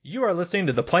You are listening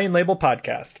to the Plain Label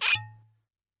Podcast.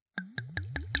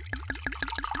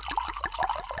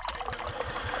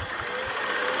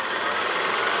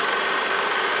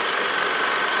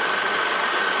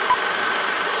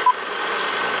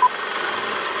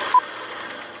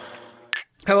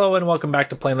 Hello and welcome back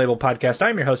to Plain Label Podcast.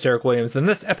 I'm your host, Eric Williams. In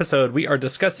this episode, we are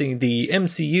discussing the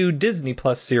MCU Disney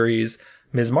Plus series,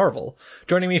 Ms. Marvel.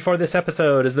 Joining me for this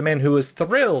episode is the man who is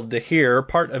thrilled to hear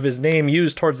part of his name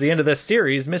used towards the end of this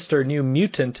series, Mr. New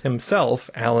Mutant himself,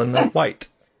 Alan White.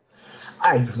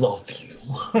 I love you.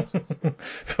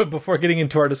 But before getting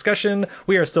into our discussion,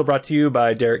 we are still brought to you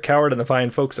by Derek Coward and the fine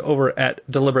folks over at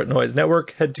Deliberate Noise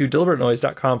Network. Head to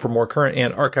deliberatenoise.com for more current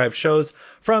and archive shows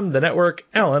from the network.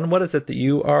 Alan, what is it that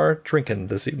you are drinking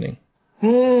this evening?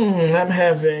 I'm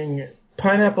having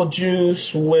pineapple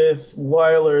juice with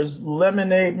Weiler's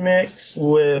lemonade mix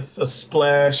with a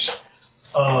splash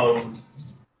of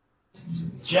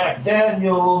Jack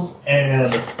Daniels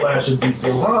and a splash of Di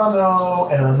Solano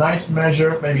and a nice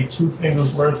measure, maybe 2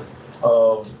 fingers worth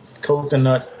of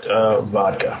coconut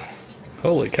vodka.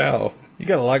 Holy cow. You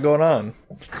got a lot going on.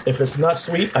 If it's not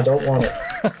sweet, I don't want it.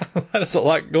 That is a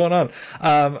lot going on.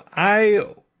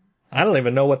 I don't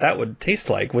even know what that would taste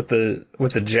like with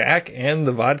the Jack and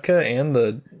the vodka and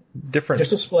the different...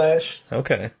 Just a splash.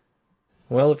 Okay.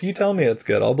 Well, if you tell me it's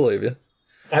good, I'll believe you.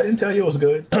 I didn't tell you it was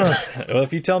good. Well,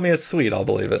 if you tell me it's sweet, I'll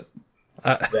believe it.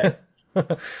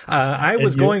 I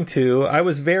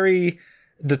was very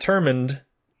determined,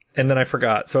 and then I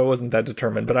forgot, so I wasn't that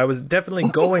determined. But I was definitely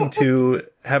going to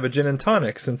have a gin and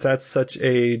tonic, since that's such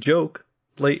a joke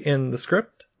late in the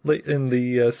script, late in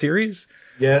the series.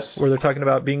 Yes. Where they're talking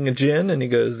about being a gin, and he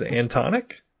goes, and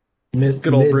tonic?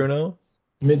 Good old Bruno.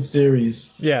 Mid-series.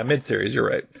 Yeah, mid-series, you're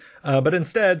right. But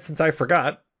instead, since I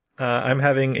forgot, I'm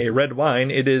having a red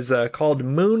wine. It is called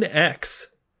Moon X.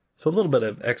 So a little bit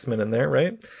of X-Men in there,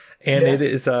 right? And yes.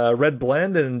 It is a red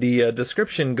blend, and the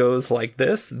description goes like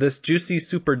this. This juicy,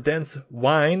 super dense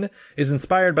wine is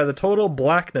inspired by the total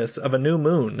blackness of a new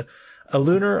moon. A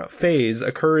lunar phase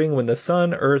occurring when the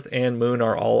sun, earth, and moon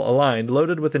are all aligned,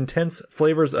 loaded with intense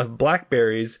flavors of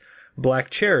blackberries, black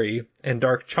cherry, and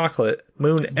dark chocolate.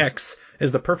 Moon X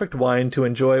is the perfect wine to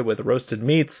enjoy with roasted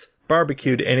meats,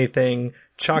 barbecued anything,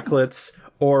 chocolates,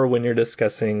 or when you're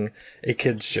discussing a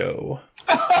kid's show.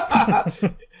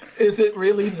 Is it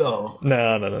really, though?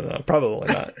 No.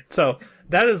 Probably not. So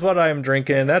that is what I'm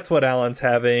drinking. That's what Alan's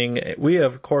having. We,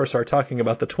 of course, are talking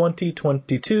about the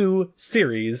 2022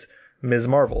 series, Ms.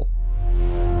 Marvel.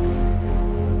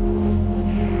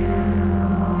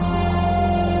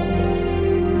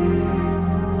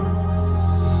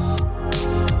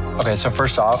 Okay, so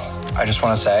first off, I just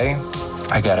want to say,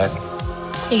 I get it.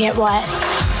 You get what?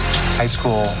 High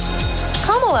school.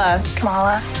 Kamala.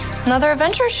 Another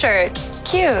adventure shirt.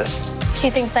 Cute.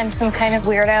 She thinks I'm some kind of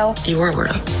weirdo. You are a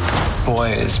weirdo.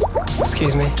 Boys.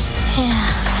 Excuse me?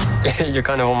 Yeah. You're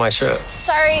kind of on my shirt.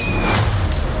 Sorry.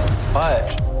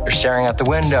 But you're staring out the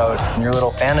window in your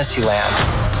little fantasy land.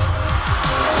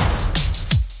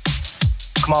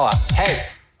 Kamala, hey,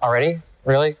 already?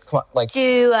 Really? Come on, like...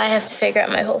 Do I have to figure out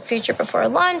my whole future before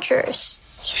lunch, or is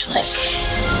there like...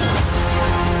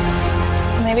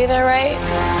 Maybe they're right.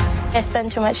 I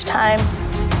spend too much time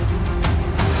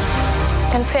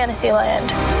in Fantasyland.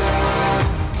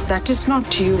 That is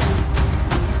not you.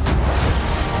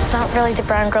 It's not really the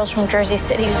brown girls from Jersey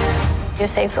City who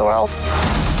save the world.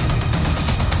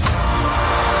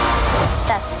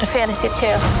 That's a fantasy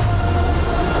too.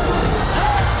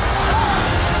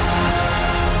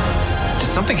 Did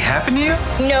something happen to you?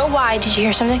 No, why? Did you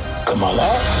hear something? Kamala?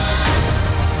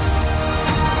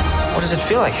 What does it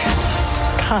feel like?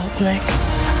 Cosmic.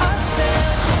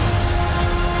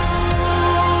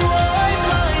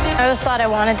 I always thought I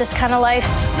wanted this kind of life,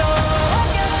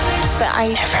 but I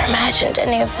never imagined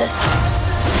any of this.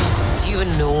 Do you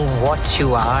even know what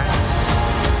you are?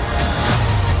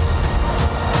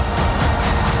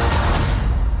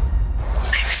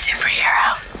 I'm a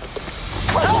superhero.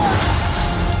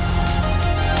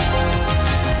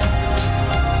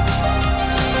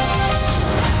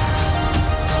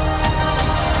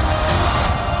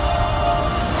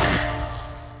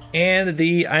 And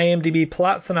the IMDb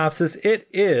plot synopsis, it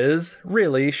is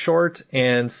really short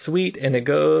and sweet, and it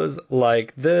goes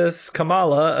like this.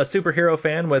 Kamala, a superhero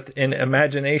fan with an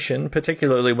imagination,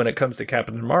 particularly when it comes to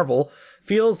Captain Marvel,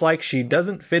 feels like she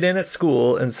doesn't fit in at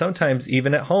school and sometimes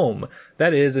even at home.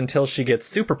 That is, until she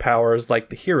gets superpowers like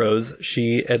the heroes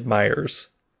she admires.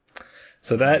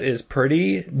 So that is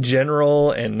pretty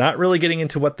general and not really getting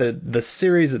into what the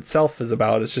series itself is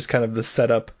about. It's just kind of the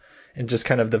setup and just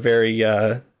kind of the very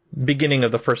beginning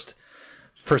of the first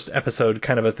first episode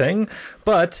kind of a thing.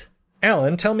 But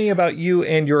Alan, tell me about you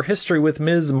and your history with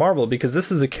Ms. Marvel, because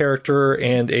this is a character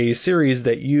and a series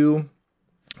that you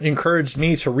encouraged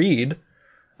me to read.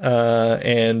 I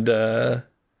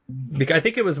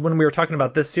think it was when we were talking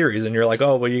about this series, and you're like,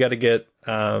 oh, well, you got to get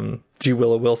G.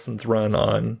 Willow Wilson's run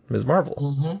on Ms.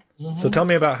 Marvel. So tell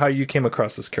me about how you came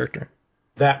across this character.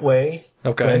 That way.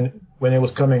 Okay. When it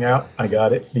was coming out, I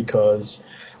got it because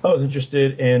I was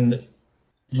interested in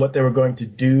what they were going to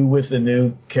do with the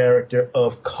new character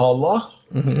of color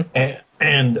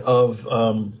and of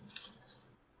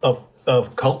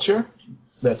culture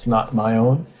that's not my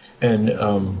own. And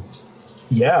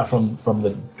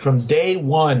from day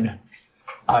one,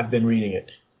 I've been reading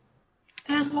it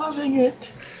and loving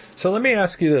it. So let me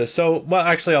ask you this. So, well,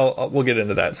 actually, we'll get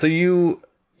into that. So do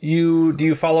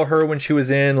you follow her when she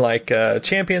was in like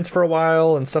Champions for a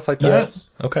while and stuff like that?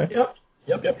 Yes. Okay. Yup.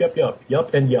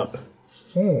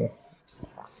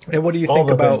 And what do you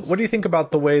think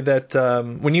about the way that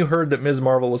when you heard that Ms.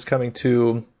 Marvel was coming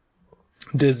to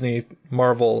Disney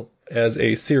Marvel as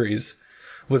a series,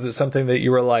 was it something that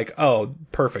you were like, oh,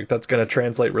 perfect, that's going to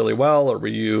translate really well, or were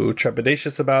you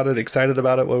trepidatious about it, excited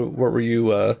about it? What were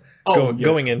you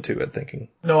going into it thinking?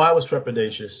 No, I was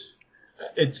trepidatious.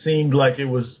 It seemed like it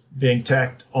was being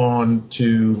tacked on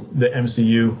to the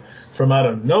MCU from out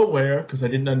of nowhere because I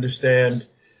didn't understand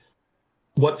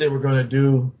what they were going to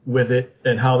do with it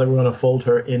and how they were going to fold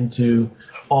her into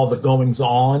all the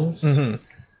goings-ons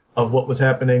of what was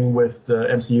happening with the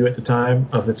MCU at the time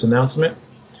of its announcement.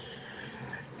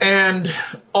 And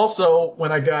also,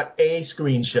 when I got a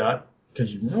screenshot,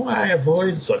 because I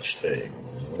avoid such things,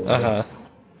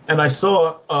 and I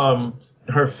saw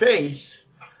her face,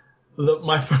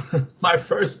 my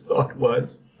first thought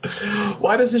was,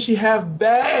 why doesn't she have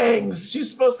bangs? She's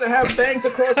supposed to have bangs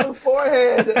across her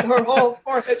forehead. Her whole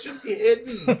forehead should be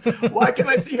hidden. Why can't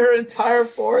I see her entire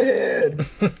forehead?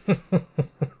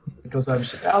 Because I'm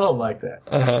shallow like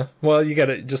that. Well, you got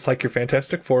to, just like your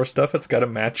Fantastic Four stuff, it's got to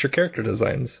match your character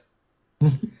designs.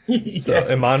 Yes. So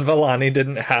Iman Vellani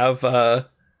didn't have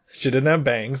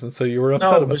bangs, and so you were upset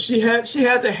about it. But she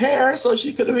had the hair, so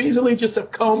she could have easily just have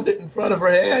combed it in front of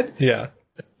her head. Yeah.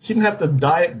 She didn't have to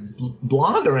dye it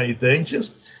blonde or anything.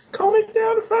 Just comb it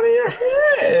down in front of your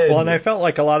head. Well, and I felt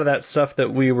like a lot of that stuff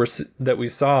that we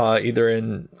saw either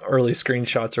in early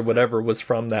screenshots or whatever was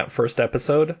from that first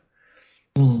episode.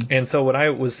 And so when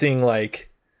I was seeing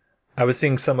I was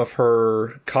seeing some of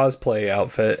her cosplay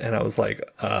outfit, and I was like,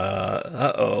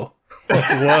 uh-oh.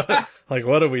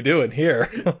 What are we doing here?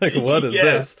 What is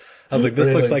this? I was like,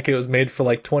 this looks like it was made for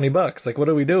like $20. What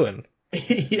are we doing?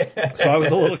 Yeah. So I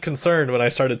was a little concerned when I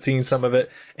started seeing some of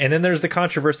it. And then there's the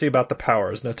controversy about the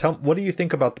powers. Now, what do you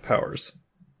think about the powers?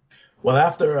 Well,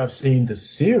 after I've seen the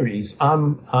series,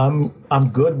 I'm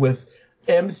good with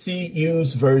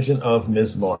MCU's version of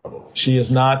Ms. Marvel. She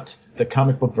is not the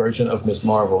comic book version of Ms.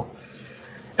 Marvel,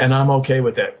 and I'm okay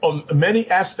with that. On many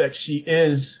aspects, she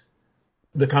is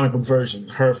the comic book version.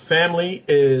 Her family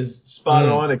is spot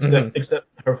on, except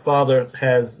her father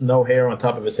has no hair on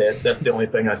top of his head. That's the only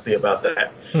thing I see about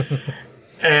that.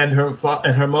 And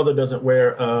her mother doesn't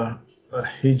wear a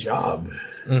hijab.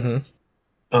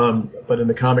 But in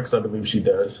the comics, I believe she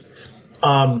does.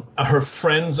 Her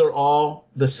friends are all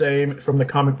the same from the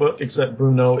comic book, except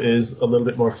Bruno is a little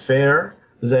bit more fair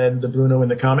than the Bruno in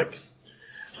the comic.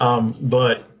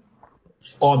 But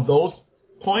on those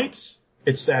points,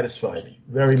 it satisfied me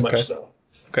very much so.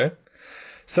 Okay.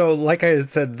 So, like I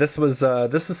said, this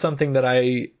is something that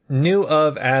I knew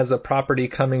of as a property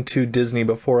coming to Disney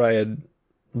before I had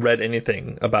read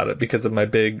anything about it because of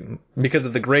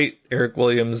the great Eric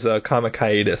Williams comic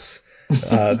hiatus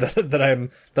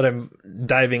that I'm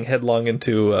diving headlong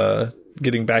into,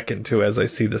 getting back into as I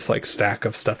see this stack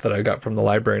of stuff that I got from the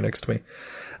library next to me.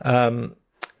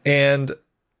 And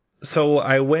so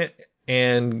I went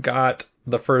and got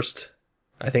the first,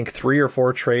 I think, 3 or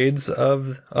 4 trades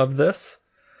of this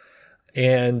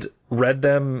and read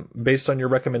them based on your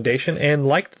recommendation and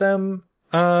liked them.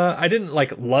 I didn't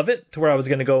love it to where I was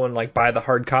going to go and buy the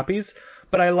hard copies,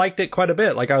 but I liked it quite a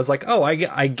bit. I was like, oh,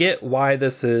 I get why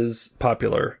this is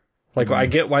popular. I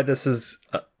get why this is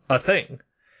a thing.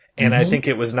 And I think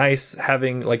it was nice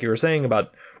having, like you were saying,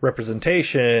 about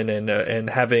representation and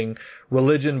having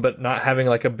religion, but not having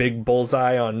a big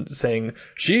bullseye on saying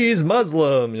she's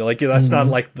Muslim. That's not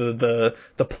the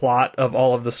plot of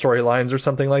all of the storylines or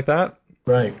something like that.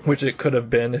 Right. Which it could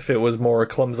have been if it was more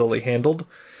clumsily handled.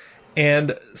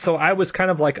 And so I was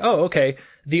kind of like, oh, okay.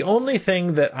 The only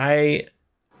thing that I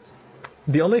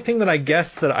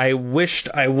guess that I wished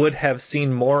I would have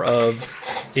seen more of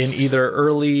in either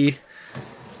early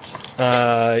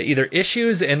either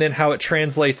issues and then how it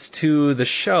translates to the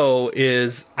show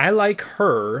is I like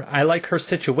her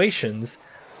situations.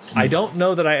 I don't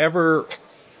know that I ever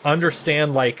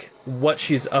understand like what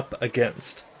she's up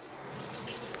against.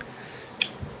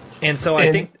 And so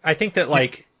I think that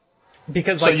like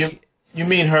because so like you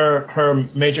mean her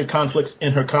major conflicts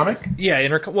in her comic? Yeah,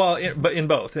 but in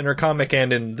both, in her comic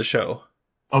and in the show.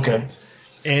 Okay.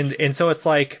 And so it's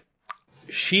like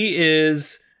she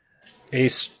is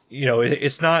it's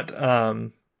not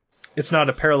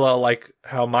a parallel like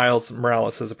how Miles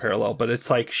Morales is a parallel, but it's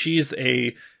like she's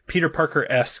a Peter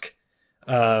Parker-esque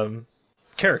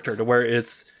character to where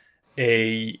it's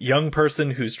a young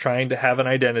person who's trying to have an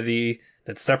identity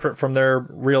that's separate from their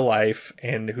real life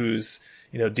and who's,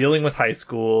 dealing with high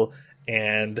school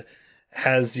and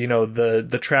has,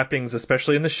 the trappings,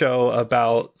 especially in the show,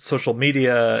 about social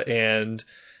media and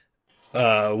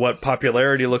what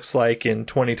popularity looks like in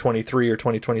 2023 or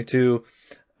 2022.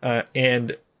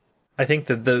 And I think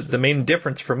that the main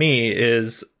difference for me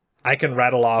is I can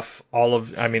rattle off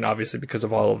obviously because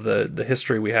of all of the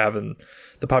history we have and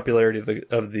the popularity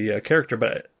of the character,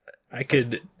 but I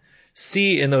could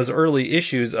see in those early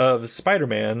issues of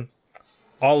Spider-Man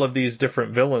all of these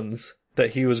different villains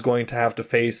that he was going to have to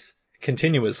face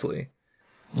continuously.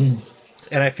 And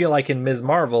I feel like in Ms.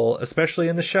 Marvel, especially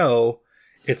in the show,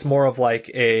 it's more of like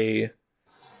she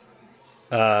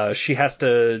has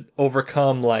to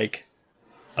overcome like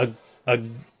a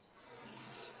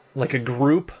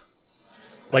group.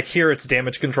 Like here it's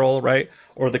Damage Control, right?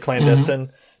 Or the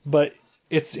Clandestine. But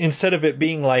it's instead of it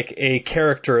being like a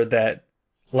character that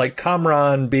like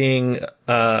Kamran being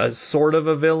sort of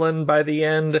a villain by the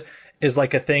end is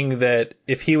like a thing that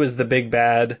if he was the big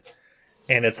bad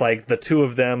and it's like the two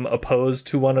of them opposed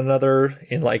to one another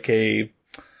in like an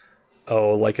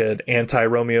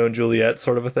anti-Romeo and Juliet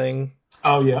sort of a thing.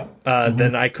 Oh, yeah.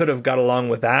 Then I could have got along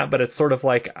with that, but it's sort of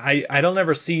like I don't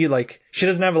ever see like she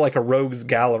doesn't have like a rogues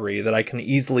gallery that I can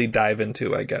easily dive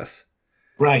into, I guess.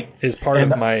 Right. Is part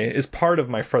of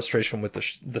my frustration with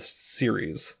the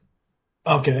series.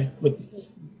 Okay. But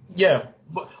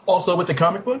also with the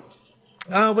comic book?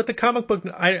 With the comic book,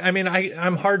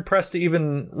 I'm hard pressed to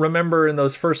even remember in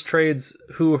those first trades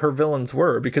who her villains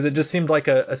were because it just seemed like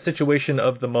a situation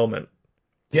of the moment.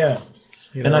 Yeah.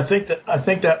 And I think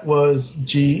that was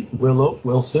G. Willow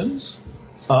Wilson's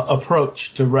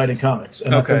approach to writing comics,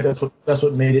 and okay. I think that's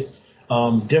what made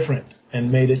it different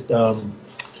and made it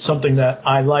something that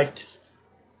I liked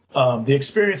the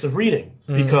experience of reading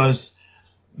because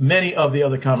many of the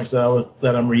other comics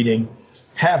that I'm reading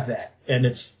have that, and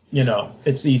it's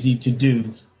easy to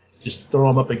do. Just throw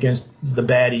them up against the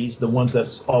baddies, the ones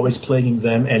that's always plaguing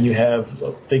them, and you have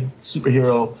a big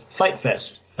superhero fight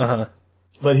fest. Uh-huh.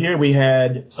 But here we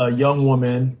had a young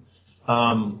woman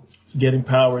getting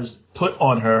powers put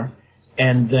on her,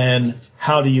 and then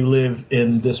how do you live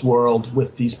in this world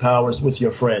with these powers with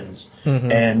your friends,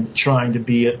 and trying to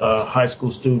be a high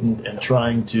school student and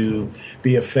trying to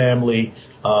be a family,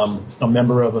 a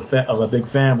member of a big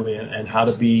family, and how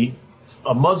to be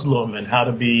a Muslim and how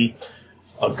to be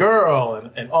a girl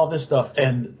and all this stuff.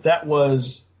 And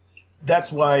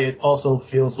that's why it also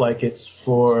feels like it's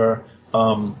for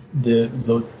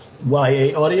the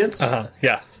YA audience.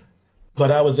 Yeah. But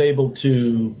I was able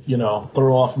to,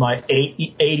 throw off my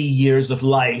 80 years of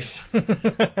life and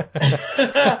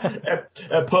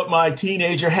put my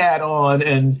teenager hat on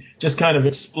and just kind of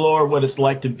explore what it's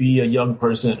like to be a young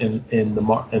person in the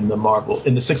Marvel,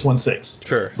 in the 616.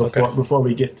 Sure. Before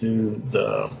we get to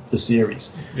the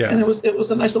series. Yeah. And it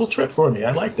was a nice little trip for me.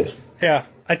 I liked it. Yeah.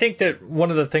 I think that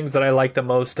one of the things that I like the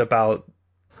most about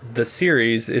the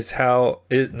series is about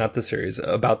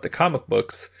the comic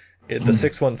books, the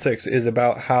 616 is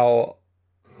about how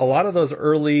a lot of those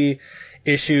early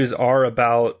issues are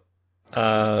about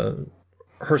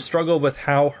her struggle with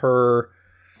how her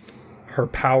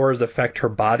powers affect her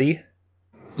body.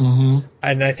 And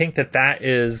I think that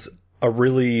is a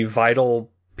really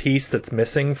vital piece that's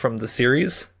missing from the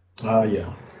series.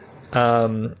 Yeah.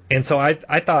 And so I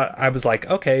thought, I was like,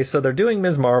 okay, so they're doing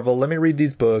Ms. Marvel. Let me read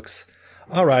these books.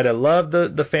 All right, I love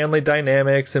the family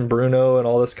dynamics and Bruno and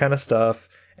all this kind of stuff.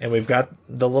 And we've got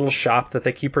the little shop that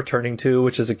they keep returning to,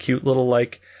 which is a cute little,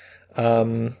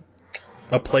 a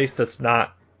place that's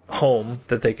not home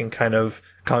that they can kind of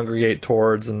congregate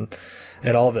towards and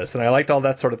all this. And I liked all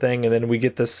that sort of thing. And then we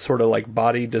get this sort of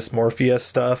body dysmorphia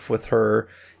stuff with her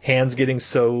hands getting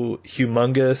so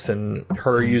humongous and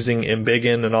her using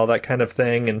embiggen and all that kind of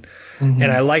thing. And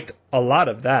I liked a lot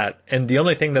of that. And the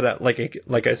only thing that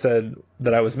I said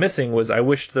that I was missing was I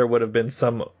wished there would have been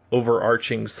some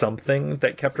overarching something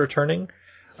that kept returning.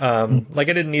 I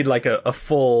didn't need a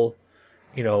full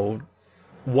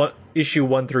what issue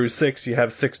 1 through 6 you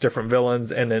have 6 different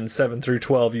villains, and then 7 through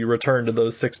 12 you return to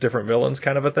those 6 different villains,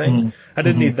 kind of a thing. Mm-hmm. I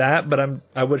didn't need that, but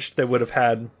I wish they would have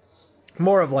had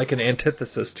more of like an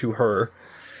antithesis to her.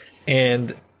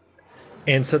 And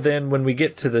so then when we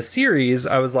get to the series,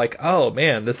 I was like, oh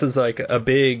man, this is like a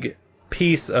big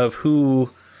piece of who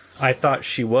I thought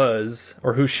she was,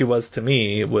 or who she was to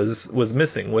me, was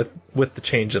missing with the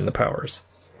change in the powers.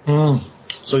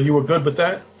 So you were good with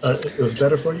that? It was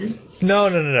better for you? No.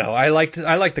 I liked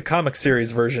the comic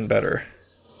series version better.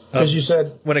 Because you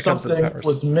said when it comes to the something powers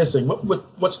was missing.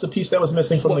 What's the piece that was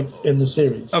missing from in the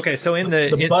series? Okay, so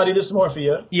the body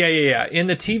dysmorphia. Yeah. In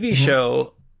the TV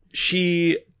show,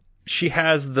 she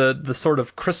has the sort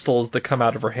of crystals that come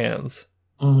out of her hands,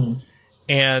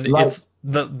 and light. It's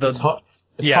the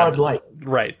hard light.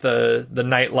 Right, the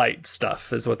night light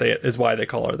stuff is why they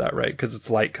call her that, right? Because it's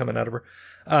light coming out of her.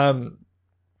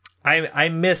 I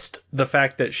missed the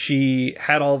fact that she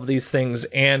had all of these things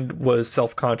and was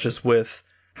self-conscious with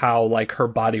how like her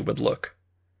body would look.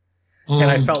 And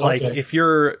I felt like if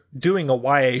you're doing a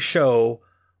YA show,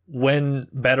 when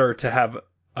better to have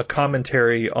a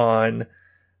commentary on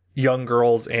young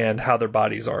girls and how their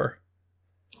bodies are.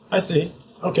 I see.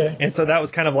 Okay. And so that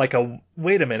was kind of like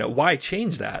wait a minute, why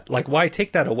change that? Like, why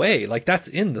take that away? Like, that's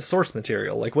in the source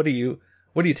material. Like, what are you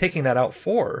taking that out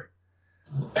for?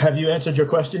 Have you answered your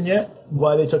question yet?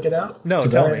 Why they took it out? No,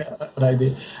 tell me. I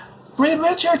did. Reed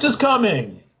Richards is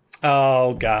coming.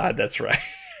 Oh God, that's right.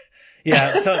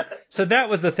 Yeah. So that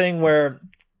was the thing where,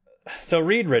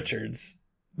 Reed Richards,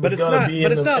 but it's not.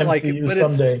 But it's not like. But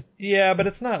someday. But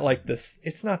it's not like this.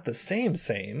 It's not the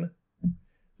same.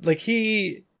 Like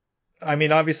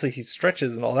obviously he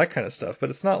stretches and all that kind of stuff, but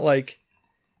it's not like,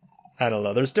 I don't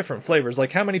know. There's different flavors.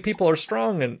 Like, how many people are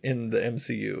strong in the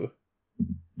MCU?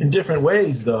 In different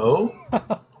ways, though.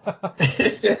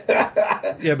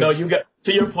 Yeah, but no, you got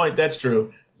to your point. That's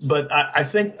true. But I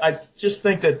just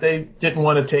think that they didn't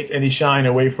want to take any shine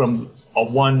away from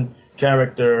one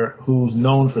character who's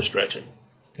known for stretching.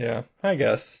 Yeah, I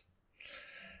guess.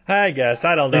 I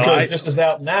don't know. Because this is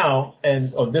out now,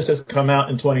 and this has come out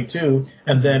in 22,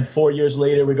 and then 4 years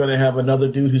later we're going to have another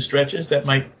dude who stretches. That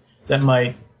might, for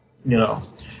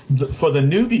the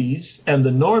newbies and the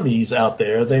normies out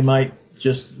there, they might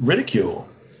just ridicule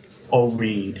old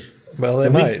Reed. Well, they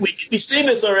might. We've seen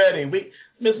this already.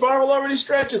 Miss Marvel already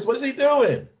stretches. What is he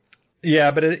doing? Yeah,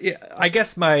 but I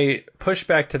guess my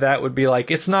pushback to that would be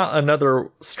like, it's not another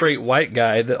straight white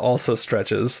guy that also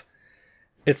stretches.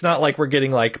 It's not like we're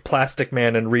getting like Plastic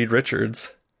Man and Reed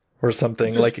Richards or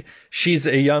something. Like, she's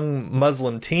a young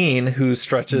Muslim teen who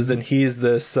stretches, and he's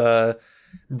this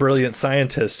brilliant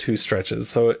scientist who stretches.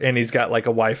 So, and he's got like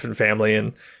a wife and family,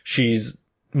 and she's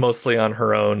mostly on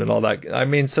her own and all that. I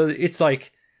mean, so it's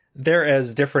like they're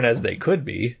as different as they could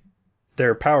be.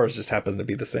 Their powers just happen to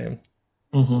be the same.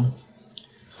 Mm-hmm.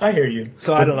 I hear you.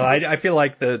 So I don't know. I feel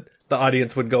like the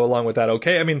audience would go along with that.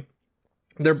 Okay. I mean,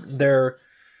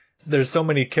 there's so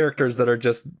many characters that are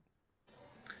just,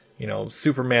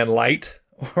 Superman light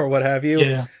or what have you.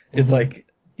 Yeah. It's like,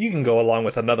 you can go along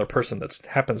with another person that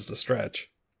happens to stretch.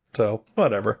 So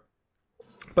whatever.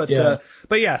 But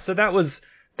yeah, so that was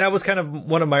kind of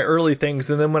one of my early things.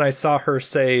 And then when I saw her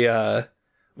say,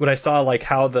 when I saw like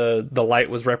how the light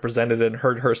was represented and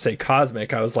heard her say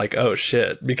cosmic, I was like, oh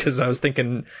shit, because I was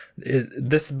thinking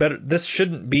this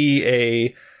shouldn't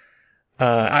be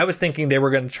I was thinking they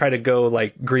were going to try to go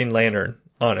like Green Lantern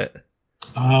on it.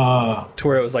 To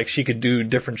where it was like she could do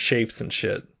different shapes and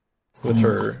shit with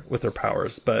her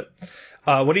powers. But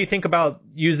what do you think about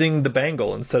using the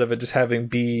bangle instead of it just having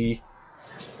be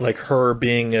like her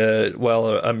being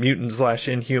a mutant /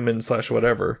 inhuman /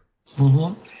 whatever?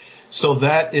 Mm-hmm. So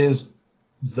that is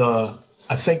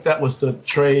I think that was the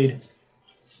trade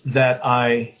that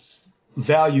I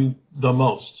value the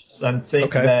most. I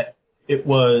think that it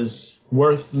was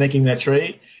worth making that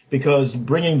trade, because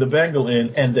bringing the bangle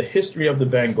in and the history of the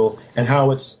bangle and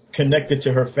how it's connected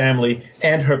to her family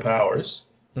and her powers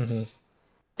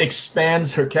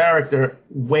expands her character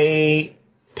way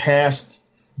past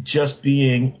just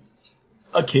being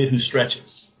a kid who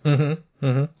stretches. Mm-hmm.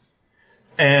 Mm-hmm.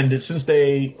 And since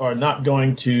they are not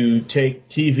going to take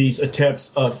TV's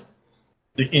attempts of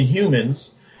the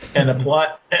Inhumans and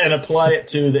apply it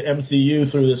to the MCU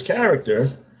through this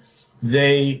character,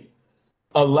 they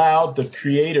allowed the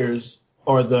creators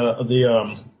or the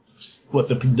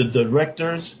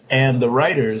directors and the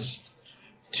writers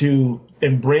to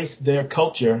embrace their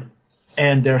culture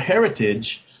and their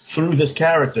heritage through this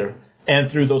character and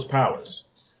through those powers.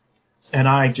 And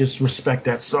I just respect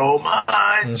that so much.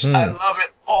 I love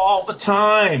it all the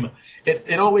time.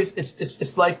 It always,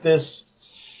 it's like this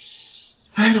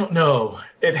I don't know.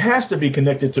 It has to be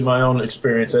connected to my own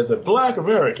experience as a Black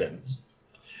American.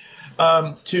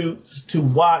 To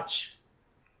watch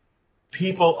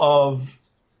people of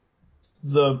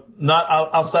the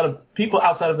outside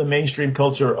of the mainstream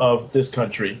culture of this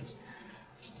country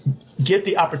get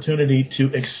the opportunity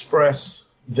to express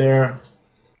their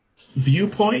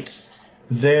viewpoints,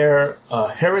 their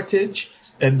heritage,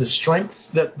 and the strengths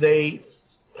that they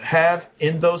have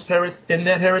in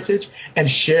that heritage, and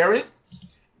share it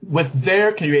with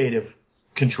their creative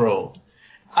control.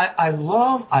 I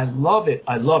love it.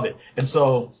 And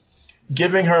so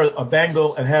giving her a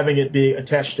bangle and having it be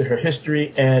attached to her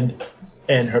history and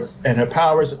her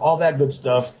powers and all that good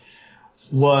stuff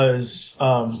was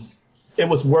it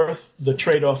was worth the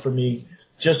trade-off for me,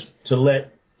 just to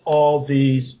let all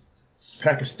these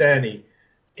Pakistani,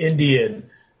 Indian,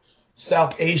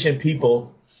 South Asian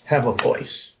people have a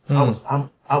voice. I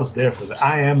was there for that.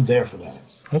 I am there for that.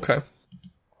 Okay.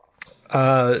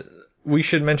 We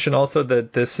should mention also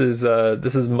that this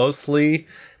is mostly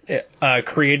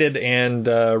created and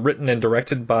written and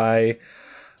directed by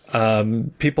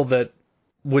people that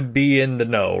would be in the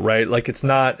know, right? Like, it's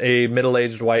not a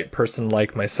middle-aged white person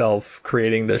like myself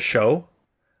creating this show.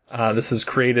 This is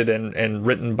created and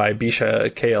written by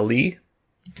Bisha K. Ali.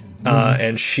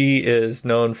 And she is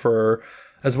known for,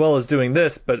 as well as doing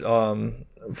this, but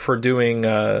for doing,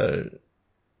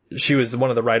 she was one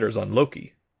of the writers on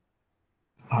Loki.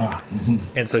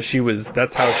 And so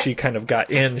that's how she kind of got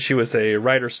in. She was a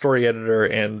writer, story editor,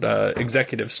 and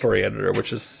executive story editor,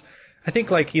 which is, I think,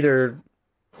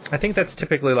 that's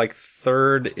typically like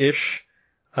third-ish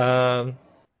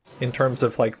in terms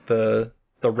of like the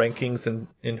rankings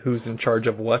and who's in charge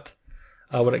of what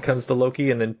when it comes to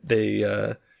Loki. And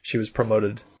then she was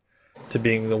promoted to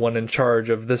being the one in charge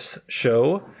of this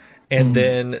show. And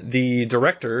then the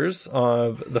directors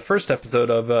of the first episode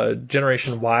of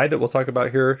Generation Y that we'll talk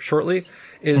about here shortly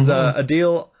is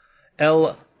Adil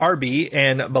El Arbi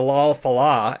and Bilal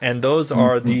Falah, and those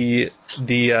are the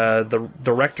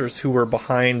directors who were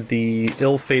behind the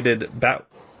ill-fated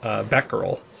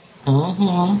Batgirl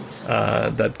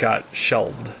that got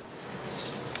shelved.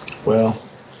 Well,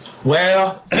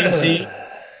 DC,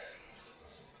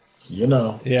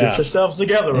 get yourselves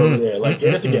together over there. Like,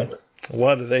 get it together.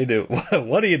 What do they do?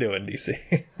 What are you doing,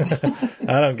 DC?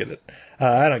 I don't get it.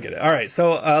 All right,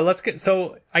 so let's get.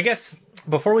 So I guess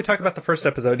before we talk about the first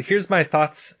episode, here's my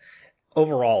thoughts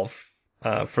overall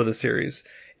for the series.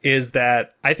 Is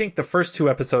that I think the first two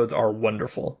episodes are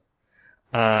wonderful.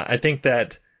 I think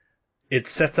that it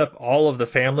sets up all of the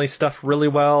family stuff really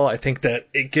well. I think that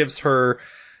it gives her.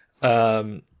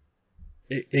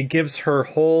 It gives her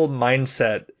whole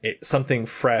mindset something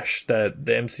fresh that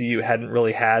the MCU hadn't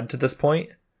really had to this point.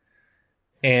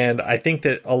 And I think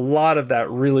that a lot of that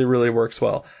really, really works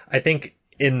well. I think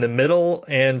in the middle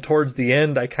and towards the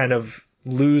end, I kind of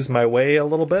lose my way a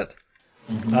little bit.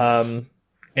 And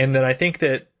then I think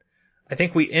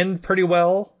we end pretty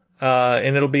well.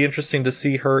 And it'll be interesting to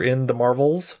see her in the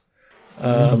Marvels.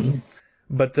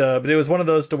 But it was one of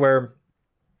those to where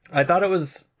I thought it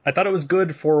was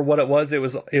good for what it was. It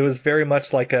was very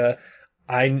much like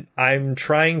I'm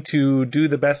trying to do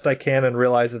the best I can and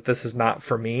realize that this is not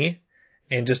for me,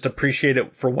 and just appreciate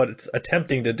it for what it's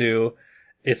attempting to do.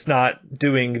 It's not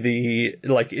doing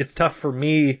it's tough for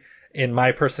me in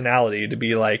my personality to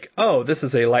be like, oh, this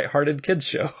is a lighthearted kids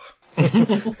show,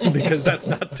 because that's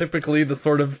not typically the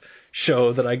sort of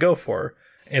show that I go for.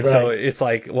 And so it's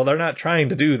like, well, they're not trying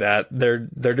to do that. They're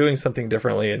doing something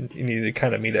differently, and you need to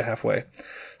kind of meet it halfway.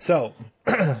 So,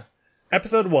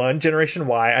 episode 1, Generation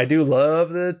Y. I do love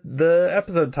the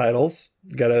episode titles.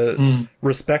 Gotta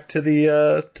respect to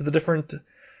the different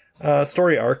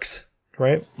story arcs,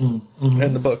 right?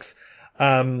 And the books.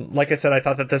 Like I said, I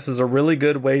thought that this is a really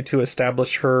good way to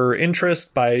establish her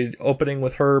interest by opening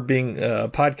with her being a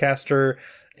podcaster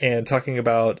and talking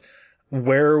about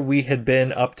where we had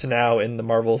been up to now in the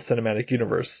Marvel Cinematic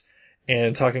Universe,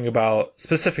 and talking about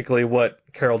specifically what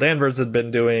Carol Danvers had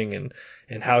been doing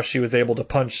and how she was able to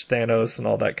punch Thanos and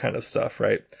all that kind of stuff,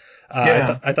 right?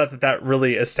 I thought that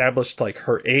really established like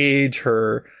her age,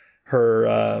 her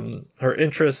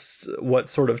interests, what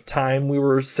sort of time we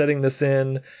were setting this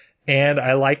in, and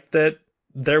I liked that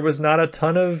there was not a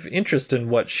ton of interest in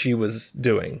what she was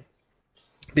doing,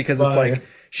 because it's like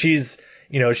she's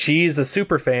a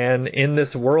super fan in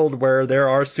this world where there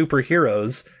are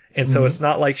superheroes, and so it's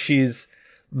not like she's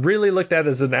really looked at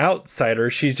as an outsider.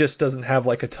 She just doesn't have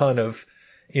like a ton of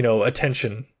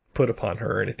attention put upon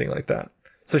her or anything like that.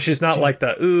 So she's not like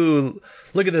the, ooh,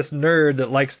 look at this nerd that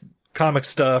likes comic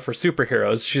stuff or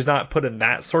superheroes. She's not put in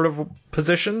that sort of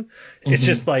position. It's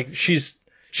just like she's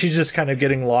she's just kind of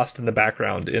getting lost in the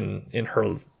background in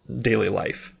her daily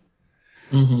life.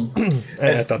 Mm-hmm.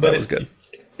 And I thought that was good.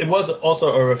 It was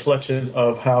also a reflection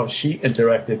of how she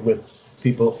interacted with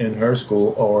people in her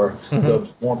school, or the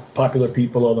more popular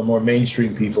people or the more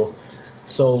mainstream people.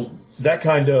 So that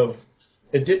kind of,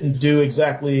 it didn't do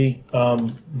exactly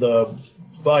the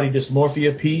body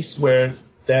dysmorphia piece where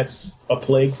that's a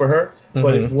plague for her,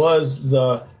 but it was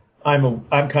the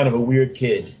I'm kind of a weird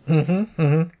kid,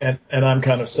 and I'm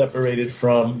kind of separated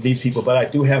from these people, but I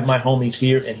do have my homies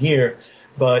here and here,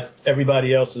 but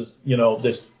everybody else is,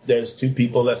 there's two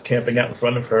people that's camping out in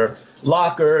front of her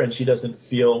locker, and she doesn't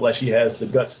feel like she has the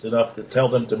guts enough to tell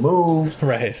them to move.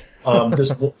 Right.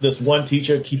 This one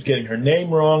teacher keeps getting her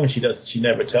name wrong, and she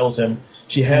never tells him.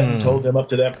 She hadn't told them up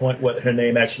to that point what her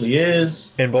name actually is.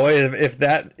 And boy, if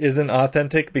that isn't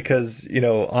authentic, because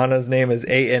Anna's name is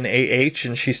Anah,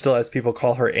 and she still has people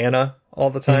call her Anna all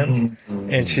the time,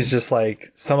 and she's just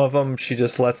like, some of them she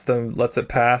just lets it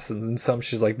pass, and some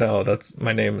she's like, no, that's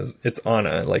my name it's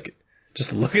Anna. Like,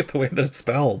 just look at the way that it's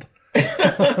spelled.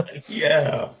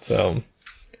 Yeah. So.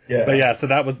 Yeah. But yeah, so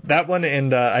that was that one,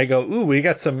 and I go, ooh, we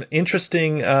got some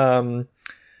interesting.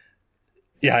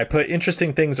 I put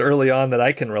interesting things early on that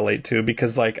I can relate to,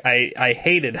 because like I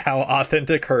hated how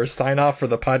authentic her sign off for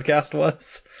the podcast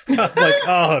was. I was like,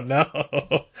 oh no.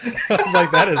 I was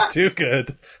like, that is too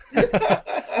good.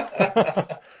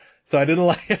 So I didn't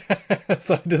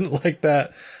like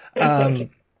that.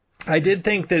 I did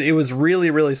think that it was really,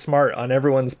 really smart on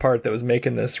everyone's part that was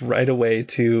making this right away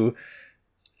to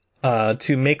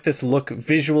make this look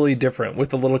visually different,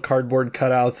 with the little cardboard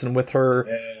cutouts, and with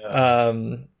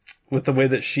her with the way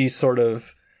that she sort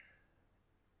of,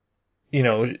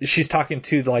 she's talking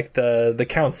to like the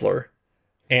counselor,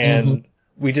 and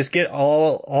we just get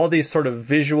all these sort of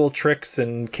visual tricks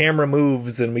and camera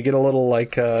moves, and we get a little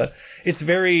like it's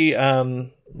very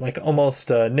like almost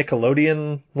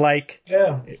Nickelodeon like.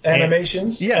 Yeah,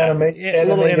 animations.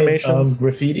 Little animations,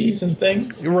 graffitis and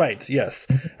things. Right. Yes.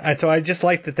 And so I just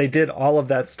like that they did all of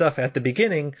that stuff at the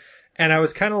beginning. And I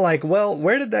was kind of like, well,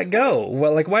 where did that go?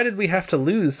 Well, like, why did we have to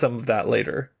lose some of that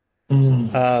later?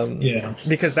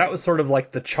 Because that was sort of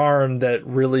like the charm that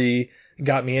really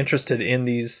got me interested in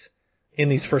these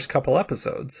first couple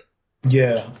episodes.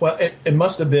 Yeah. Well, it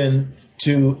must have been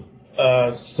to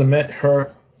cement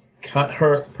her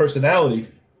personality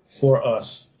for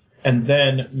us, and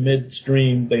then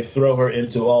midstream they throw her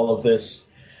into all of this.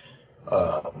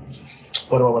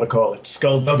 What do I want to call it?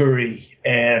 Skullduggery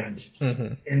and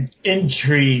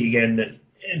intrigue and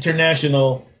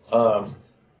international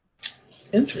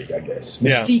intrigue, I guess.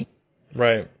 Mystique. Yeah.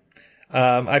 Right.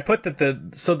 I put that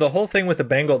the whole thing with the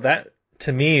bangle, that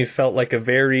to me felt like a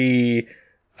very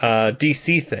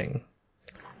DC thing,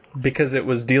 because it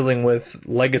was dealing with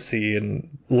legacy,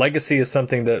 and legacy is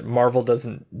something that Marvel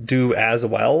doesn't do as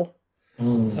well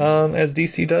as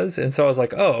DC does. And so I was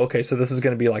like, oh, okay, so this is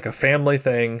going to be like a family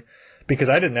thing, because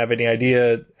I didn't have any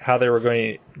idea how they were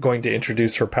going to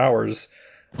introduce her powers.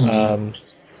 And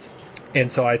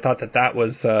so I thought that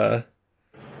was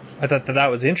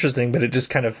interesting, but it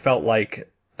just kind of felt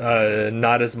like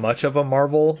not as much of a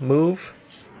Marvel move,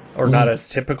 or not as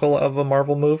typical of a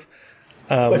Marvel move,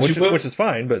 which is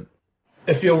fine. But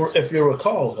if you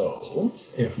recall,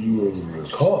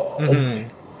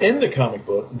 in the comic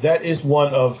book, that is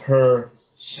one of her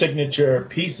signature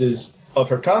pieces of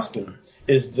her costume,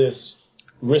 is this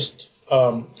wrist,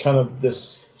 kind of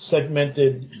this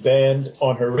segmented band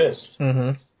on her wrist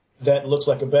that looks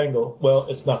like a bangle. Well,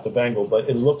 it's not the bangle, but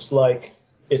it looks like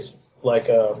it's like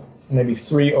maybe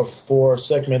 3 or 4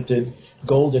 segmented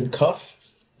golden cuff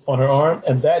on her arm,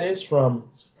 and that is from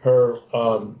her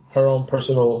own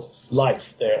personal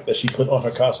life there that she put on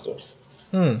her costume.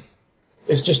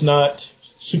 It's just not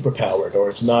super powered,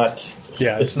 or it's not.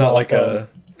 Yeah, it's not like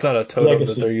it's not a totem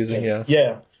that they're using. Thing.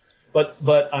 Yeah.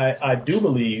 But I do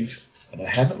believe, and I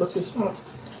haven't looked this up,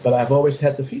 but I've always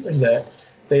had the feeling that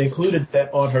they included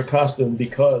that on her costume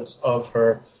because of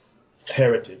her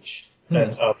heritage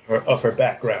and of her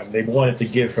background. They wanted to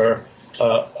give her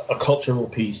a cultural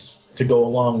piece to go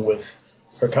along with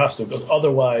her costume, because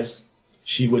otherwise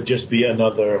she would just be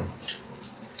another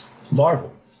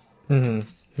Marvel.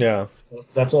 Yeah. So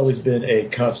that's always been a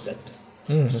constant.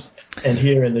 And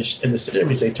here in the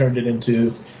series, they turned it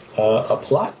into a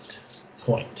plot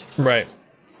point. Right.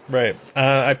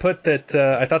 I put that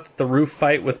I thought that the roof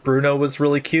fight with Bruno was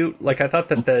really cute. Like, I thought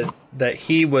that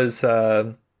he was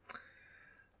a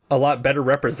lot better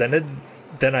represented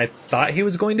than I thought he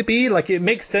was going to be. Like, it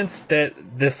makes sense that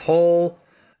this whole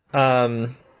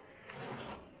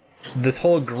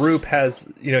group has,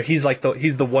 he's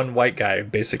the one white guy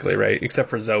basically, right? Except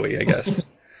for Zoe, I guess.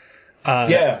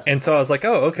 And so I was like,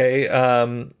 oh,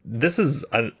 okay, this is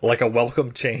like a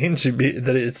welcome change.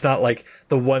 That it's not like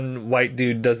the one white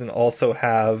dude doesn't also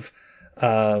have,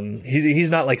 he's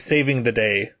not like saving the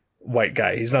day white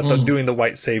guy. He's not doing the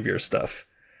white savior stuff,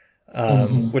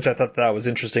 which I thought that was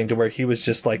interesting, to where he was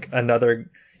just like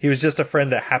he was just a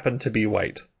friend that happened to be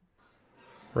white.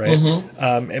 Right.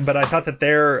 But I thought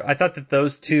that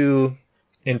those two,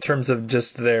 in terms of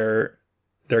just their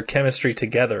chemistry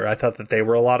together, I thought that they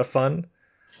were a lot of fun,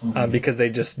 because they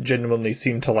just genuinely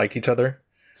seemed to like each other.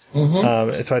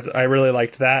 And so I really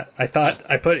liked that. I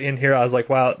put in here, I was like,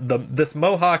 wow, this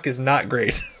mohawk is not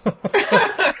great.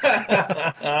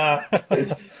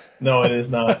 No, it is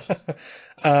not.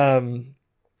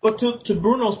 But to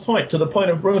Bruno's point, to the point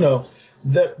of Bruno,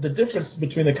 the difference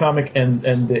between the comic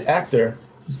and the actor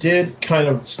did kind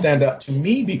of stand out to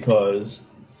me, because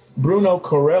Bruno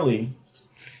Corelli,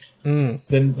 then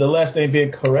the last name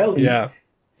being Corelli,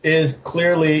 is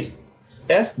clearly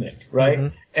ethnic,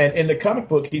 right? And in the comic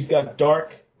book, he's got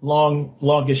dark,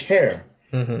 longish hair.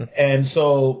 And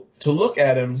so to look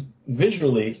at him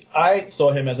visually, I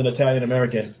saw him as an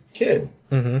Italian-American kid.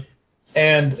 And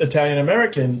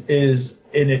Italian-American is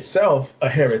in itself a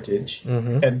heritage.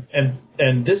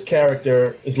 And this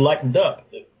character is lightened up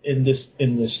in this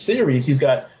series. He's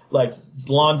got like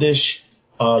blondish,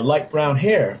 light brown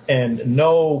hair and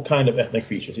no kind of ethnic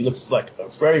features. He looks like a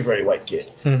very, very white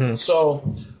kid.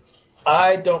 So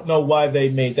I don't know why they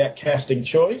made that casting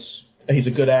choice. He's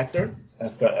a good actor.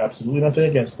 I've got absolutely nothing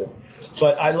against him.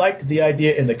 But I liked the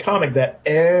idea in the comic that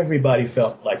everybody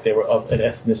felt like they were of an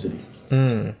ethnicity.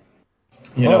 You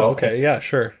know? Okay, yeah,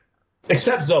 sure.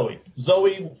 Except Zoe.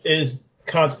 Zoe is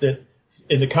constant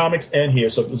in the comics and here.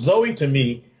 So Zoe, to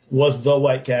me, was the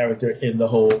white character in the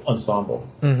whole ensemble.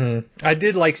 I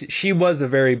did like, she was a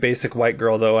very basic white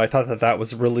girl, though. I thought that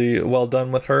was really well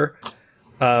done with her,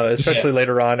 especially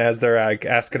later on, as they're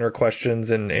asking her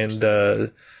questions, and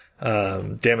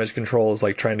Damage Control is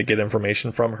like trying to get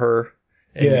information from her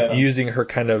and using her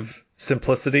kind of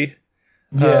simplicity.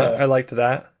 I liked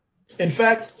that. In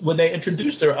fact, when they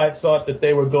introduced her, I thought that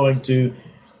they were going to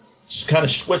just kind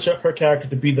of switch up her character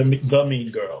to be the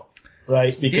mean girl,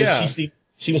 right? Because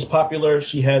she was popular.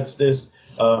 She has this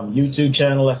YouTube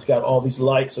channel that's got all these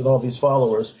likes and all these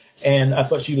followers. And I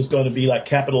thought she was going to be like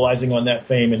capitalizing on that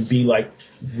fame and be like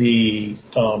the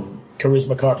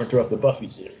Charisma Carpenter of the Buffy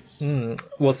series.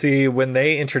 Well, see, when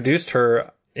they introduced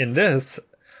her in this,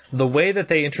 the way that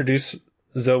they introduce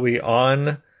Zoe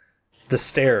on the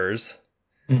stairs,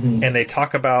 and they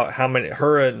talk about how many,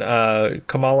 her and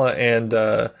Kamala and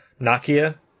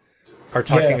Nakia are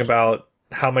talking about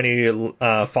how many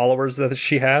followers that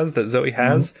she has, that Zoe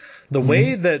has. The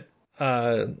way that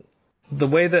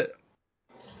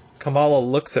Kamala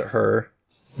looks at her,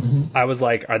 I was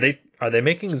like, are they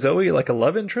making Zoe like a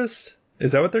love interest?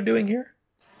 Is that what they're doing here?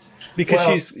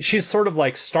 Because she's sort of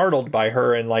like startled by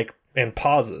her and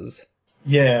pauses.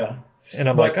 Yeah. And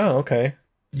I'm like, oh, okay.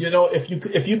 You know, if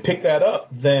you pick that up,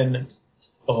 then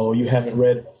you haven't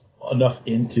read enough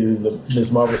into the Ms.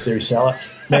 Marvel series, shall I?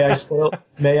 May I spoil?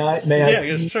 May I?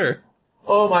 Yeah, sure.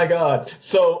 Oh my God!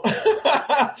 So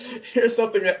here's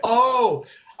something that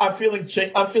I'm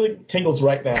feeling tingles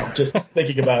right now just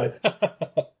thinking about it.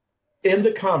 In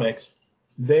the comics,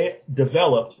 they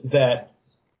developed that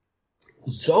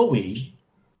Zoe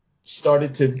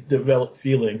started to develop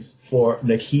feelings for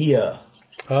Nakia.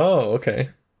 Oh, okay.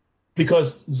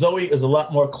 Because Zoe is a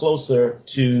lot more closer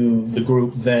to the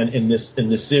group than in this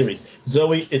series.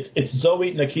 Zoe, it's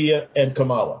Zoe, Nakia, and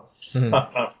Kamala,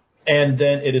 and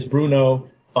then it is Bruno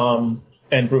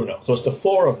and Bruno. So it's the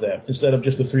four of them instead of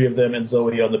just the three of them and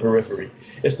Zoe on the periphery.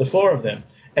 It's the four of them,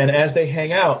 and as they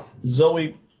hang out,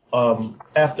 Zoe,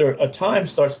 after a time,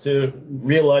 starts to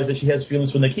realize that she has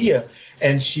feelings for Nakia,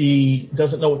 and she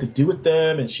doesn't know what to do with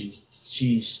them, and she's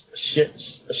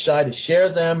shy to share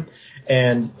them.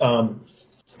 And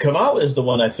Kamala is the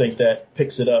one, I think, that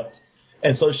picks it up,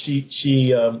 and so she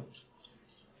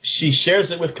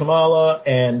shares it with Kamala,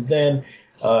 and then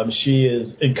she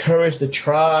is encouraged to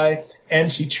try,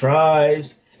 and she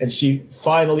tries, and she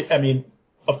finally, I mean,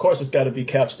 of course, it's got to be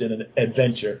couched in an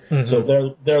adventure.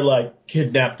 So they're like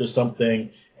kidnapped or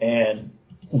something, and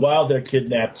while they're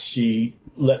kidnapped, she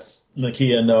lets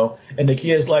Nakia know, and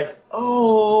Nakia is like,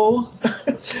 "Oh,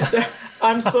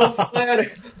 I'm so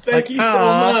flattered. Thank you so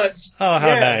much." Oh,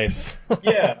 how nice.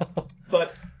 Yeah,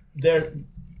 but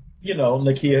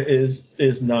Nakia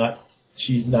is not.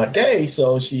 She's not gay,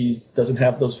 so she doesn't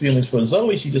have those feelings for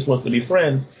Zoe. She just wants to be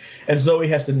friends, and Zoe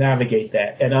has to navigate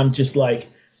that. And I'm just like,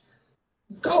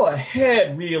 go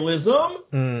ahead,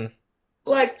 realism.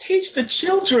 Like, teach the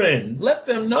children. Let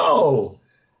them know.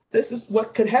 this is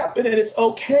what could happen, and it's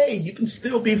okay. You can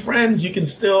still be friends. You can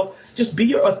still just be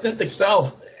your authentic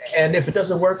self. And if it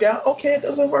doesn't work out, okay, it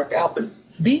doesn't work out, but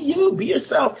be you, be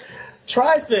yourself.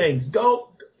 Try things. Go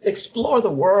explore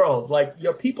the world. Like,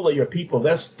 your people are your people.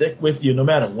 They'll stick with you no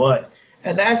matter what.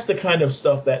 And that's the kind of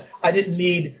stuff that I didn't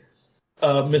need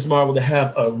Ms. Marvel to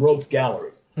have a rogues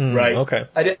gallery, right? Okay.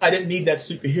 I didn't need that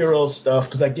superhero stuff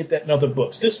because I get that in other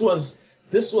books. This was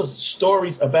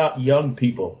stories about young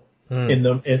people in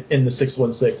the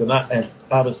 616, and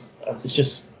I was it's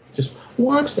just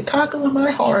warms the cockle in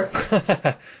my heart.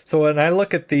 So when I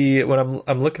look at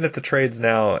I'm looking at the trades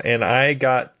now, and I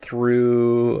read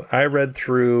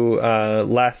through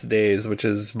Last Days, which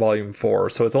is volume 4,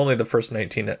 so it's only the first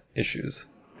 19 issues.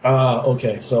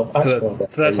 Okay, so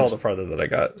that's all the farther that I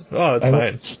got. Oh, it's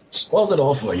fine. Spoiled it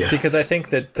all for you. Because I think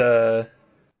that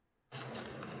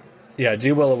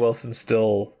G. Willow Wilson is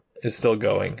still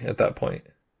going at that point.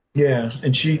 Yeah,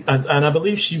 and I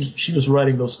believe she was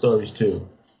writing those stories too.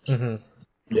 Mm-hmm.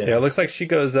 Yeah, it looks like she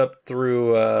goes up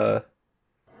through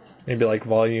maybe like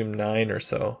volume 9 or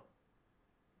so.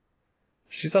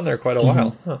 She's on there quite a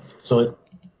while. Huh. So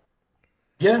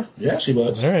she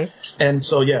was. All right. And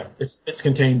so it's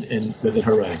contained within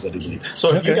her writings, I do believe.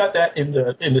 So if you got that in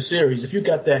the series, if you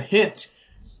got that hint,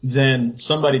 then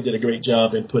somebody did a great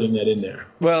job in putting that in there.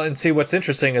 Well, and see, what's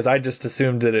interesting is I just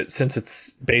assumed that since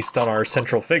it's based on our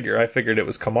central figure, I figured it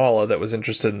was Kamala that was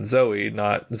interested in Zoe,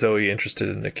 not Zoe interested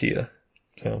in Nakia.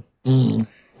 So,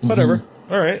 whatever.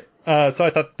 All right. So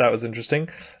I thought that was interesting.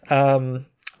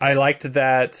 I liked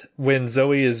that when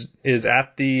Zoe is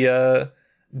at the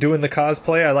doing the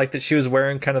cosplay, I liked that she was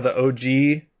wearing kind of the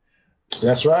OG.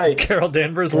 That's right. Carol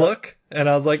Danvers look. And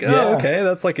I was like, oh, okay,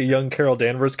 that's like a young Carol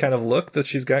Danvers kind of look that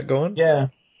she's got going. Yeah.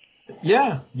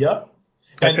 Yeah. Yep.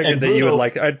 I figured that you would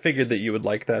like. I figured that you would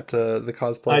like that the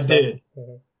cosplay. I stuff. did.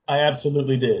 I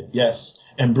absolutely did. Yes.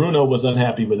 And Bruno was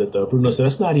unhappy with it though. Bruno said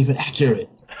it's not even accurate.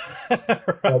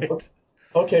 Right.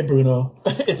 Okay, Bruno.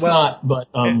 It's not. But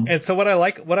and so what I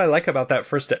like about that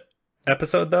first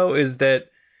episode though is that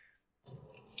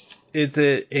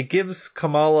it gives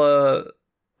Kamala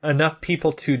enough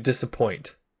people to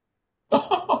disappoint.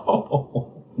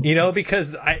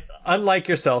 Because unlike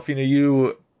yourself,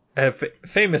 you have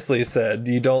famously said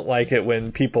you don't like it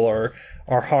when people are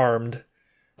harmed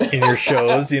in your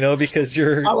shows, because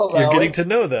you're getting to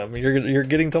know them, you're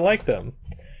getting to like them.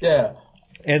 Yeah.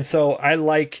 And so I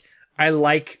like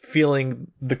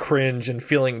feeling the cringe and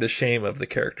feeling the shame of the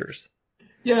characters.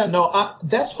 Yeah, no,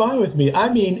 that's fine with me.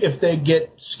 I mean, if they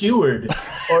get skewered,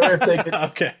 or if they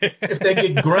get if they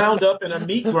get ground up in a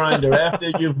meat grinder after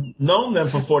you've known them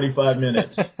for 45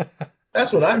 minutes,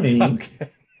 that's what I mean.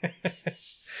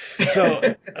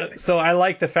 Okay. So I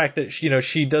like the fact that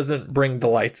she doesn't bring the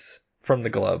lights from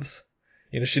the gloves.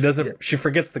 She doesn't. Yeah. She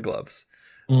forgets the gloves.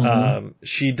 Mm-hmm.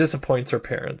 She disappoints her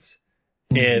parents,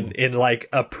 and in like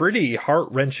a pretty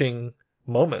heart-wrenching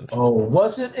moment. Oh,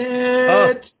 wasn't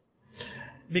it?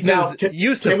 Because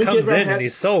Yusuf comes in and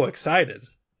he's so excited.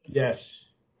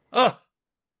 Yes. Oh.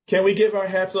 Can we give our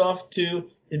hats off to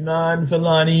Iman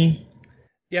Vellani?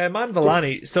 Yeah, Iman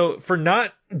Vellani. So for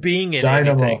not being in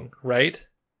anything, right?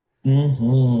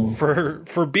 Mm-hmm.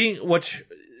 For being,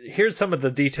 here's some of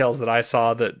the details that I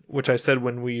saw which I said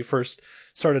when we first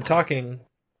started talking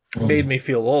made me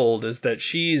feel old, is that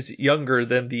she's younger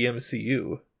than the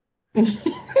MCU.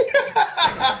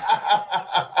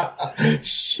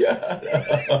 Shut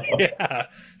up. Yeah.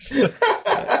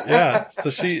 Yeah. So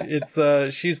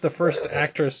she's the first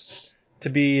actress to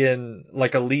be in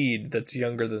like a lead that's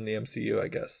younger than the MCU, I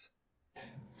guess.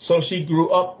 So she grew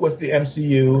up with the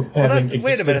MCU.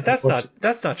 Wait a minute,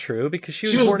 that's not true, because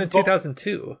she was born in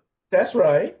 2002. That's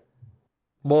right.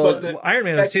 Well, Iron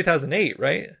Man was 2008,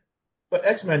 right? But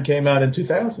X-Men came out in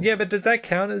 2000. Yeah, but does that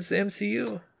count as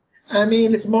MCU? I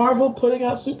mean, it's Marvel putting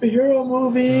out superhero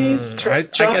movies.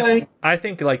 I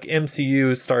think like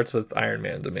MCU starts with Iron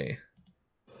Man to me.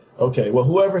 Okay, well,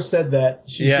 whoever said that,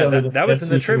 that was in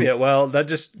the trivia. Well, that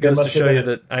just goes to show you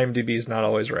that IMDb is not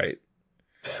always right.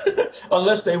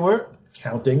 Unless they were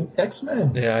counting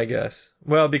X-Men. Yeah, I guess.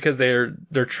 Well, because they're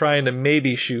trying to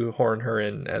maybe shoehorn her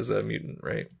in as a mutant,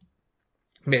 right?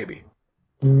 Maybe.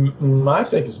 I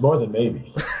think it's more than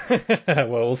maybe. Well,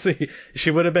 we'll see.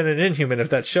 She would have been an Inhuman if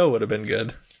that show would have been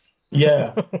good.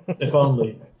 Yeah, if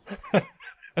only.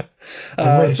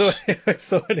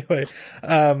 So anyway,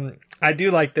 I do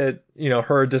like that,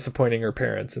 her disappointing her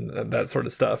parents and that sort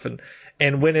of stuff.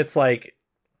 And when it's like,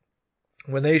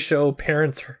 when they show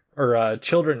parents or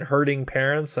children hurting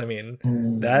parents, I mean,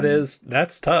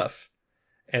 that's tough.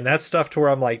 And that's stuff to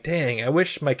where I'm like, dang, I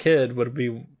wish my kid would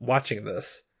be watching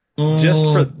this.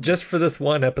 just for this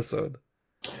one episode.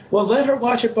 Well, let her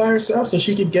watch it by herself so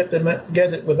she can get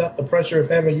it without the pressure of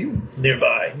having you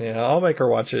nearby. Yeah, I'll make her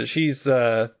watch it. She's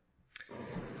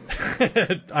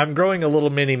I'm growing a little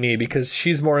mini me because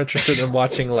she's more interested in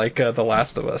watching like The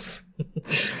Last of Us,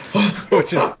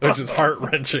 which is heart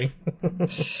wrenching.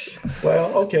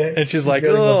 Well, okay. And she's like,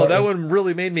 "Oh, that one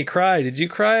really made me cry. Did you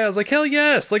cry?" I was like, "Hell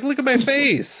yes! Like, look at my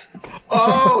face."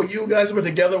 Oh, you guys were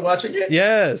together watching it?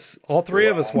 Yes, all three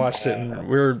of us watched it,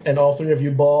 and all three of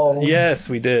you bawled. Yes,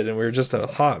 we did, and we were just a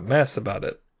hot mess about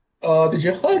it. Did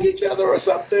you hug each other or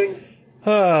something?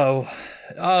 Oh,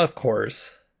 of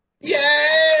course. Yay!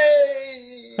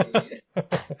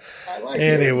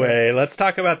 Anyway, let's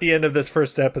talk about the end of this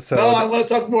first episode. No, I want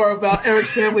to talk more about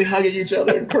Eric's family hugging each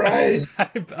other and crying.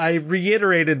 I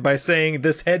reiterated by saying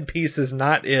this headpiece is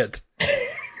not it.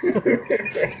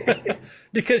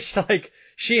 Because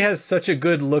she has such a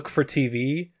good look for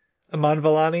TV, Iman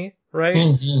Vellani, right?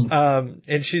 Mm-hmm.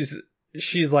 And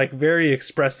she's like very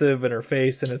expressive in her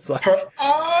face, and it's like her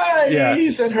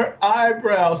eyes and her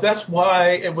eyebrows. That's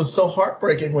why it was so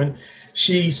heartbreaking when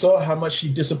she saw how much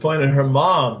she disappointed her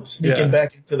mom sneaking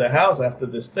back into the house after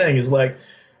this thing. It's like,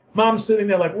 mom's sitting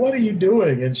there like, what are you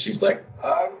doing? And she's like,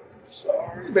 I'm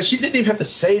sorry. But she didn't even have to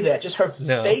say that. Just her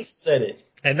face said it.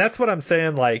 And that's what I'm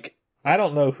saying. Like, I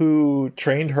don't know who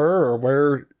trained her or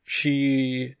where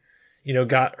she,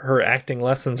 got her acting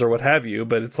lessons or what have you.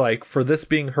 But it's like, for this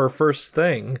being her first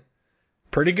thing,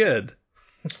 pretty good.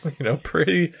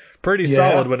 Pretty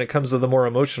solid when it comes to the more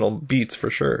emotional beats,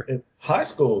 for sure. In high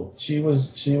school, she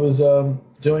was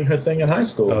doing her thing in high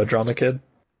school. Oh, drama kid.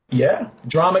 Yeah,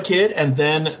 drama kid, and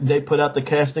then they put out the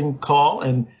casting call,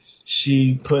 and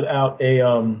she put out a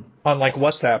on like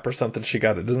WhatsApp or something. She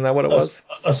got it. Isn't that what it was?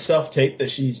 A self tape that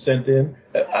she sent in.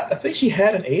 I think she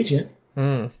had an agent.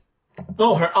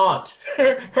 Oh, her aunt.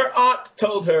 Her aunt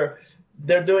told her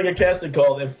they're doing a casting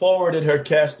call and forwarded her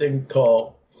casting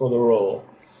call for the role.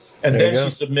 And then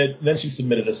she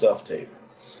submitted a self tape,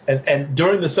 and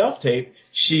during the self tape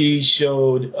she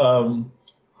showed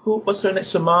what's her name?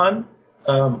 Saman,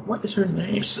 what is her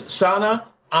name? Sana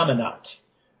Amanat,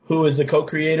 who is the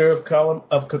co-creator of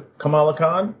Kamala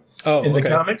Khan in the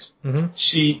comics. Mm-hmm.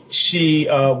 She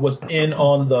was in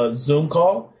on the Zoom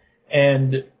call,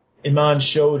 and Iman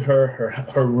showed her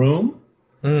room,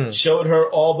 showed her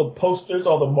all the posters,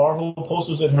 all the Marvel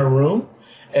posters in her room.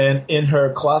 And in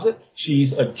her closet,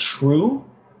 she's a true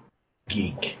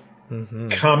geek,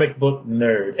 comic book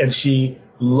nerd, and she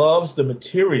loves the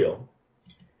material.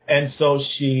 And so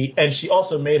she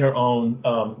also made her own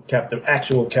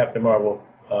actual Captain Marvel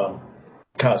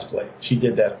cosplay. She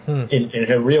did that in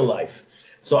her real life.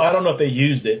 So I don't know if they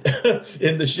used it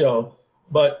in the show,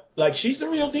 but like, she's the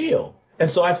real deal.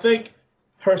 And so I think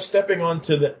her stepping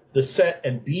onto the set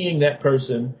and being that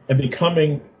person and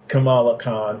becoming Kamala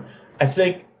Khan, I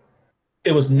think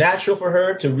it was natural for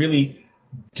her to really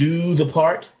do the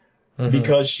part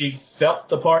because she felt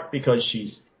the part, because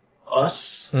she's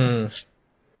us.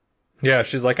 Yeah,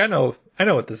 she's like, I know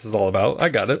what this is all about. I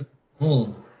got it.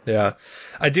 Yeah.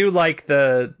 I do like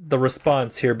the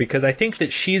response here, because I think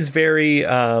that she's very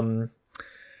do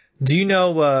you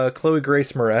know Chloe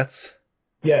Grace Moretz?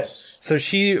 Yes. So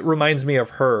she reminds me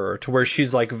of her, to where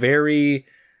she's like very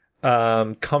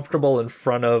comfortable in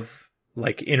front of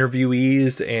like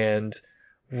interviewees and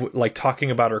like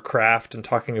talking about her craft and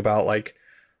talking about like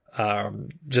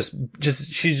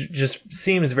she just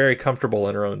seems very comfortable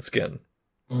in her own skin.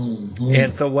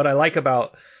 And so what I like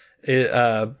about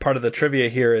part of the trivia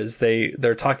here is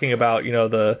they're talking about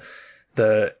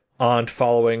the aunt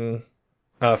forwarding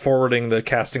the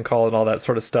casting call and all that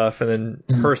sort of stuff, and then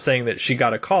her saying that she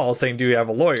got a call saying, do you have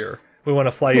a lawyer? We want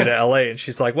to fly you to LA. And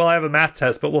she's like, well, I have a math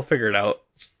test, but we'll figure it out.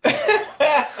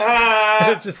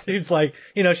 It just seems like,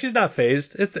 she's not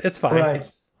phased. It's fine.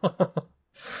 Right.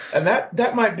 And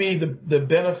that might be the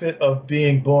benefit of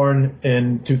being born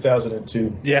in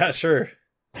 2002. Yeah, sure.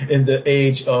 In the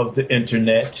age of the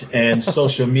internet and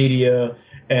social media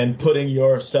and putting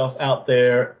yourself out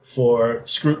there for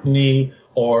scrutiny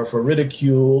or for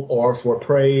ridicule or for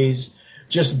praise,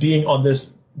 just being on this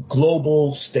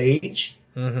global stage,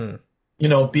 being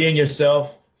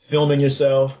yourself, filming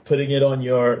yourself, putting it on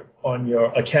your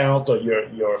account or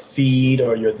your feed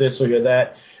or your this or your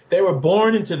that. They were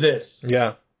born into this.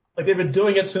 Yeah. Like they've been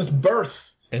doing it since birth.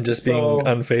 And just being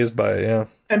unfazed by it, yeah.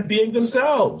 And being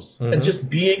themselves. And just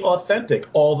being authentic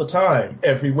all the time,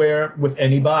 everywhere, with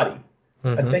anybody.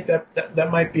 I think that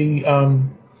might be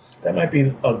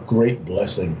a great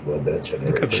blessing for the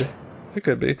generation. It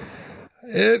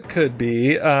could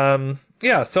be.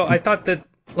 Yeah, so I thought that,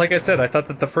 like I said,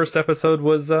 the first episode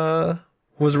was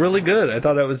was really good. I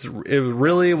thought it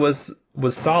really was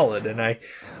solid, and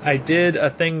I did a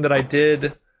thing that I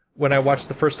did when I watched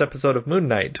the first episode of Moon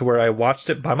Knight, to where I watched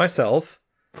it by myself,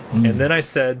 and then I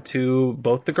said to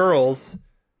both the girls,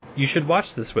 "You should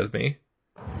watch this with me."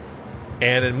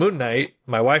 And in Moon Knight,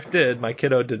 my wife did, my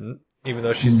kiddo didn't, even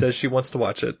though she says she wants to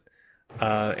watch it.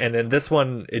 And in this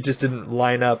one, it just didn't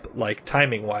line up, like,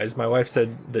 timing-wise. My wife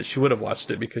said that she would have watched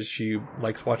it because she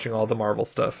likes watching all the Marvel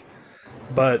stuff.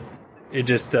 But it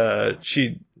just,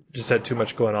 she just had too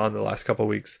much going on the last couple of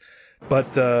weeks.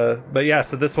 But yeah,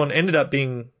 so this one ended up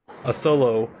being a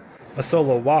solo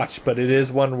watch, but it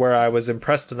is one where I was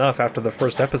impressed enough after the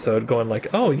first episode, going like,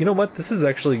 oh, you know what? This is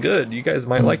actually good. You guys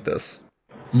might like this.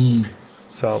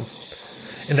 So,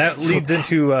 and that leads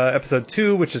into episode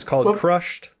 2, which is called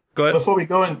Crushed. Go ahead. Before we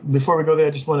go there, I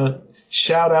just want to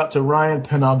shout out to Ryan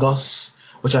Penagos,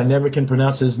 which I never can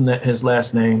pronounce his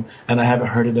last name, and I haven't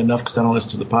heard it enough because I don't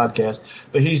listen to the podcast.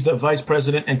 But he's the vice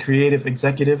president and creative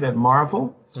executive at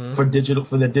Marvel for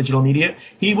the digital media.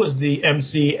 He was the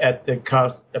MC at the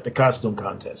costume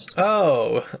contest.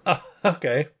 Oh,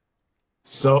 okay.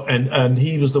 So and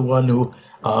he was the one who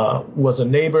was a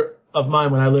neighbor of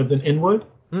mine when I lived in Inwood.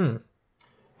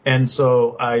 And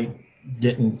so I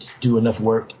didn't do enough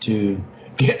work to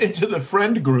get into the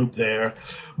friend group there,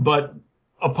 but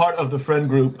a part of the friend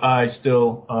group I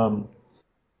still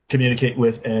communicate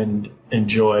with and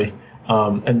enjoy,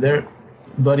 and they're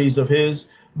buddies of his,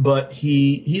 but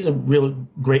he's a really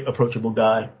great, approachable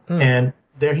guy. And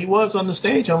there he was on the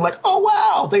stage. I'm like, oh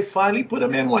wow, they finally put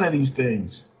him in one of these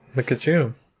things. Look at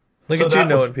you. Look at you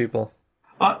knowing people.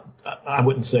 I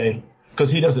wouldn't say,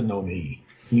 because he doesn't know me.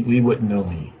 He wouldn't know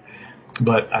me,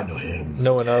 but I know him.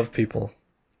 Knowing of people.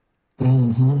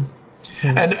 And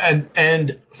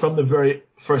from the very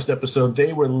first episode,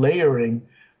 they were layering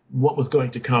what was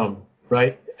going to come,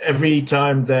 right? Every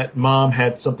time that mom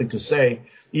had something to say,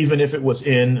 even if it was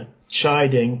in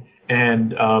chiding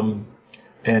and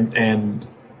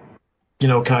you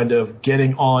know, kind of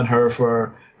getting on her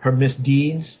for her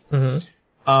misdeeds,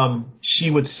 she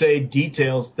would say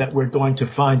details that we're going to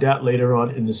find out later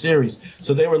on in the series.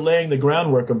 So they were laying the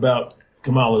groundwork about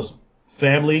Kamala's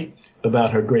family,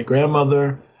 about her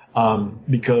great-grandmother,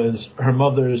 because her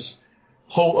mother's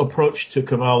whole approach to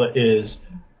Kamala is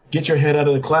get your head out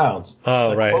of the clouds.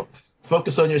 Oh, right.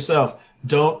 Focus on yourself.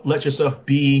 Don't let yourself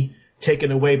be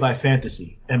taken away by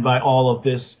fantasy and by all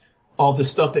this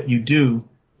stuff that you do.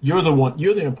 You're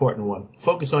the important one.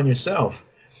 Focus on yourself.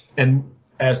 And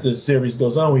as the series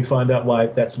goes on, we find out why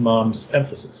that's mom's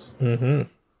emphasis.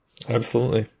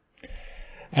 Absolutely.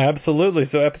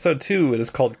 So episode 2, it is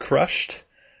called Crushed.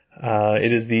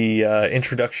 It is the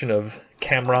introduction of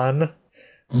Cameron,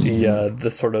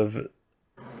 the sort of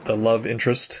the love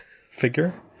interest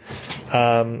figure.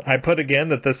 I put again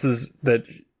that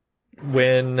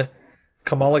when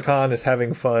Kamala Khan is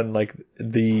having fun, like,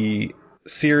 the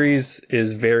series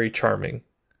is very charming.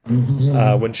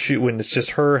 When it's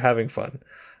just her having fun.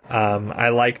 I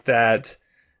like that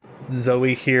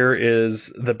Zoe here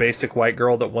is the basic white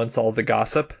girl that wants all the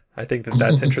gossip. I think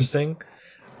that's interesting.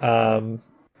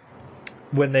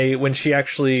 When she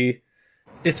actually,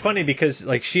 it's funny because,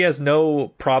 like, she has no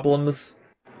problems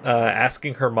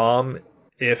asking her mom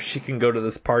if she can go to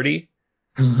this party,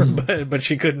 but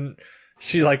she couldn't.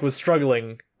 She, like, was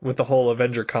struggling with the whole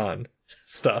Avenger Con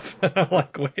stuff. I'm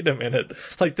like, wait a minute,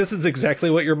 like, this is exactly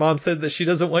what your mom said that she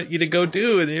doesn't want you to go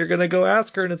do, and you're gonna go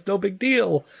ask her, and it's no big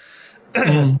deal.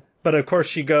 But of course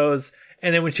she goes,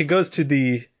 and then when she goes to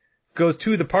the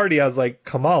party, I was like,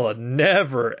 Kamala,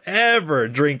 never ever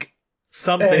drink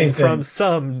something from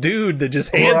some dude that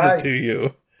just hands it to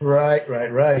you. Right.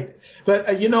 But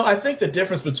I think the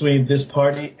difference between this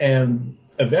party and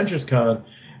Avengers Con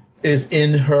is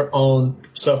in her own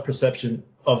self-perception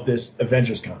of this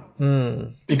Avengers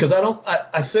Con. Because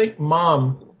I think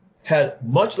mom had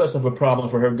much less of a problem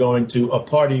for her going to a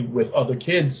party with other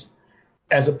kids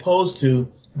as opposed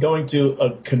to going to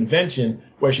a convention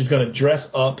where she's going to dress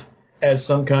up as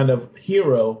some kind of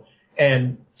hero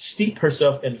and steep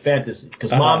herself in fantasy.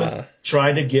 Because mom is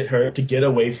trying to get her to get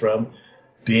away from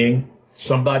being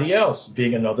somebody else,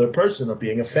 being another person, or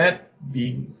being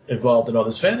being involved in all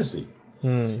this fantasy.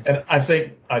 And I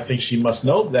think she must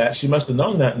know that. She must have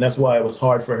known that, and that's why it was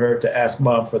hard for her to ask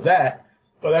mom for that.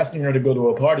 But asking her to go to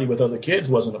a party with other kids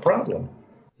wasn't a problem.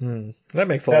 That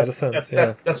makes a lot of sense.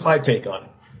 That's my take on it.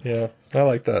 Yeah, I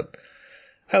like that.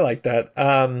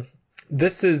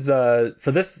 This is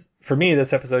for me,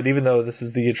 this episode, even though this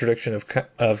is the introduction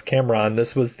of Cameron,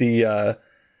 this is the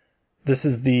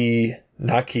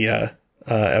Nakia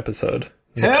episode.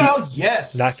 Hell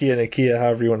yes! Nakia,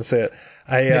 however you want to say it.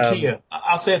 Nakia.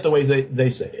 I'll say it the way they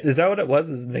say it. Is that what it was?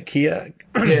 Is Nakia?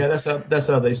 Yeah, that's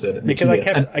how they said it. Because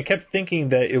Nakia. I kept thinking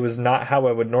that it was not how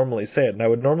I would normally say it, and I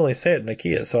would normally say it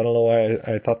Nakia, so I don't know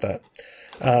why I thought that.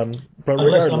 But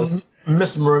regardless, I'm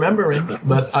misremembering,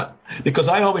 but because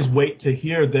I always wait to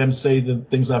hear them say the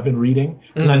things I've been reading,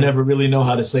 and I never really know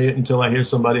how to say it until I hear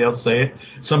somebody else say it.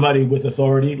 Somebody with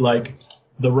authority, like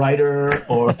the writer,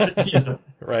 or you know.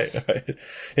 Right.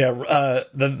 Yeah.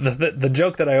 The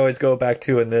joke that I always go back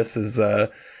to in this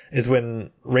is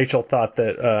when Rachel thought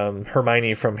that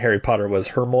Hermione from Harry Potter was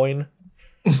Hermione.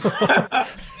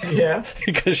 Yeah.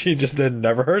 Because she just had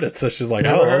never heard it, so she's like,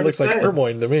 it looks like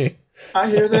Hermione to me.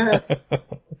 I hear that.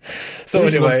 So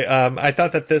anyway, I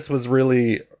thought that this was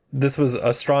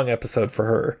a strong episode for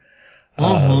her.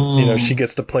 You know, she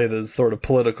gets to play this sort of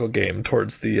political game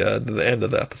towards the end of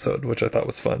the episode, which I thought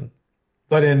was fun.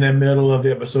 But in the middle of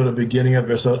the episode, the beginning of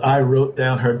the episode, I wrote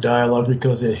down her dialogue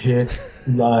because it hit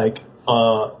like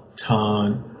a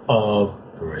ton of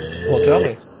bricks. Well, tell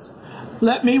me.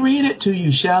 Let me read it to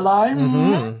you, shall I?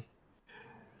 Mm-hmm.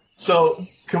 So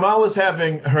Kamala's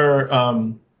having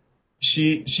her,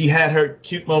 she had her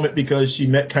cute moment because she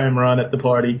met Cameron at the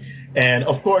party. And,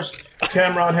 of course,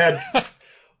 Cameron had...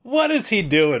 What is he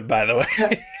doing, by the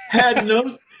way? Had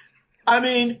no... I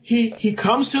mean, he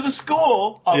comes to the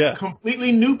school,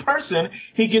 completely new person.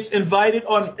 He gets invited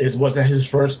on, was that his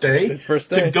first day? His first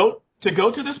day. To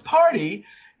go to this party.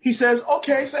 He says,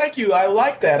 okay, thank you. I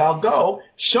like that. I'll go.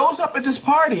 Shows up at this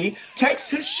party, takes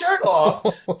his shirt off,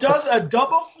 does a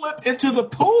double flip into the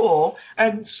pool,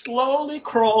 and slowly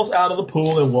crawls out of the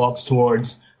pool and walks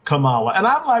towards Kamala. And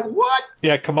I'm like, what?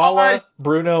 Yeah, Kamala,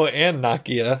 Bruno, and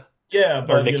Nakia. Yeah,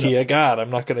 but, or Nakia. You know. God, I'm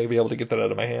not going to be able to get that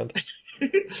out of my hand.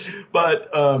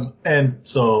 But, and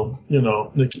so, you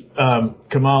know,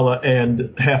 Kamala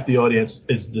and half the audience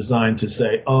is designed to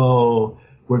say, oh,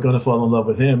 we're going to fall in love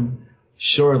with him.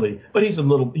 Surely. But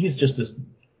he's just this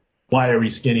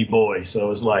wiry, skinny boy. So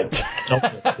it's like,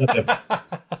 okay,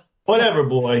 whatever,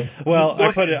 boy. Well,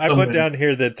 I put down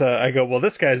here that I go, well,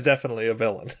 this guy's definitely a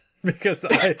villain. because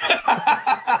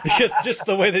just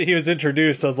the way that he was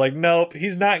introduced, I was like, nope,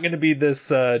 he's not going to be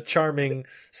this charming,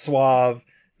 suave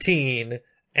teen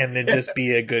and then just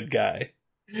be a good guy.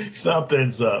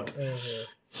 Something's up. Mm-hmm.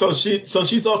 So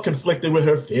she's all conflicted with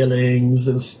her feelings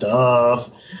and stuff.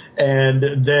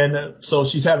 And then, so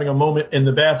she's having a moment in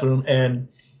the bathroom and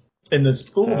in the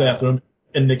school bathroom,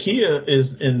 and Nakia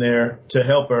is in there to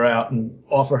help her out and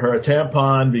offer her a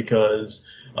tampon because,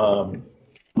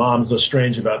 moms are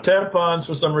strange about tampons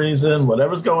for some reason,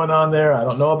 whatever's going on there. I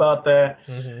don't know about that.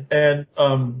 Mm-hmm.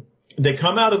 And, they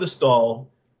come out of the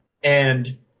stall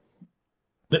and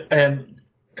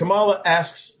Kamala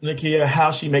asks Nakia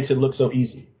how she makes it look so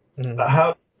easy.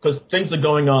 Mm-hmm. Because things are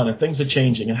going on and things are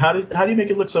changing. And how do you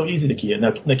make it look so easy, Nakia?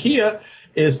 Now, Nakia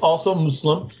is also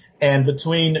Muslim, and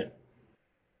between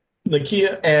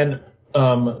Nakia and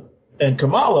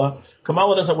Kamala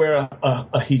doesn't wear a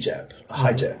hijab, a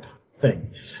hijab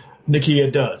thing.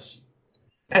 Nakia does.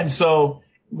 And so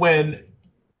when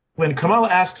Kamala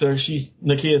asks her,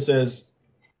 Nakia says,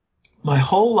 my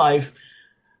whole life,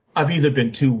 I've either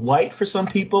been too white for some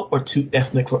people or too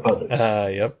ethnic for others.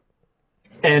 Yep.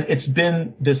 And it's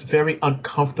been this very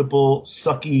uncomfortable,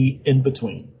 sucky in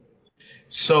between.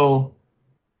 So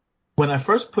when I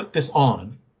first put this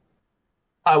on,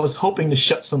 I was hoping to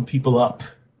shut some people up.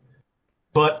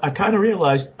 But I kind of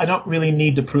realized I don't really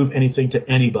need to prove anything to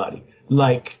anybody.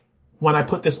 Like, when I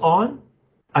put this on,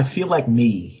 I feel like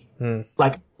me.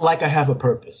 Like I have a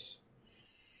purpose.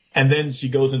 And then she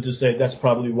goes in to say that's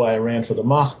probably why I ran for the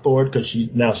mosque board, because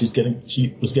she was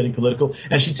getting political.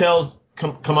 And she tells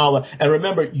Kamala, and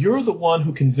remember, you're the one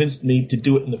who convinced me to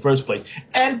do it in the first place.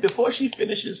 And before she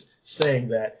finishes saying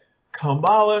that,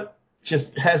 Kamala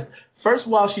just has, first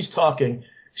while she's talking,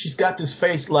 she's got this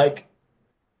face like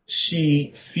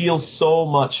she feels so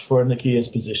much for Nakia's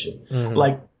position. Mm-hmm.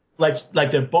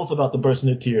 Like they're both about to burst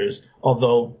into tears,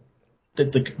 although the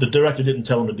director didn't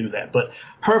tell them to do that. But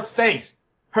her face,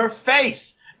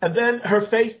 and then her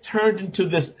face turned into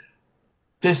this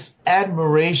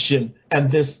admiration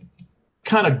and this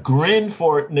kind of grin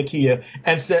for Nakia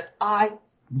and said, I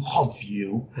love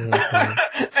you.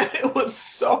 Mm-hmm. And it was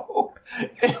so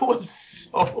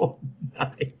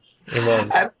nice. It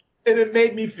was. And it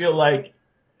made me feel like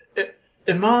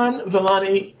Iman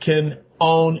Vellani can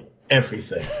own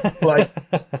everything. Like,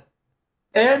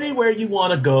 anywhere you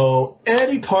want to go,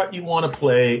 any part you want to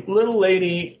play, little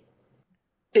lady,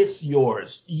 it's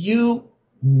yours. You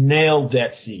nailed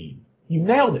that scene. You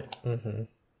nailed it. Mm-hmm.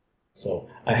 So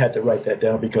I had to write that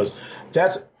down because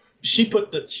she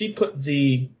put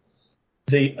the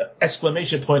the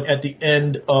exclamation point at the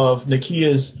end of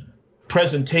Nakia's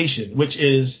presentation, which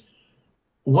is,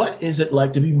 what is it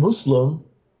like to be Muslim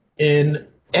in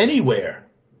anywhere?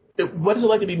 What is it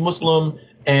like to be Muslim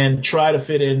and try to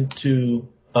fit into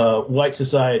white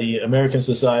society, American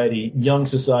society, young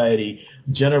society,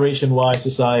 Generation Y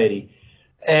society,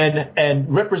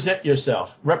 and represent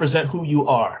yourself, represent who you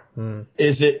are.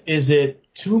 Is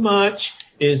it too much?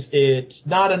 Is it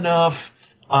not enough?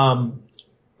 And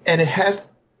it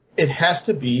has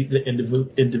to be the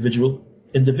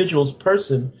individual's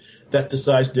person that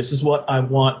decides, this is what I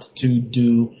want to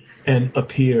do and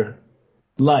appear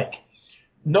like.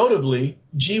 Notably,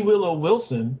 G. Willow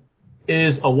Wilson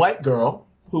is a white girl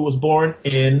who was born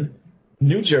in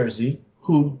New Jersey,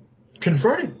 who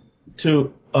converted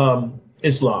to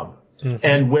Islam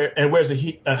and wears a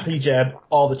hijab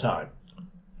all the time.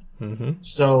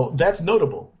 So that's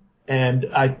notable, and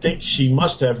I think she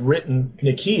must have written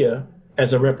Nakia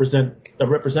as a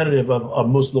representative of a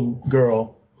Muslim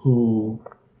girl who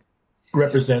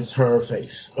represents her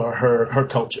faith or her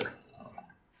culture.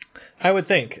 I would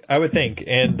think,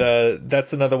 and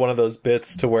that's another one of those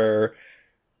bits to where,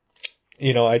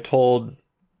 you know, I told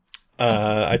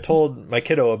my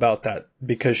kiddo about that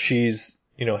because she's,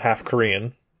 you know, half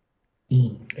Korean,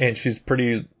 and she's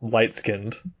pretty light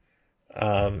skinned,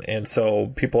 and so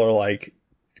people are like,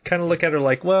 kind of look at her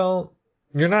like, well,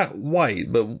 you're not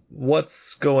white, but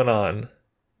what's going on?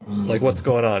 Like, what's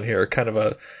going on here? Kind of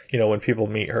a, you know, when people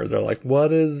meet her, they're like,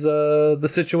 what is the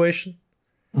situation?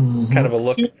 Kind of a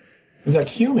look. It's like,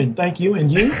 human, thank you,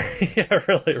 and you? Yeah,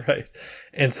 really, right.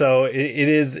 And so it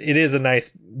is a nice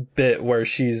bit where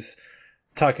she's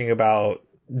talking about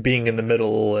being in the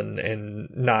middle and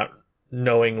not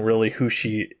knowing really who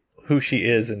she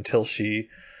is until she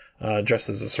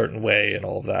dresses a certain way and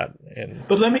all of that. And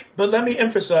but let me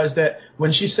emphasize that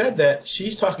when she said that,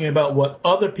 she's talking about what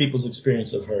other people's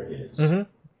experience of her is,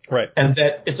 right, and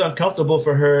that it's uncomfortable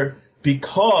for her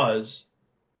because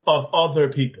of other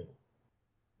people.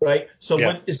 Right. So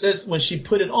when it says when she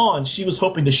put it on, she was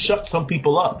hoping to shut some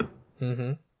people up.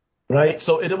 Right.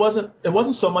 So it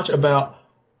wasn't so much about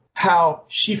how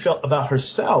she felt about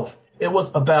herself. It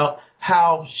was about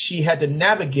how she had to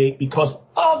navigate because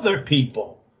other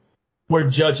people were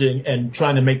judging and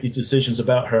trying to make these decisions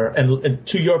about her. And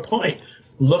to your point,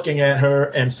 looking at her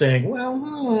and saying,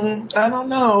 well, I don't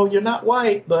know. You're not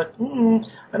white, but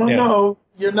I don't know.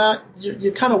 You're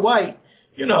kind of white,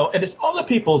 you know, and it's other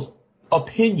people's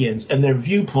opinions and their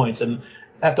viewpoints and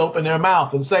have to open their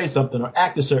mouth and say something or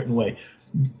act a certain way.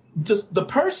 The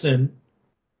person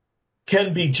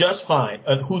can be just fine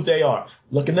at who they are.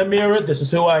 Look in the mirror. This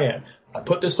is who I am. I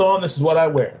put this on. This is what I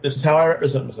wear. This is how I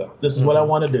represent myself. This is what I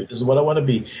want to do. This is what I want to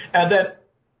be. And then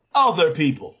other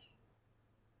people,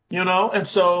 you know, and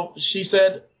so she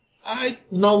said, I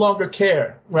no longer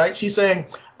care, right? She's saying,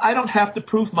 I don't have to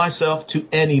prove myself to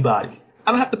anybody.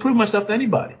 I don't have to prove myself to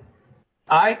anybody.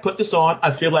 I put this on.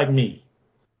 I feel like me,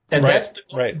 and that's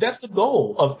the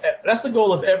goal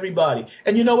of everybody.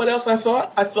 And you know what else I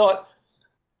thought? I thought,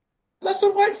 let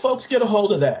some white folks get a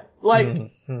hold of that. Like,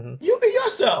 you be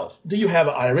yourself. Do you have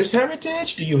an Irish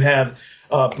heritage? Do you have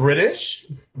British,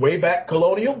 way back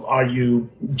colonial? Are you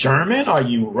German? Are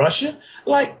you Russian?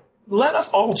 Like, let us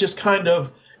all just kind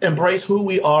of embrace who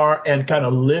we are and kind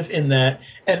of live in that,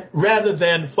 and rather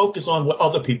than focus on what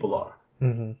other people are.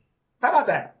 How about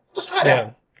that? Let's try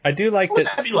that. I do like what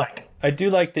that. Would that be like? I do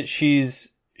like that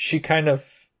she kind of,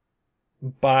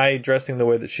 by dressing the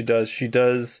way that she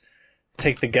does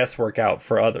take the guesswork out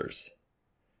for others.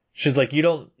 She's like, you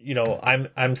don't, you know,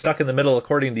 I'm stuck in the middle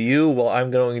according to you. Well, I'm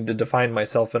going to define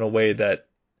myself in a way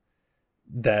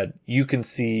that you can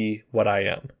see what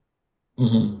I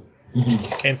am.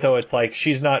 And so it's like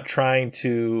she's not trying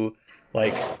to,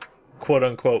 like, quote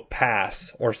unquote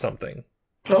pass or something.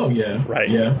 Oh, yeah. Right.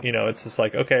 Yeah. You know, it's just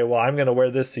like, okay, well, I'm going to wear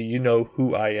this so you know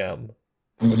who I am,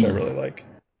 which I really like.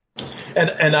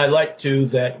 And I like, too,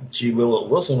 that G. Willow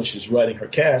Wilson, when she's writing her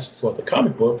cast for the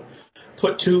comic book,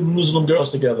 put two Muslim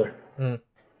girls together.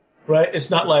 Right? It's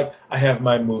not like I have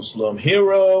my Muslim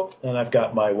hero, and I've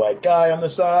got my white guy on the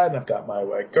side, and I've got my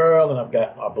white girl, and I've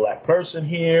got a black person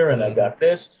here, and I've got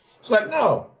this. It's like,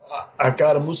 no, I've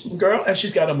got a Muslim girl, and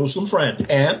she's got a Muslim friend.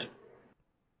 And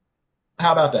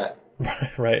how about that?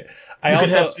 Right. You can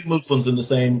have two Muslims in the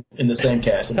same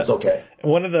cast, and it's okay.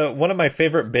 One of my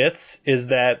favorite bits is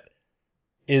that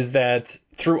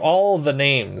through all the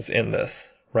names in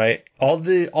this, right?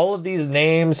 All of these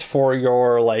names for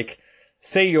your, like,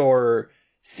 say your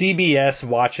CBS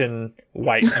watching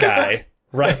white guy,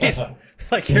 right?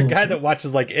 Like your guy that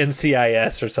watches like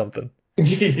NCIS or something.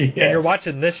 Yes. And you're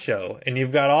watching this show, and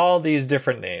you've got all these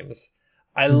different names.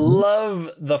 I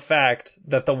love the fact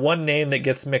that the one name that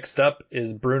gets mixed up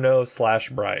is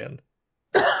Bruno/Brian.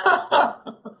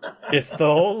 It's the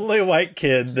only white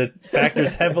kid that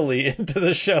factors heavily into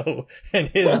the show, and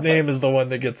his name is the one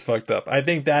that gets fucked up. I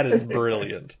think that is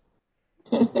brilliant.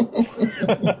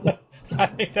 I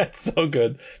think that's so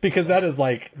good because that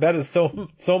is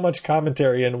so much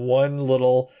commentary in one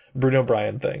little Bruno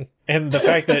Bryan thing. And the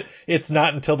fact that it's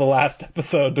not until the last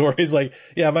episode where he's like,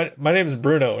 yeah, my name is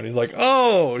Bruno, and he's like,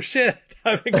 oh shit,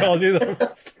 I've been calling you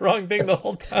the wrong thing the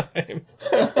whole time.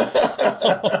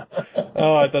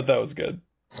 Oh, I thought that was good.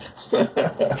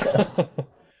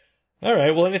 All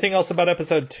right, well, anything else about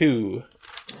episode 2?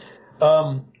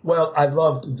 Well, I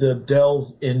loved the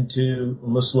delve into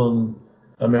Muslim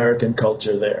American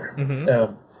culture there.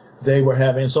 They were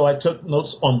having, so I took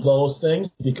notes on those things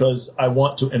because I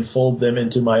want to enfold them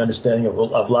into my understanding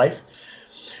of life.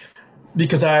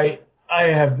 Because I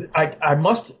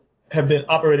must have been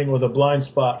operating with a blind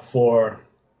spot for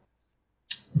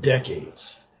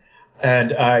decades,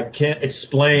 and I can't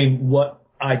explain what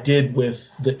I did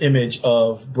with the image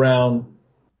of brown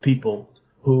people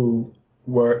who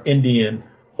were Indian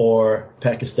or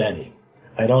Pakistani.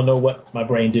 I don't know what my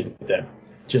brain did with them.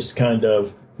 Just kind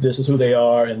of, this is who they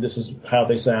are and this is how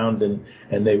they sound, and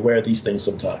they wear these things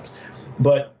sometimes.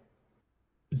 But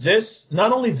this,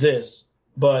 not only this,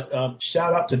 but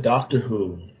shout out to Doctor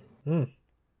Who.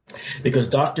 Because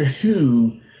Doctor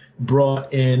Who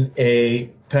brought in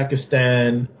a British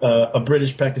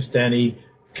Pakistani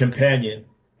companion,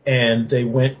 and they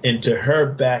went into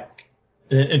her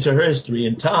history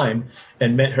in time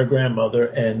and met her grandmother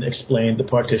and explained the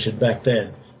partition back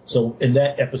then. So in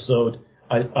that episode,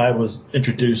 I was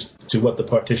introduced to what the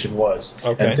partition was.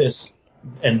 Okay.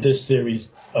 And this series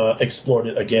explored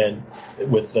it again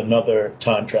with another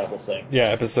time travel thing. Yeah,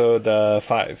 episode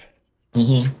 5.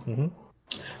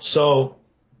 So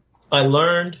I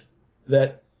learned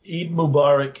that Eid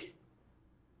Mubarak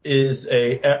is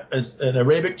an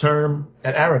Arabic term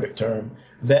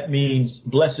that means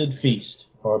blessed feast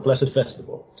or blessed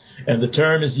festival. And the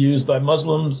term is used by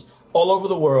Muslims all over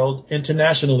the world.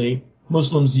 Internationally,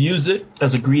 Muslims use it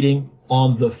as a greeting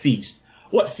on the feast.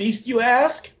 What feast, you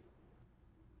ask?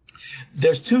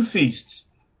 There's 2 feasts.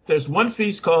 There's one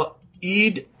feast called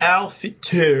Eid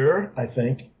al-Fitr, I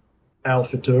think.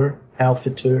 Al-Fitr. I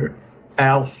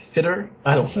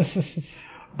don't know.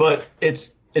 But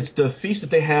it's the feast that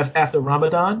they have after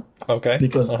Ramadan. Okay.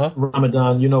 Because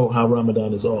Ramadan, you know how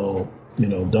Ramadan is all,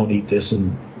 don't eat this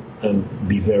and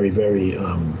be very, very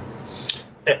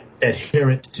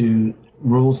adherent to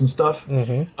rules and stuff.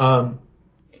 The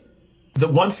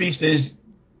one feast is,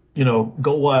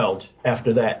 go wild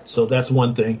after that. So that's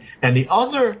one thing. And the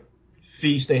other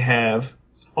feast they have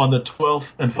on the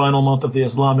 12th and final month of the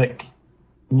Islamic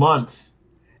month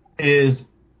is,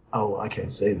 I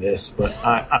can't say this, but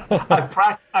I've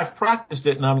practiced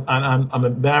it, and I'm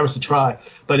embarrassed to try.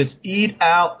 But it's Eid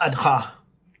al-Adha.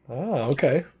 Oh,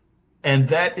 okay. And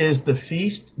that is the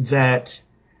feast that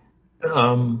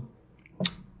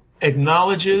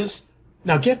acknowledges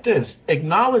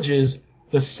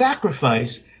the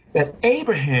sacrifice that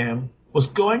Abraham was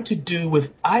going to do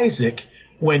with Isaac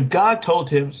when God told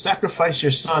him, sacrifice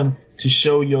your son to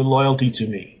show your loyalty to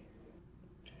me.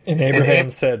 And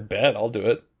Abraham said, bet, I'll do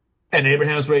it. And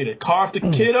Abraham's ready to carve the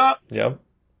kid up. Yep.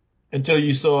 Until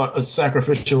you saw a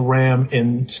sacrificial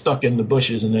ram stuck in the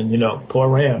bushes, and then, poor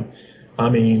ram. I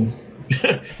mean,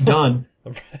 done.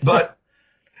 But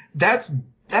that's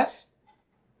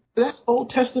Old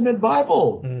Testament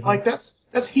Bible. Like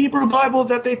that's Hebrew Bible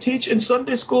that they teach in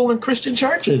Sunday school and Christian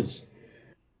churches.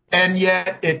 And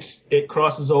yet it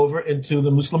crosses over into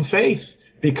the Muslim faith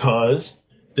because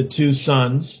the 2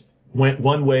 sons went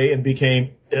one way and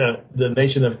became the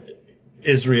nation of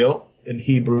Israel in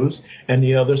Hebrews, and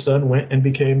the other son went and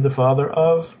became the father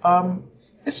of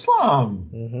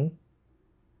Islam.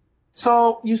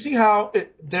 So you see how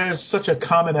there's such a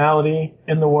commonality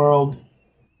in the world.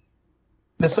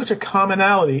 There's such a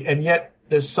commonality, and yet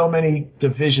there's so many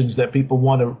divisions that people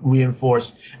want to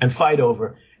reinforce and fight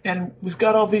over. And we've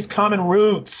got all these common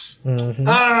roots.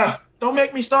 Don't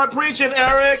make me start preaching,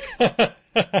 Eric.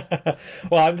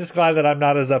 Well, I'm just glad that I'm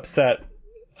not as upset,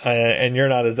 and you're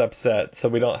not as upset, so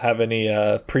we don't have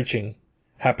any preaching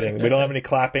happening. We don't have any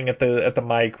clapping at the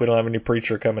mic. We don't have any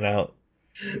preacher coming out.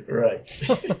 Right.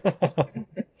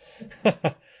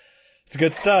 It's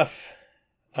good stuff.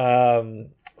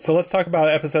 So let's talk about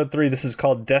episode 3. This is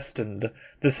called Destined.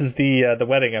 This is the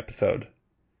wedding episode.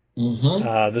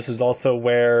 This is also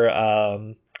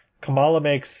where Kamala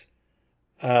makes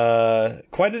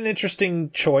quite an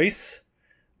interesting choice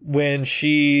when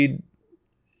she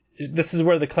this is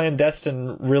where the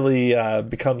clandestine really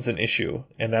becomes an issue,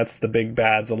 and that's the big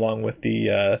bads along with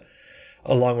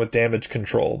damage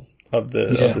control of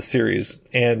the series.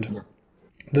 And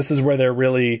this is where they're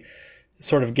really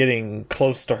sort of getting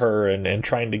close to her and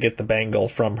trying to get the bangle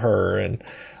from her. And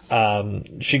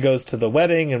she goes to the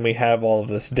wedding, and we have all of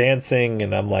this dancing,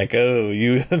 and I'm like, oh,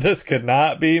 this could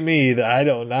not be me. I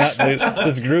don't not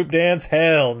this group dance.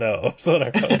 Hell no. So what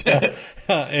I wrote down.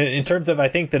 In terms of, I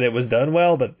think that it was done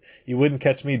well, but you wouldn't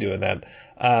catch me doing that.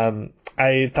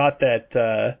 I thought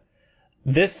that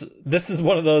this is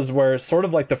one of those where, sort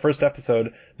of like the first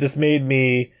episode, this made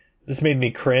me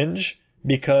cringe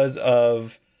because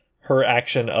of her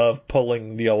action of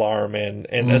pulling the alarm and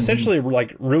essentially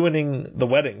like ruining the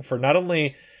wedding for not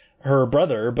only her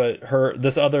brother but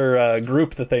this other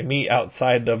group that they meet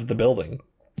outside of the building.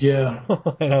 Yeah.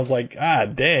 And I was like,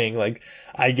 dang, like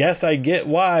I guess I get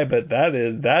why, but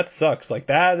that sucks. Like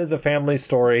that is a family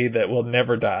story that will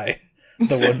never die.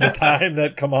 The time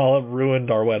that Kamala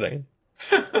ruined our wedding.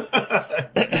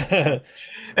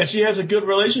 And she has a good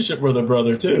relationship with her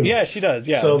brother too. Yeah, she does.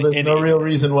 Yeah. So there's no real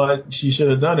reason why she should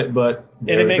have done it, but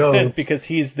it makes sense because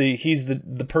he's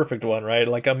the perfect one, right?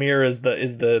 Like Amir is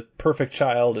the perfect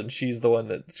child, and she's the one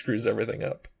that screws everything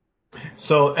up.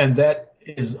 So, and that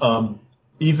is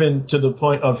even to the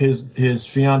point of his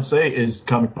fiancée is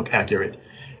comic book accurate.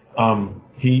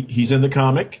 He's in the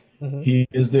comic. Mm-hmm. He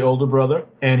is the older brother,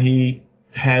 and he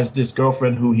has this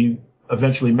girlfriend who he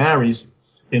eventually marries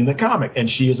in the comic, and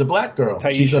she is a black girl.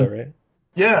 Taisha, right?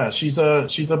 Yeah, she's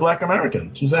a Black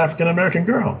American. She's an African American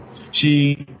girl.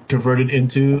 She converted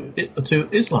to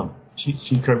Islam.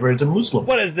 She converted to Muslim.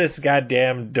 What is this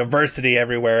goddamn diversity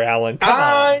everywhere, Alan?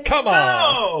 Come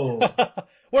on.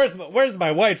 Where's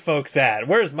my white folks at?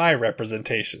 Where's my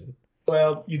representation?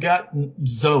 Well, you got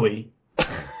Zoe.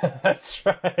 That's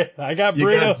right. I got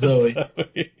Bruno and Zoe.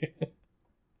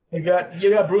 You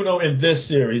got Bruno in this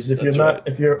series. If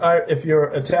you're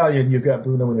Italian, you got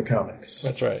Bruno in the comics.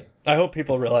 That's right. I hope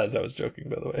people realize I was joking,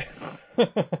 by the way.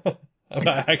 I'm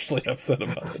not actually upset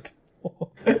about it.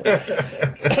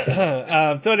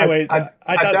 So anyway,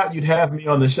 I doubt you'd have me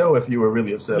on the show if you were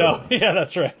really upset. No, yeah,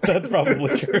 that's right. That's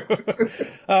probably true.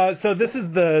 So this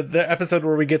is the episode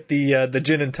where we get the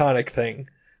gin and tonic thing,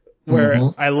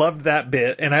 where I loved that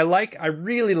bit, and I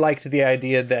really liked the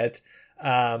idea that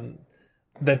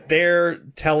that they're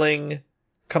telling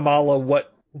Kamala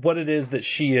what it is that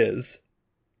she is.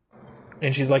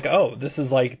 And she's like, oh, this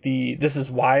is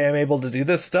why I'm able to do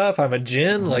this stuff. I'm a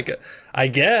djinn. Like, I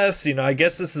guess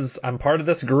I'm part of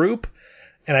this group.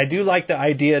 And I do like the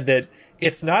idea that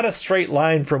it's not a straight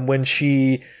line from when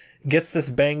she gets this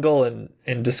bangle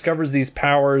and discovers these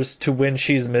powers to when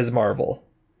she's Ms. Marvel.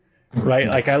 Right?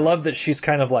 Like, I love that she's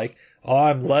kind of like, oh,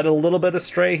 I'm led a little bit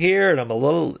astray here, and I'm a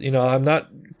little, I'm not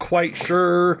quite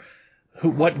sure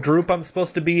what group I'm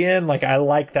supposed to be in. Like, I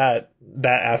like that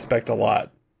aspect a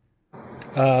lot.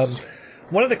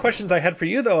 One of the questions I had for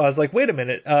you, though, I was like, wait a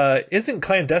minute, isn't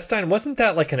clandestine, wasn't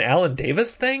that like an Alan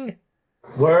Davis thing?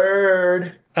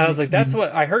 Word. I was like, that's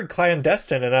what I heard,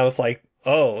 clandestine, and I was like,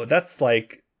 oh, that's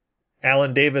like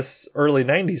Alan Davis early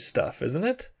 90s stuff, isn't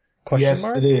it? Yes,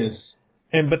 it is.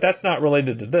 But that's not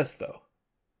related to this, though.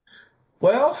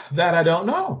 Well, that I don't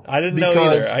know. I didn't know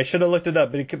either. I should have looked it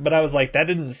up, but I was like,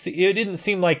 it didn't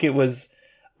seem like it was,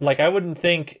 like, I wouldn't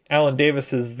think Alan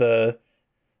Davis is the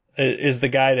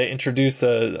guy to introduce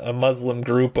a Muslim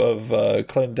group of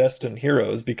clandestine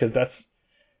heroes, because that's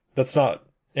not.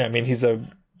 I mean, he's a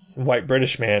white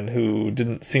British man who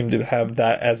didn't seem to have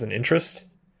that as an interest.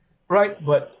 Right,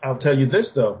 but I'll tell you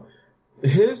this though,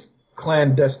 his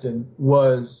clandestine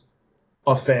was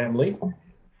a family,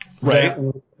 right?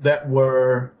 That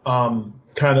were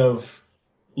kind of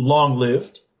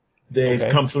long-lived. They've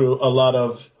come through a lot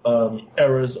of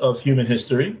eras of human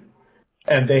history,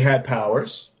 and they had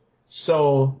powers.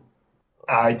 So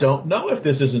I don't know if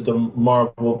this isn't the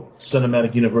Marvel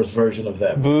Cinematic Universe version of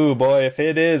that. Boo, boy, if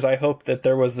it is, I hope that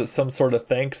there was some sort of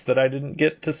thanks that I didn't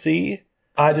get to see.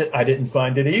 I didn't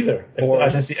find it either. I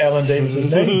didn't see Alan Davis's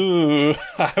name.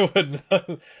 I would.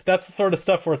 That's the sort of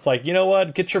stuff where it's like, you know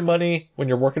what? Get your money when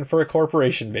you're working for a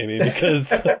corporation, baby,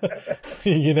 because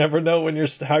you never know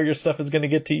how your stuff is going to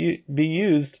get to be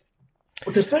used.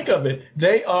 Because think of it,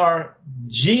 they are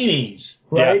genies,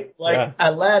 right? Yeah,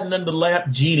 Aladdin and the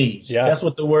lamp genies. Yeah. That's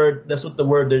what the word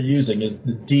they're using is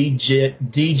the DJINN.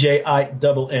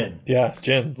 Yeah,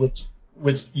 jinns.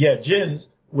 Jinns,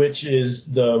 which is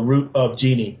the root of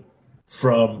genie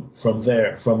from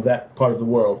that part of the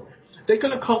world. They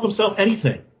could have called themselves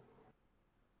anything.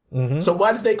 Mm-hmm. So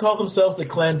why did they call themselves the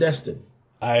clandestine?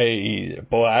 I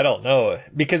don't know,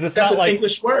 because it's That's not an like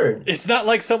English word. it's not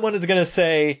like someone is gonna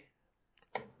say,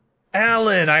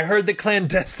 Alan, I heard that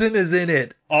Clandestine is in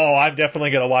it. Oh, I'm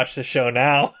definitely gonna watch the show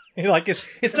now. Like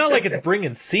it's not like it's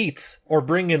bringing seats or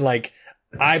bringing like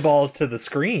eyeballs to the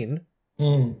screen.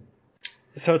 Mm.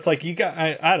 So it's like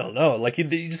I don't know, like you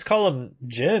just call him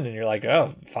Jin and you're like,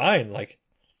 oh, fine, like.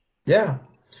 Yeah.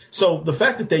 So the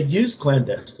fact that they use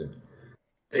clandestine,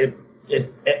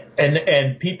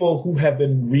 and people who have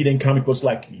been reading comic books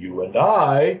like you and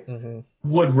I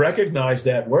would recognize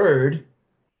that word.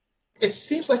 It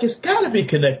seems like it's got to be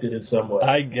connected in some way.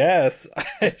 I guess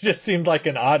it just seemed like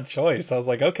an odd choice. I was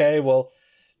like, okay, well,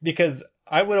 because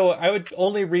I would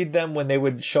only read them when they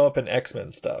would show up in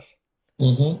X-Men stuff,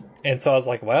 and so I was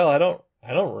like, well, I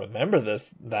don't remember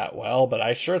this that well, but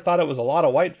I sure thought it was a lot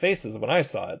of white faces when I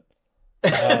saw it.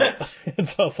 And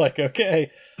so I was like,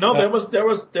 okay. No, there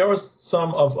was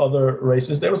some of other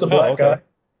races. There was a black guy.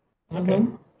 Okay.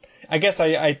 I guess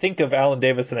I think of Alan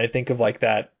Davis and I think of like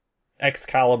that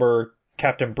Excalibur,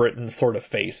 Captain Britain sort of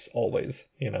face always,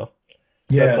 you know.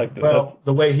 Yeah, that's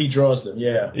the way he draws them,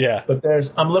 yeah. Yeah. But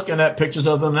I'm looking at pictures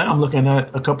of them now. I'm looking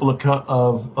at a couple of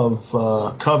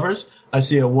covers. I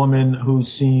see a woman who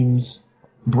seems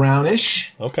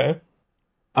brownish. Okay.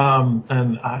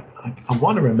 And I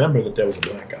want to remember that there was a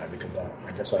black guy because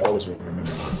I guess I always remember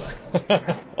there was a black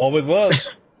guy. Always was.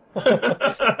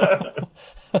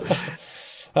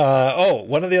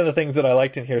 One of the other things that I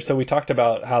liked in here, so we talked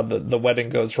about how the wedding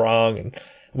goes wrong, and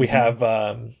we have,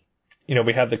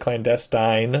 we have the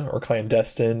clandestine, or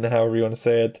clandestine, however you want to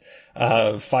say it,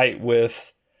 fight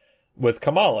with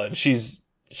Kamala, and she's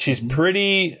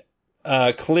pretty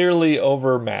clearly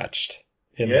overmatched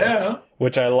in this,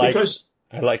 which I like. Because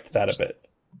I liked that a bit.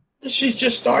 She's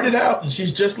just started out, and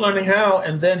she's just learning how,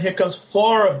 and then here comes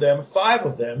five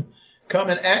of them,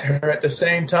 coming at her at the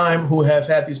same time, who have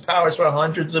had these powers for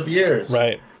hundreds of years.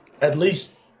 Right. At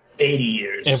least 80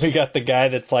 years. And we got the guy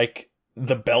that's like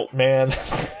the belt man.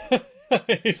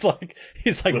 he's like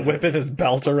whipping his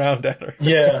belt around at her.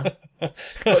 Yeah. I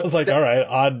was like, all right,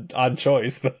 odd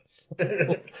choice, but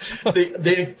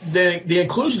the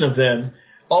inclusion of them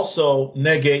also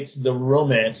negates the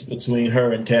romance between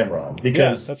her and Cameron,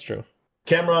 because that's true.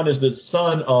 Cameron is the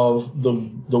son of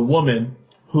the woman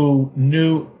who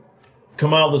knew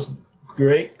Kamala's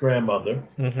great-grandmother,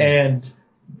 and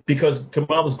because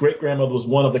Kamala's great-grandmother was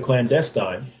one of the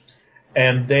clandestine,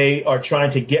 and they are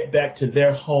trying to get back to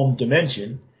their home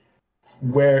dimension,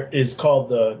 where is called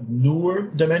the Noor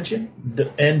dimension, the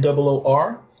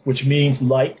N-O-O-R, which means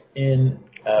light in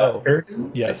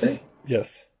Urdu. Yes, I think.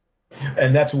 Yes.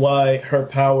 And that's why her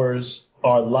powers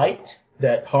are light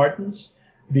that hardens,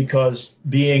 because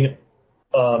being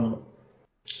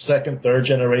second, third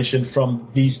generation from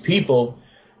these people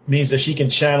means that she can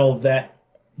channel that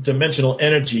dimensional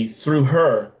energy through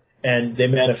her, and they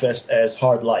manifest as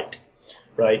hard light,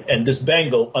 right? And this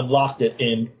bangle unlocked it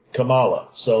in Kamala.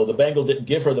 So the bangle didn't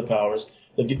give her the powers.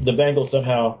 The bangle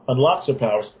somehow unlocks her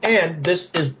powers. And this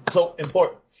is so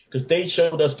important because they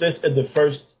showed us this in the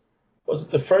first, was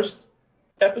it the first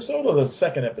episode or the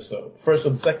second episode? First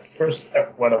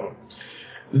whatever.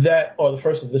 Or the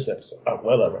first of this episode,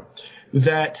 whatever.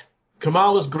 That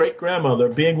Kamala's great-grandmother,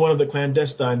 being one of the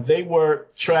clandestine, they were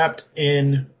trapped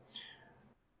in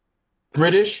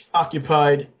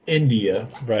British-occupied India,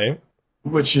 right?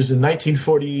 Which is in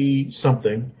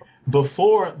 1940-something,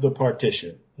 before the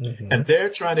partition, and they're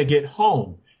trying to get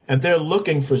home, and they're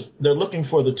looking for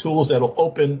the tools that'll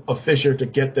open a fissure to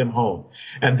get them home,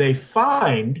 and they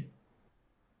find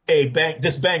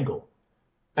this bangle.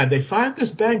 And they find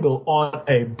this bangle on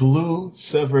a blue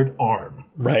severed arm.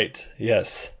 Right.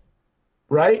 Yes.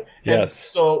 Right? Yes. And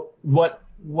so what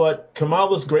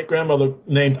Kamala's great-grandmother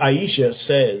named Aisha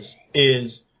says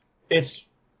is there's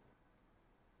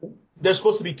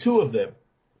supposed to be two of them.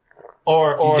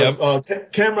 Or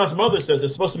Cameron's mother says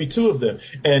there's supposed to be two of them.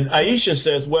 And Aisha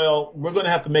says, well, we're going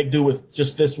to have to make do with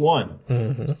just this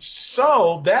one.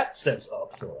 So that sets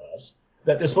up for us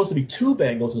that there's supposed to be two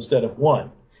bangles instead of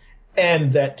one.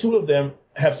 And that two of them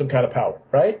have some kind of power,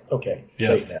 right? Okay.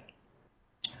 Yes.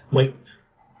 Wait.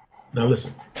 Now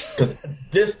listen.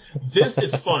 This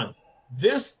is fun.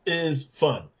 This is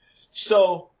fun.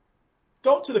 So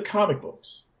go to the comic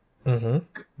books.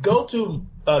 Go to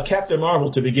Captain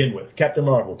Marvel to begin with. Captain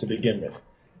Marvel, the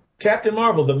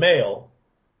male,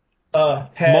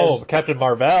 has... Captain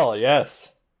Marvel, yes.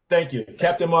 Thank you.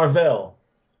 Captain Marvel.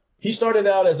 He started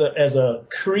out as a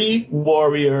Kree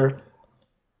warrior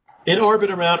in orbit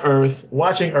around Earth,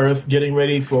 watching Earth, getting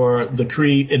ready for the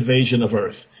Kree invasion of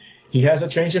Earth. He has a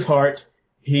change of heart.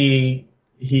 He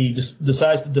he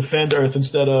decides to defend Earth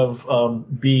instead of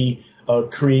be a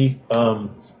Kree.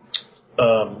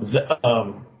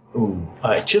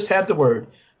 I just had the word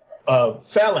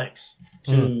phalanx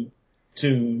to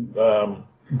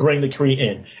bring the Kree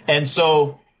in, and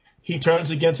so he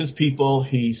turns against his people.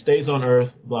 He stays on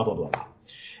Earth. Blah blah blah blah.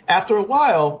 After a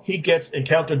while, he gets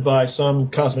encountered by some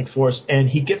cosmic force, and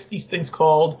he gets these things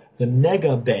called the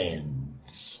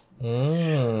negabands.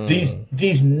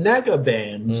 These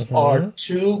negabands are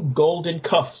two golden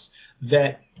cuffs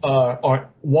that are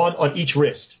one on each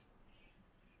wrist.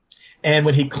 And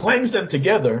when he clangs them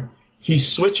together, he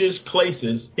switches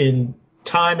places in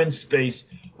time and space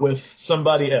with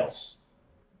somebody else.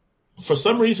 For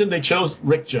some reason, they chose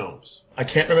Rick Jones. I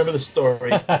can't remember the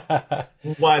story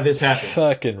why this happened.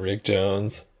 Fucking Rick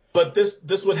Jones. But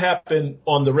this would happen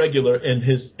on the regular in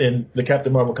the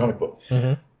Captain Marvel comic book.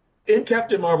 Mm-hmm. In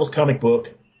Captain Marvel's comic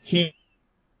book, he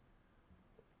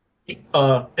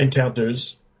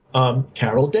encounters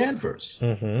Carol Danvers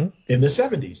in the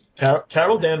 70s.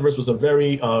 Carol Danvers was a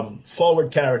very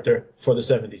forward character for the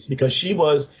 70s because she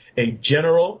was a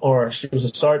general, or she was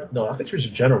a sergeant. No, I think she was a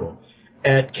general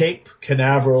at Cape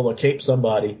Canaveral or Cape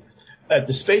somebody at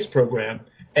the space program,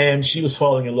 and she was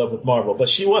falling in love with Marvel. But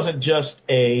she wasn't just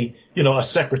a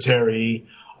secretary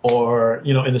or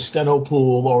in the steno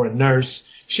pool or a nurse.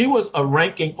 She was a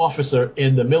ranking officer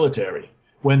in the military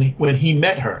when he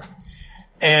met her.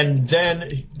 And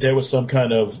then there was some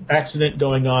kind of accident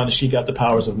going on. She got the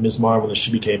powers of Ms. Marvel, and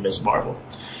she became Ms. Marvel.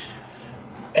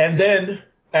 And then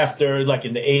after, like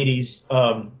in the 80s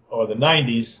or the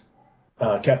 90s,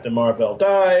 Captain Marvel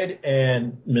died,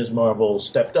 and Ms. Marvel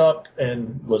stepped up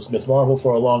and was Ms. Marvel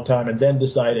for a long time, and then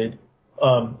decided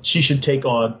she should take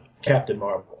on Captain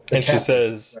Marvel. And she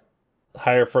says,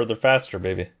 higher, further, faster,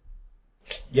 baby.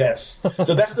 Yes.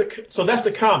 So that's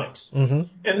the comics. Mm-hmm.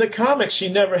 In the comics, she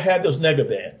never had those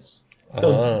negabands. I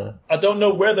don't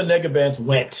know where the negabands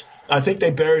went. I think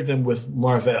they buried them with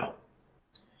Marvel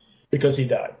because he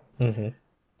died. Mm-hmm.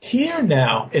 Here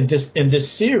now in this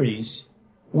series,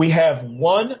 we have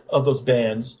one of those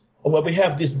bands. Well, we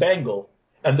have this bangle,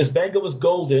 and this bangle is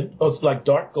golden. Oh, it's like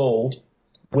dark gold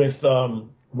with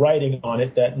writing on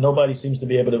it that nobody seems to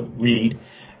be able to read.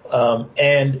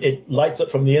 And it lights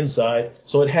up from the inside,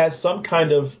 so it has some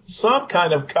kind of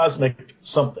cosmic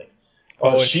something.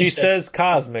 She says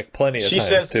cosmic plenty of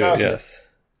times too. Cosmic. Yes.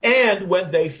 And when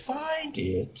they find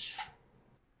it,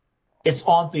 it's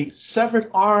on the severed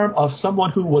arm of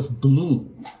someone who was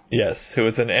blue. Yes, who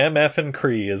was an MF and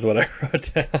Kree is what I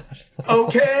wrote down.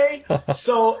 Okay,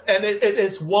 so and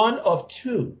it's one of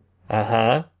two.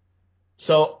 Uh-huh.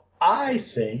 So I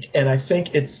think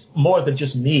it's more than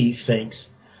just me thinks.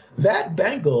 That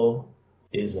bangle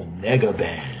is a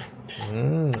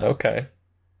negaband. Okay.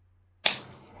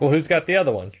 Well, who's got the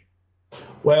other one?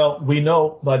 Well, we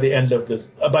know by the end of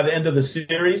this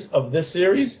series,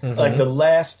 mm-hmm. like the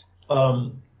last,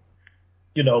 what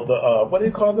do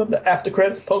you call them? The after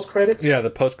credits, post credits? Yeah, the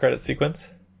post credit sequence.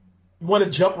 I want to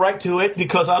jump right to it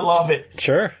because I love it.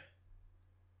 Sure.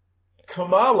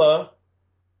 Kamala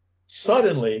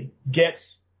suddenly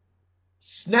gets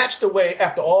snatched away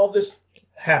after all this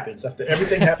happens, after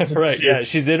everything happens. Right, yeah,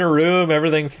 she's in her room,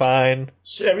 everything's fine.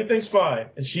 Everything's fine,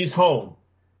 and she's home,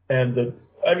 and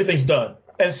everything's done.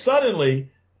 And suddenly,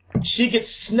 she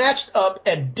gets snatched up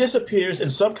and disappears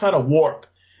in some kind of warp.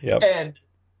 Yep. And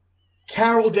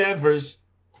Carol Danvers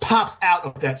pops out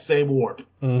of that same warp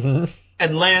and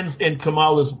lands in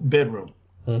Kamala's bedroom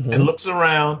and looks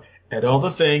around at all the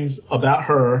things about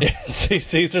her. Yes, she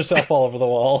sees herself all over the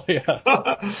wall.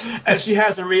 Yeah. And she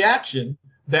has a reaction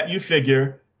that you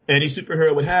figure any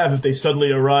superhero would have if they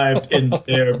suddenly arrived in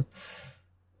their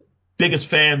biggest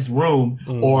fan's room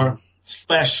or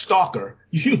 /stalker.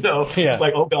 It's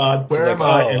like, oh God, where am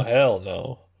I? Oh, hell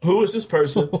no. Who is this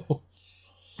person?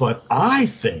 But I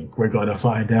think we're going to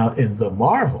find out in the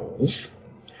Marvels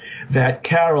that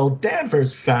Carol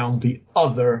Danvers found the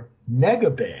other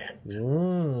negaband.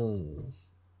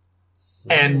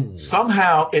 And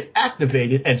somehow it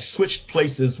activated and switched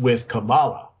places with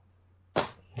Kamala.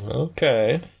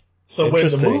 Okay. So when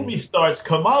the movie starts,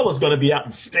 Kamala's going to be out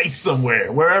in space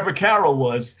somewhere, wherever Carol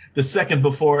was the second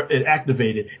before it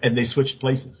activated, and they switched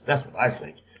places. That's what I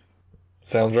think.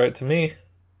 Sounds right to me.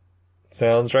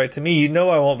 You know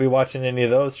I won't be watching any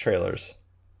of those trailers.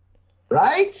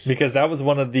 Right? Because that was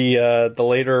one of the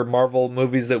later Marvel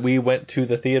movies that we went to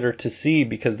the theater to see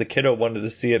because the kiddo wanted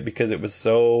to see it because it was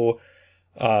so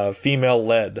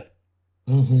female-led.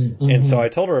 And so I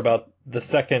told her about the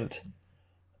second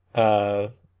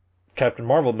Captain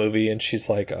Marvel movie, and she's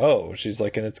like,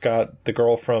 and it's got the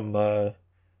girl from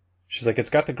She's like, it's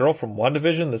got the girl from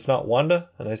WandaVision that's not Wanda?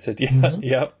 And I said, yeah,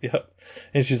 Mhm. yep.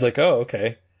 And she's like, oh,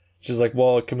 okay. She's like,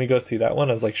 well, can we go see that one?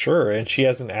 I was like, sure. And she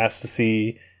hasn't asked to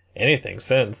see anything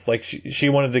since. Like, she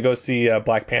wanted to go see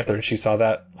Black Panther, and she saw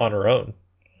that on her own.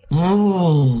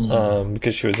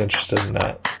 Because she was interested in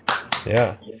that.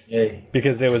 Yeah. Yay.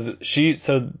 Because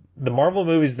so the Marvel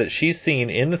movies that she's seen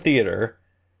in the theater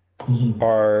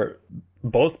are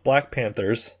both Black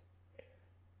Panthers,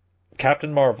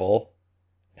 Captain Marvel,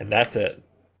 and that's it.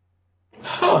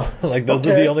 Huh. Like, those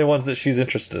are the only ones that she's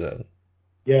interested in.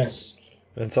 Yes.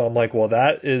 And so I'm like, well,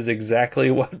 that is exactly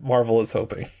what Marvel is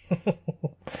hoping.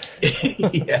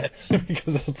 Yes.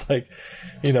 Because it's like,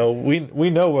 we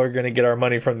know we're going to get our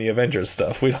money from the Avengers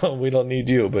stuff. We don't need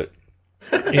you, but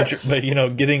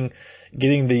getting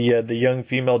the young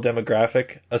female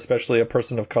demographic, especially a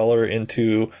person of color,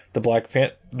 into the Black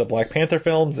Panther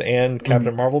films and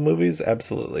Captain Marvel movies,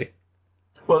 absolutely.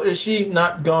 Well, is she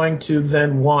not going to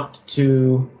then want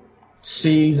to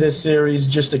see this series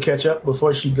just to catch up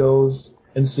before she goes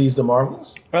and sees the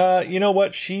Marvels? You know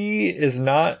what? She is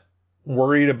not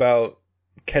worried about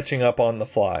catching up on the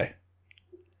fly.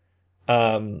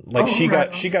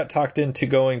 She got talked into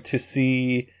going to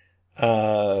see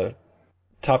Top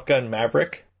Gun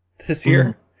Maverick this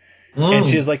year. And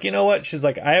she's like, you know what? She's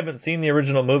like, I haven't seen the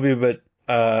original movie, but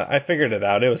I figured it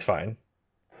out. It was fine.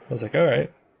 I was like, all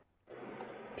right.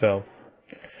 So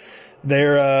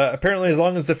they're apparently, as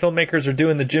long as the filmmakers are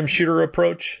doing the Jim Shooter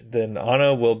approach, then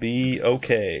Anna will be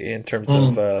okay in terms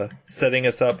of setting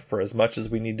us up for as much as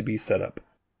we need to be set up.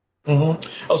 Oh,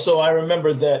 so I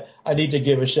remember that I need to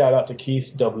give a shout out to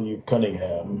Keith W.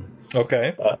 Cunningham.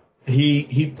 Okay.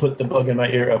 He put the bug in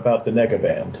my ear about the Nega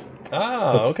Band.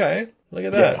 Ah, okay. Look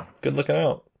at that. Yeah. Good looking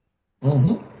out.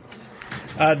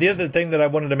 The other thing that I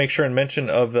wanted to make sure and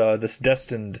mention of this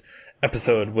Destined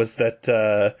episode was that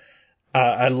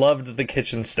I loved the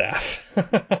kitchen staff.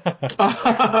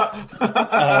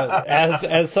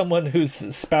 As someone whose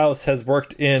spouse has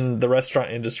worked in the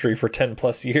restaurant industry for 10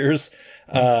 plus years,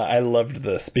 I loved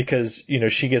this because,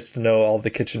 she gets to know all the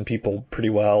kitchen people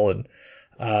pretty well.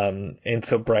 And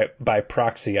so by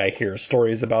proxy, I hear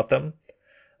stories about them.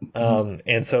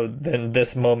 And so then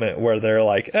this moment where they're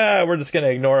like, we're just going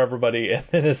to ignore everybody. And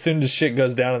then as soon as shit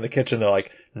goes down in the kitchen, they're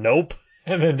like, nope.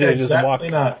 And then they just walk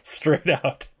straight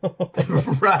out.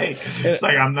 Right.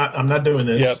 Like, I'm not doing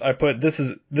this. Yep. I put, this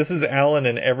is Alan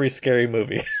in every scary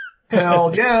movie.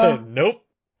 Hell yeah. So, nope.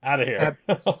 Out of here.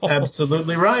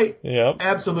 Absolutely right. Yep.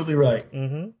 Absolutely right.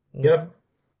 Yep.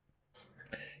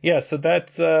 Yeah. So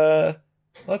that's,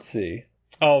 let's see.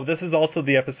 Oh, this is also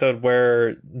the episode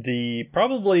where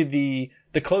probably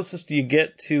the closest you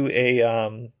get to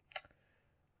a,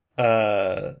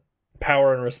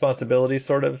 power and responsibility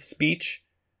sort of speech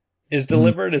is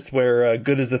delivered. It's where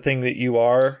good is a thing that you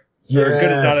are. Yes. Or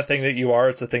good is not a thing that you are,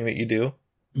 it's a thing that you do.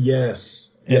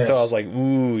 Yes. And so I was like,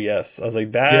 ooh, yes. I was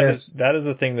like, that is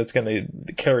a thing that's going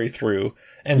to carry through.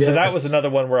 And so that was another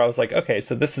one where I was like, okay,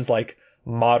 so this is like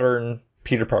modern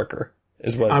Peter Parker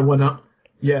is what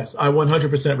Yes, I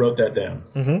 100% wrote that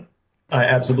down. I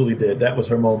absolutely did. That was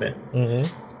her moment.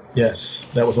 Yes,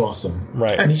 that was awesome.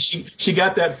 Right. And she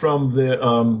got that from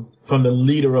the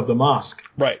leader of the mosque.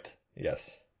 Right.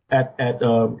 Yes. At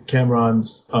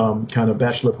Cameron's kind of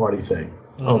bachelor party thing.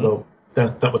 Although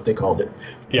that's not what they called it.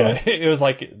 Yeah, it was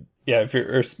like, if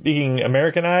you're speaking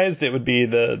Americanized, it would be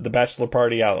the bachelor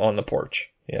party out on the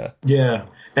porch. Yeah. Yeah.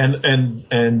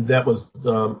 And that was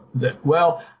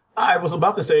well, I was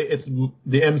about to say it's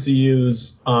the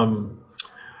MCU's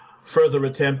further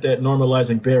attempt at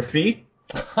normalizing bare feet.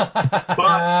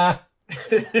 But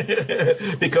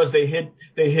because they hid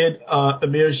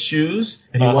Amir's shoes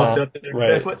and he walked up there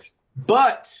barefoot.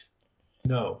 But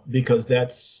no, because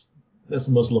that's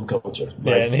Muslim culture.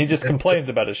 Yeah, and he just complains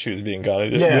about his shoes being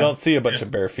gone. We don't see a bunch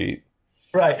of bare feet.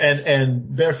 Right,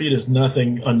 and bare feet is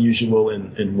nothing unusual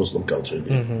in Muslim culture.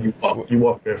 You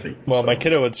walk bare feet. Well, my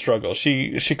kiddo would struggle.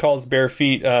 She calls bare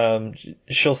feet.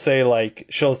 She'll say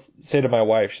to my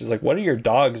wife, she's like, "What are your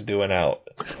dogs doing out?"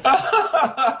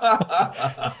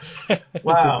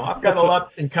 Wow, I've got a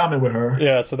lot in common with her.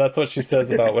 Yeah, so that's what she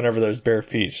says about whenever there's bare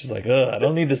feet. She's like, "Ugh, I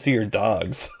don't need to see your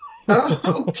dogs."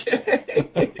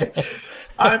 Okay.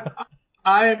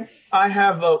 I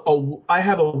have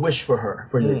a wish for her,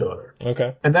 for your daughter.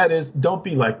 Okay. And that is, don't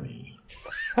be like me.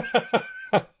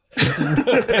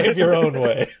 Behave your own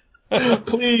way.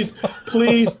 Please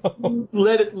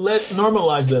let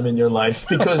normalize them in your life,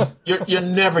 because you're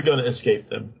never going to escape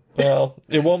them. Well,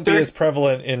 it won't be as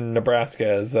prevalent in Nebraska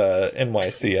as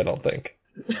NYC, I don't think.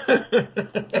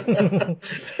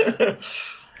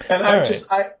 And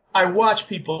I watch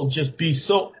people just be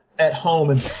so at home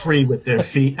and free with their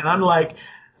feet. And I'm like,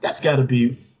 that's got to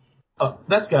be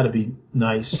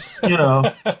nice, you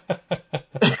know.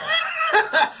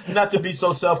 Not to be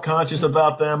so self-conscious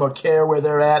about them or care where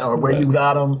they're at or where you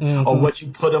got them or what you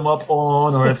put them up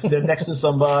on or if they're next to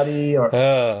somebody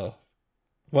or.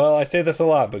 Well, I say this a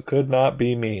lot, but could not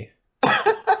be me.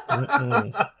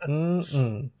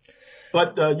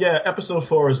 But episode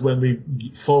 4 is when we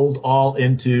fold all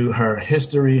into her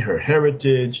history, her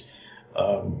heritage.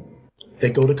 They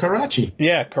go to Karachi.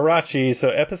 Yeah, Karachi. So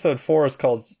episode 4 is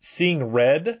called Seeing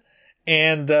Red,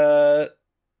 and in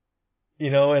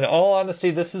all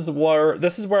honesty, this is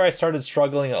where I started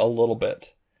struggling a little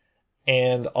bit,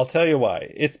 and I'll tell you why.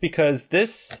 It's because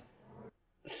this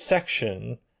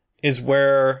section is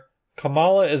where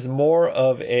Kamala is more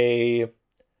of a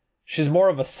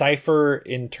cipher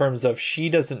in terms of she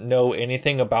doesn't know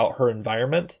anything about her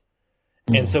environment.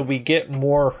 And so we get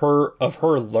more of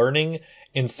her learning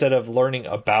instead of learning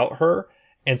about her.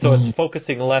 And so it's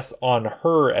focusing less on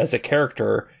her as a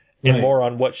character and more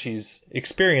on what she's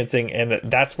experiencing.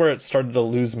 And that's where it started to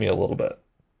lose me a little bit.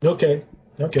 Okay,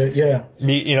 yeah.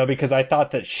 Because I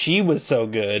thought that she was so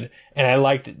good and I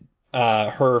liked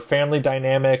her family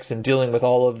dynamics and dealing with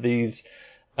all of these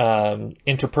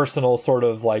interpersonal sort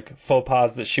of like faux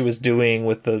pas that she was doing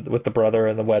with the brother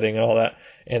and the wedding and all that,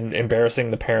 and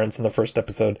embarrassing the parents in the first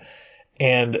episode.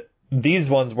 And these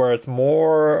ones where it's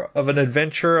more of an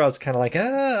adventure, I was kind of like,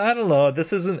 I don't know,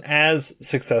 this isn't as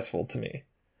successful to me.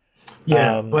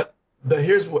 Yeah, but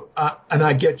here's what, and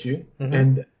I get you,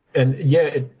 and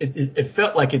yeah, it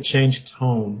felt like it changed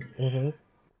tone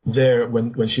there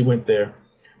when she went there.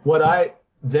 What I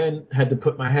then had to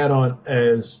put my hat on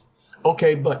as,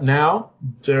 okay, but now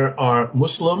there are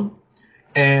Muslim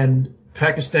and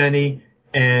Pakistani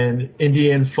and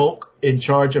Indian folk in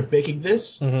charge of making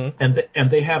this, and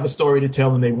they have a story to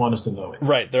tell and they want us to know it.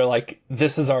 Right. They're like,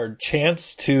 this is our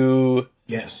chance to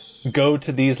go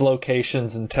to these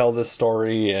locations and tell this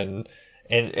story. And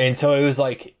so it was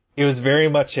like, it was very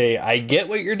much I get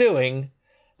what you're doing.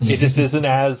 It just isn't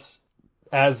as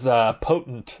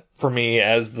potent for me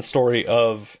as the story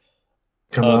of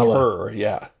Kamala. Her.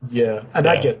 Yeah. Yeah. And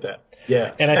I get that.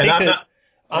 Yeah. And I think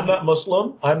I'm not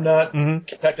Muslim. I'm not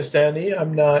Pakistani.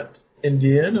 I'm not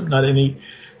Indian. I'm not any.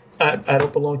 I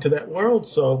don't belong to that world.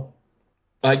 So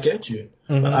I get you.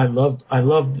 But I loved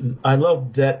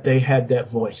that they had that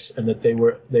voice and that they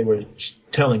were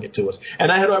telling it to us.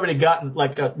 And I had already gotten,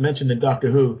 like I mentioned in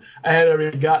Doctor Who, I had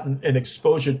already gotten an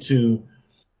exposure to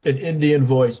an Indian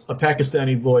voice, a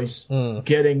Pakistani voice,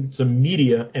 getting some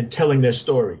media and telling their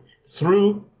story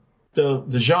through the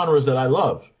genres that I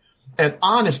love. And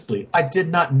honestly, I did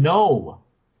not know.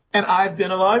 And I've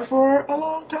been alive for a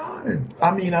long time.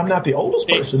 I mean, I'm not the oldest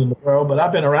person in the world, but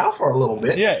I've been around for a little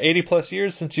bit. Yeah, 80 plus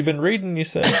years since you've been reading, you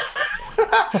said.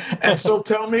 And so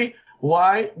tell me,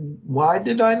 why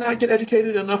did I not get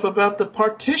educated enough about the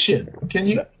partition? Can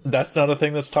you? That's not a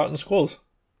thing that's taught in schools.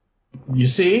 You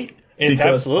see? It's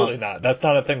absolutely not. That's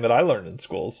not a thing that I learned in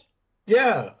schools.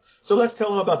 Yeah. So let's tell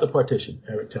them about the partition,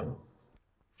 Eric. Tell them.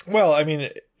 Well, I mean,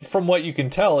 from what you can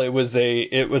tell, it was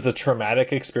a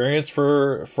traumatic experience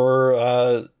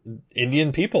for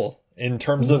Indian people in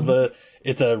terms of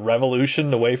it's a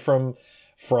revolution away from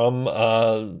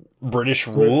British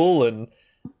rule, and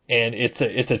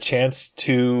it's a chance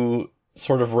to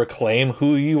sort of reclaim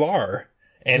who you are.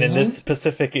 And in this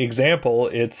specific example,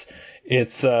 it's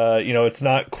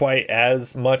not quite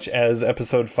as much as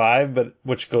episode 5, but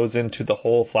which goes into the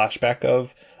whole flashback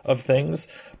of things.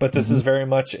 But this is very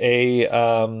much we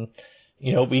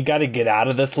got to get out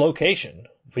of this location.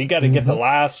 We got to get the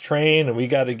last train, and we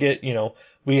got to get,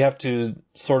 we have to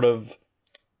sort of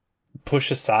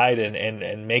push aside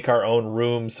and make our own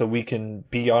room so we can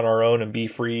be on our own and be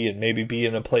free and maybe be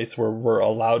in a place where we're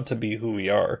allowed to be who we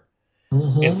are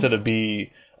instead of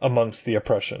be amongst the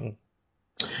oppression.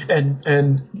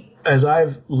 And as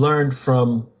I've learned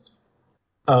from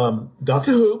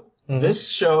Doctor Who, this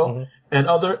show, and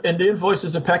other Indian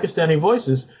voices and Pakistani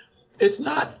voices, it's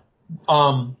not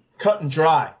cut and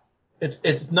dry.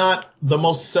 It's not the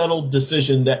most settled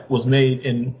decision that was made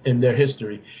in their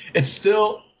history. It's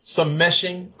still some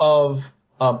meshing of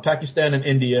Pakistan and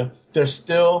India. There's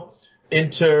still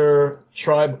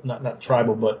inter-tribal, not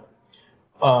tribal, but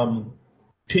what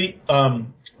do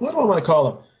I want to call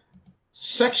them?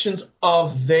 Sections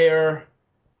of their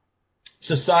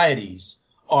societies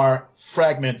are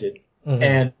fragmented,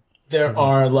 and there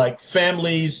are like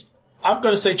families. I'm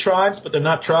going to say tribes, but they're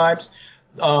not tribes.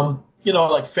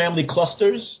 Like family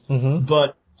clusters,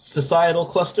 but societal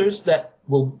clusters that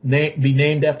will be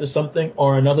named after something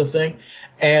or another thing,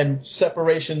 and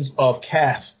separations of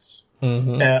castes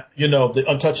You know, the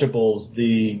Untouchables,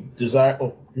 the Desire,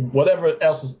 whatever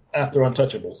else is after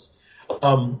Untouchables,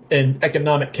 and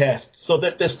economic castes. So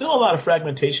that there's still a lot of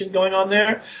fragmentation going on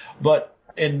there. But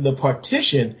in the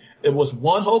partition, it was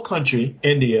one whole country,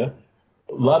 India,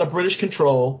 a lot of British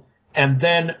control, and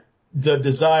then the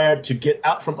desire to get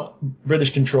out from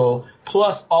British control,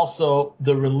 plus also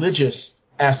the religious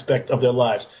aspect of their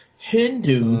lives.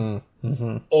 Hindu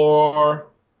or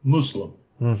Muslim.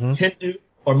 Hindu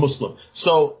or Muslim.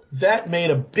 So that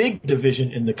made a big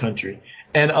division in the country.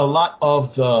 And a lot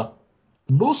of the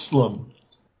Muslim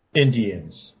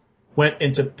Indians went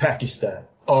into Pakistan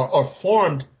or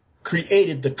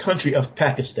created the country of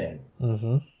Pakistan.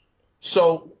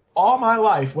 So all my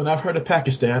life, when I've heard of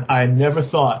Pakistan, I never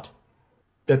thought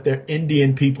that they're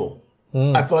Indian people.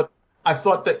 I thought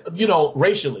that, you know,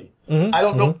 racially. I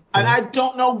don't know. And I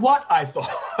don't know what I thought.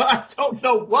 I don't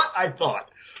know what I thought.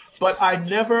 But I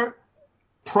never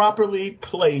properly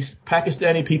placed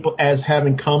Pakistani people as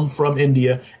having come from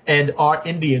India and are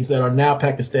Indians that are now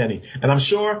Pakistani. And I'm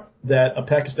sure that a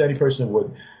Pakistani person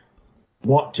would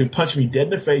want to punch me dead in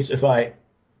the face if I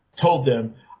told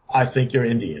them I think you're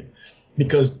Indian,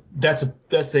 because that's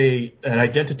an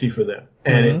identity for them,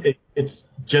 and it's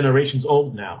generations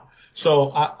old now.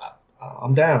 So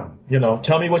I'm down. You know,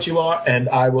 tell me what you are, and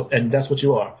I will, and that's what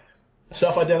you are.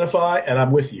 Self-identify, and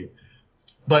I'm with you.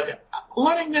 But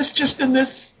learning this just in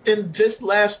this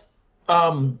last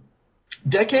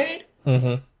decade,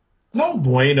 no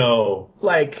bueno.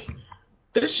 Like,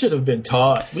 this should have been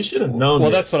taught. We should have known. Well,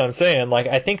 this. That's what I'm saying. Like,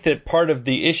 I think that part of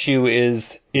the issue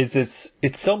is it's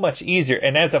so much easier.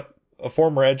 And as a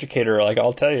former educator, like,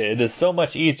 I'll tell you, it is so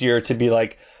much easier to be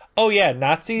like, oh yeah,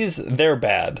 Nazis, they're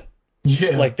bad.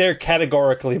 Yeah. Like, they're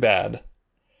categorically bad,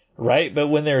 right? But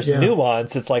when there's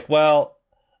nuance, it's like, well,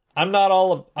 I'm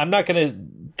not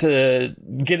going to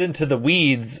get into the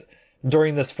weeds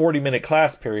during this 40-minute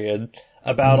class period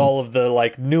about all of the,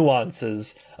 like,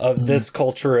 nuances of this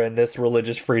culture and this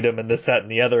religious freedom and this, that,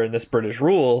 and the other and this British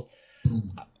rule.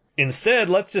 Instead,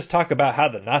 let's just talk about how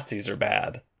the Nazis are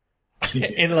bad.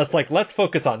 And let's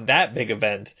focus on that big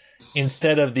event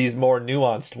instead of these more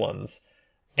nuanced ones.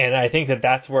 And I think that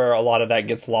that's where a lot of that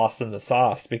gets lost in the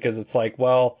sauce, because it's like,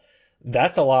 well,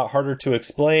 that's a lot harder to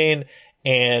explain,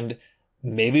 and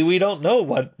maybe we don't know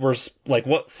what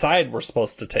side we're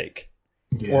supposed to take.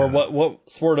 Or what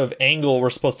sort of angle we're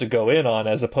supposed to go in on,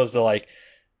 as opposed to like,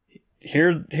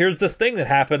 here's this thing that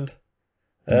happened.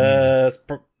 It's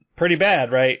pretty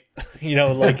bad, right? You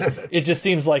know, like, it just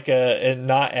seems like a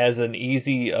not as an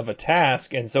easy of a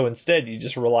task, and so instead you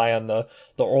just rely on the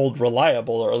old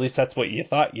reliable, or at least that's what you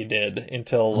thought you did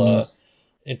until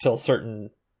certain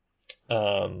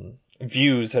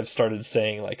views have started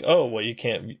saying, like, oh, well, you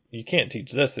can't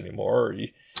teach this anymore, or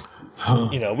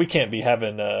you know, we can't be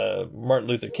having Martin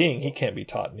Luther King, he can't be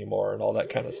taught anymore, and all that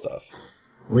kind of stuff.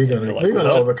 We're gonna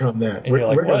overcome that. And you're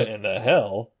like, what in the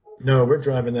hell? No, we're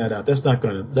driving that out. That's not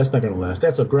gonna last.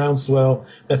 That's a groundswell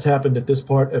that's happened at this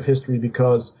part of history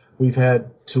because we've had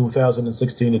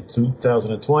 2016 and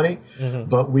 2020,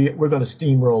 but we're going to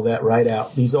steamroll that right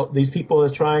out. These people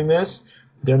that are trying this,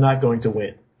 they're not going to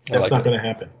win. That's not going to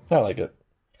happen. I like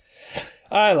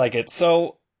it.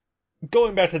 So,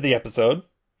 going back to the episode,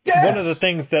 one of the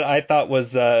things that I thought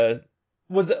was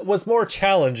more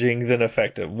challenging than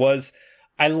effective was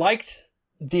I liked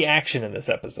the action in this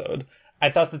episode. I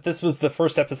thought that this was the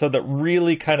first episode that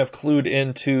really kind of clued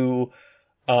into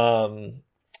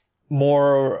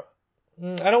more,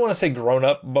 I don't want to say grown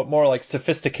up, but more like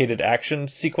sophisticated action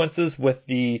sequences with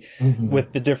the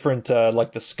different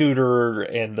like the scooter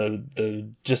and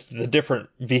the different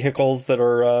vehicles that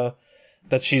are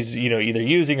that she's, you know, either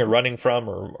using or running from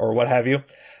or what have you.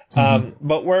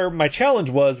 But where my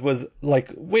challenge was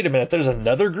like, wait a minute, there's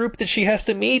another group that she has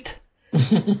to meet.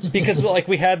 Because like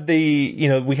we have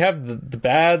the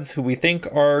bads who we think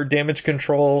are damage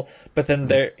control, but then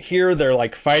they're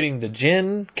like fighting the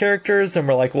Jinn characters, and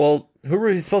we're like, well, who are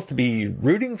we supposed to be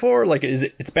rooting for? Like,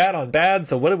 it's bad on bad,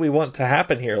 so what do we want to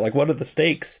happen here? Like, what are the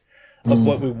stakes of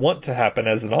what we want to happen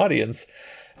as an audience?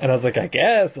 And I was like, I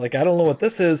guess, like, I don't know what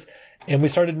this is. And we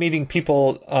started meeting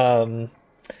people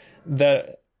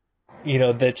that, you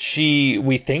know, that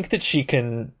we think that she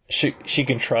can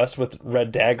trust with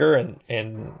Red Dagger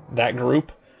and that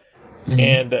group.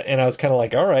 And I was kind of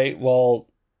like, all right, well,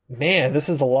 man, this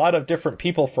is a lot of different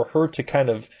people for her to kind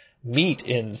of meet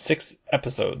in 6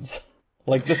 episodes.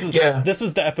 Like, this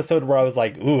was the episode where I was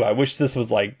like, ooh, I wish this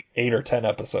was like 8 or 10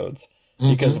 episodes,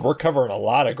 because we're covering a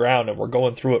lot of ground and we're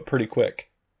going through it pretty quick.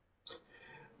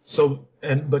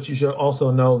 But you should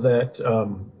also know that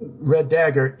Red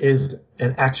Dagger is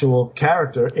an actual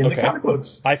character in the comic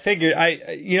books. I figured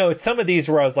it's some of these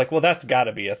where I was like, well, that's got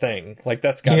to be a thing. Like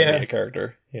that's got to be a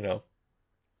character,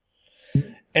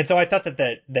 And so I thought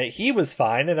that he was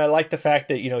fine, and I like the fact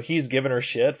that he's giving her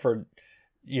shit for,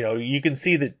 you can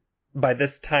see that by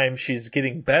this time she's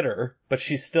getting better, but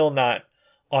she's still not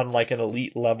on like an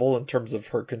elite level in terms of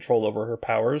her control over her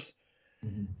powers.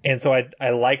 Mm-hmm. And so I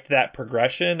liked that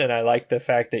progression, and I liked the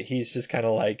fact that he's just kind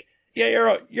of like, yeah,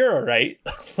 you're all right.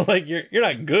 Like you're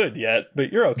not good yet,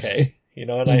 but you're okay. And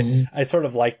mm-hmm. I sort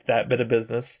of liked that bit of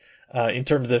business in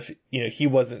terms of, he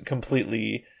wasn't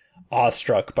completely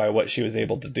awestruck by what she was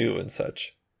able to do and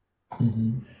such.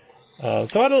 Mm-hmm.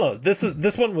 So I don't know.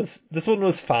 This one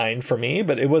was fine for me,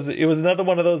 but it was another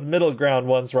one of those middle ground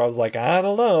ones where I was like, I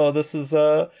don't know. This is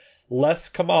less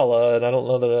Kamala, and I don't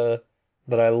know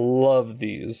that I love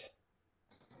these.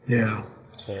 Yeah.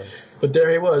 So. But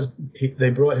there he was.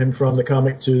 They brought him from the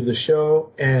comic to the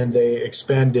show, and they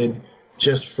expanded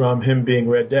just from him being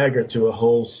Red Dagger to a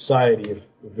whole society of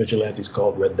vigilantes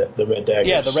called the Red Daggers.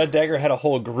 Yeah, the Red Dagger had a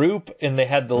whole group, and they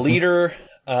had the leader.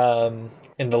 And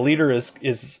the leader is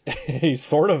he's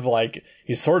sort of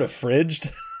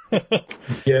fridged.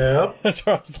 Yeah.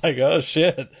 So I was like, oh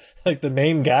shit! Like the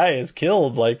main guy is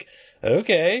killed. Like,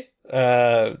 okay.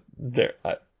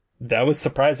 That was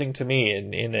surprising to me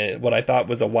in what I thought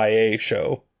was a YA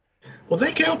show. Well,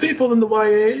 they kill people in the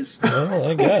YAs. Well,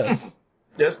 I guess.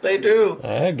 Yes, they do.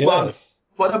 I guess. Well,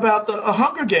 what about the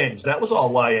Hunger Games? That was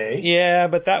all YA. Yeah,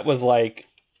 but that was like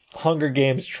Hunger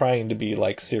Games trying to be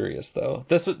like serious though.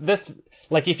 This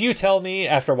like if you tell me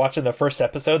after watching the first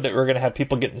episode that we're gonna have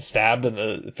people getting stabbed in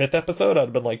the fifth episode, I'd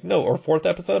have been like, no, or fourth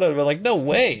episode, I'd have been like, no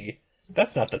way.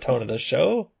 That's not the tone of the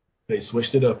show. They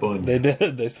switched it up on you. They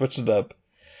did. They switched it up.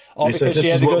 All because she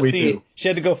had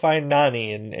to go find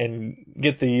Nani and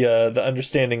get the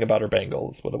understanding about her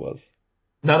bangle is what it was.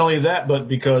 Not only that, but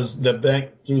because through the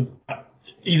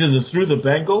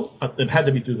bangle, it had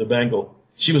to be through the bangle.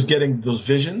 She was getting those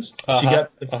visions.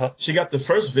 She got the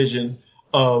first vision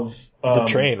of the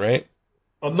train, right?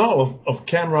 Of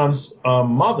Cameron's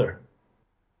mother,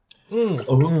 who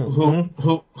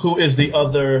is the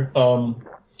other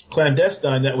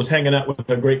clandestine that was hanging out with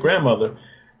her great grandmother.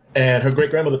 And her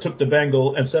great-grandmother took the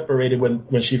bangle and separated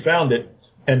when she found it.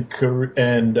 And her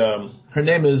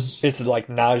name is... It's like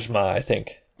Najma, I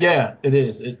think. Yeah, it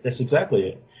is. That's exactly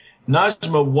it.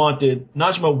 Najma wanted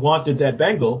that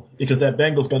bangle because that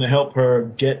bangle's going to help her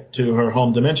get to her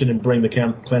home dimension and bring the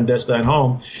clandestine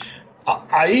home.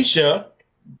 Aisha,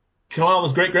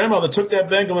 Kamala's great-grandmother, took that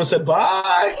bangle and said,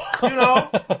 bye,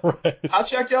 right. I'll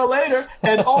check y'all later.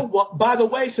 And, by the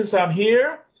way, since I'm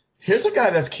here, here's a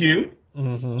guy that's cute.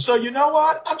 Mm-hmm. So you know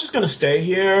what? I'm just going to stay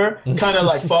here, kind of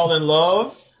like fall in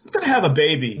love. I'm going to have a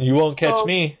baby. You won't catch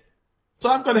me. So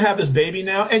I'm going to have this baby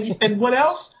now. And what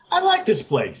else? I like this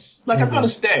place. Like, I'm going to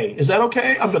stay. Is that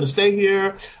okay? I'm going to stay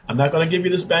here. I'm not going to give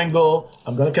you this bangle.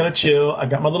 I'm going to kind of chill. I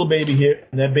got my little baby here.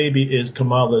 And that baby is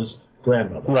Kamala's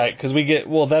grandmother. Right. Because we get,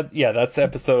 that's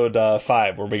episode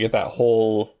 5 where we get that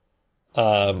whole,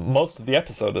 most of the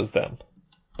episode is them.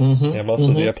 Mm-hmm. Yeah, most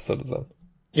of the episode is them.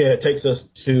 Yeah, it takes us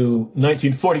to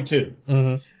 1942.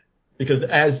 Mm-hmm. Because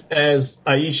as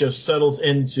Aisha settles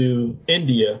into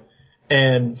India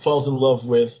and falls in love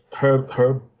with her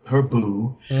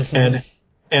boo, mm-hmm.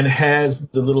 and has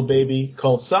the little baby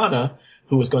called Sana,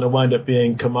 who is going to wind up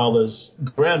being Kamala's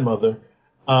grandmother,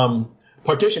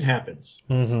 partition happens.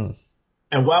 Mm-hmm.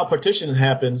 And while partition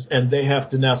happens, and they have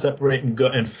to now separate and go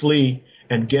and flee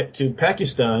and get to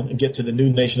Pakistan and get to the new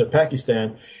nation of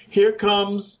Pakistan, here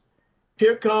comes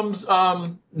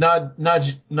Najma.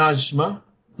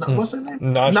 What's her name?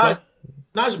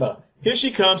 Najma. Here she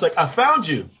comes. Like, I found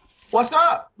you. What's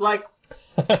up? Like,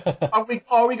 are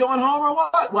we going home or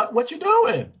what? What you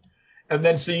doing? And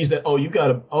then sees that you got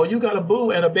a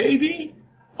boo and a baby.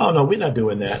 Oh no, we're not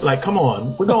doing that. Like, come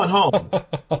on, we're going home.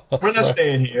 We're not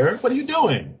staying here. What are you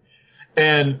doing?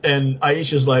 And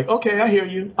Aisha's like, okay, I hear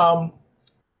you.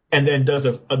 And then does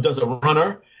a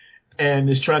runner. And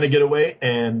is trying to get away,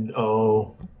 and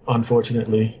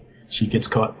unfortunately, she gets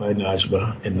caught by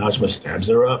Najma, and Najma stabs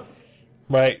her up.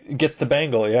 Right, gets the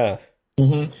bangle, yeah.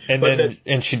 Mm-hmm.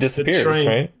 And she disappears,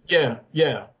 right? Yeah.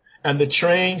 And the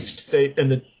train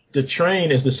the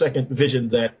train is the second vision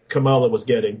that Kamala was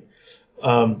getting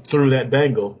through that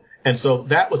bangle, and so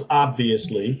that was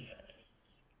obviously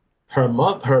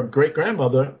her great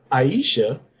grandmother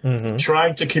Aisha mm-hmm.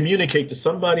 trying to communicate to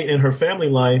somebody in her family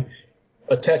line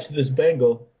attached to this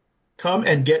bangle, come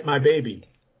and get my baby,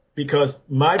 because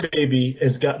my baby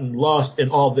has gotten lost in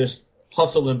all this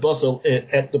hustle and bustle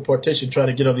at the partition trying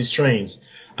to get on these trains.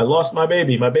 I lost my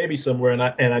baby somewhere,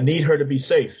 and I need her to be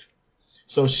safe.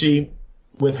 So she,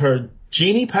 with her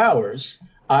genie powers,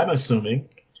 I'm assuming,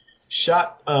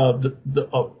 shot a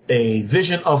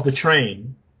vision of the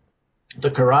train,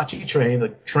 the Karachi train, the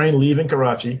train leaving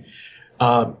Karachi,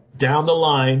 down the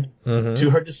line to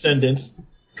her descendants.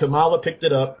 Kamala picked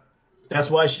it up. That's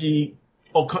why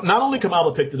not only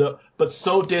Kamala picked it up, but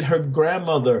so did her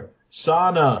grandmother,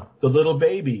 Sana, the little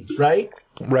baby, right?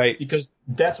 Right. Because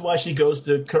that's why she goes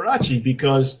to Karachi,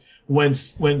 because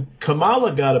when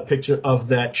Kamala got a picture of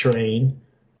that train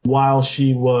while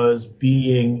she was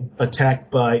being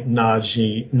attacked by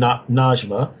Najma,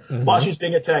 while she was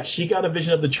being attacked, she got a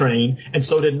vision of the train, and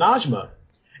so did Najma.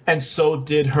 And so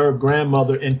did her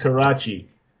grandmother in Karachi.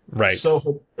 Right.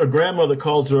 So her grandmother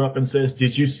calls her up and says,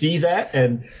 "Did you see that?"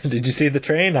 And did you see the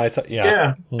train? I saw. Yeah.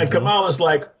 Yeah. And Kamala's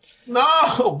like,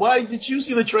 "No, why did you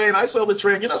see the train? I saw the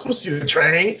train. You're not supposed to see the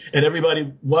train." And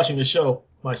everybody watching the show,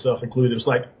 myself included, was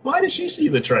like, "Why did she see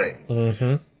the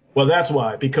train?" Well, that's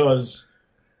why, because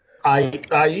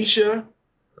Aisha,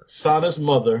 Sana's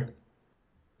mother,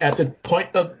 at the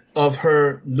point of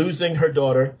her losing her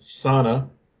daughter, Sana,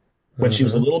 when she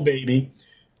was a little baby,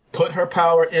 put her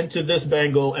power into this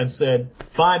bangle and said,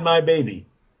 "Find my baby.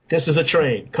 This is a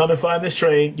train. Come and find this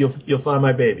train. You'll find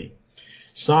my baby."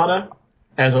 Sana,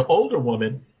 as an older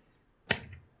woman,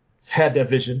 had that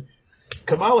vision.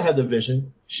 Kamala had the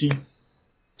vision. She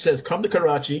says, "Come to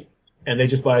Karachi," and they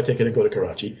just buy a ticket and go to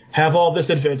Karachi. Have all this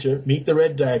adventure, meet the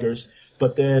Red Daggers,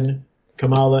 but then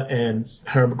Kamala and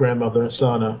her grandmother,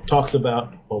 Sana, talks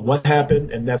about, well, what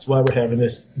happened, and that's why we're having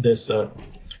this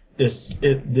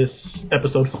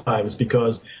episode 5, is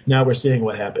because now we're seeing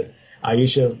what happened.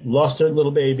 Aisha lost her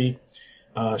little baby.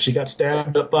 She got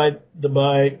stabbed up by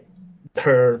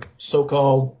her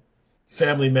so-called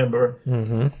family member,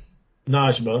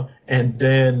 Najma, and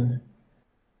then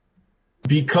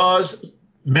because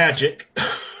magic,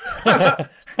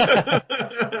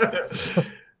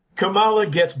 Kamala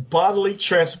gets bodily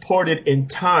transported in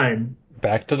time.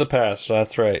 Back to the past.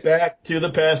 That's right. Back to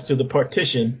the past, to the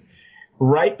partition,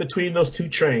 right between those two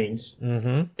trains,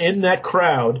 in that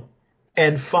crowd,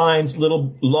 and finds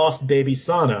little lost baby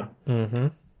Sana.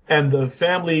 And the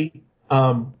family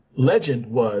legend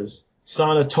was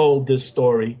Sana told this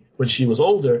story when she was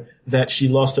older, that she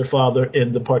lost her father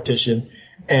in the partition,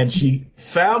 and she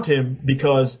found him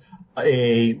because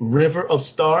a river of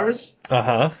stars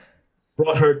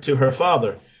brought her to her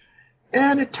father.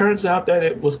 And it turns out that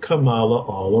it was Kamala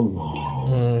all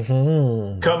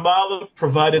along. Kamala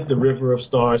provided the river of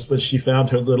stars, but she found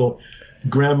her little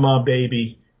grandma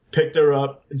baby, picked her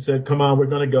up and said, "Come on, we're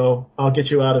going to go. I'll get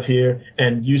you out of here,"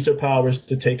 and used her powers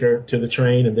to take her to the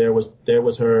train. And there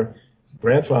was her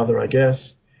grandfather, I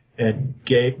guess, and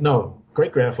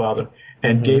great-grandfather,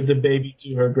 and gave the baby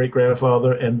to her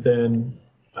great-grandfather. And then,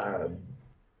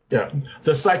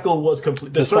 the cycle was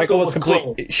complete. The cycle was complete.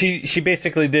 Closed. She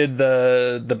basically did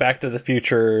the Back to the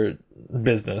Future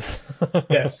business.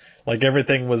 Yes. Like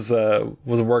everything was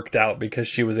worked out because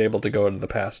she was able to go into the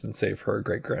past and save her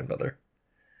great-grandmother.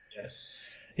 Yes.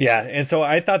 Yeah, and so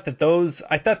I thought that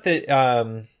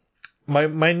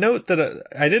my note that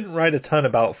I didn't write a ton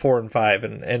about 4 and 5,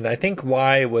 and I think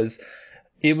why was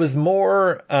it was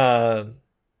more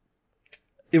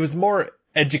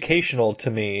educational to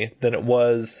me than it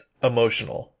was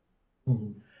emotional.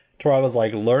 To where I was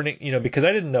like learning, because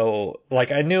I didn't know,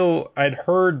 like I'd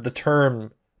heard the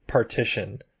term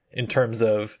partition in terms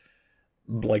of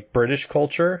like British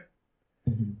culture,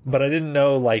 but I didn't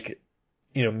know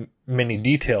many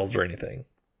details or anything.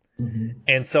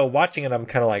 And so watching it, I'm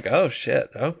kind of like, oh shit.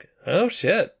 I'm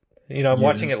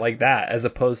watching it like that, as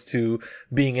opposed to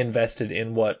being invested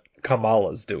in what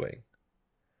Kamala's doing.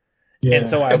 Yeah. And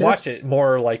so I watch it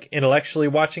more like intellectually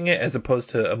watching it as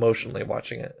opposed to emotionally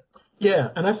watching it. Yeah,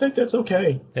 and I think that's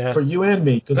okay for you and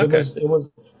me, because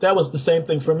that was the same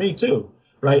thing for me too,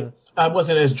 right? I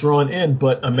wasn't as drawn in,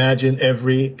 but imagine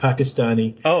every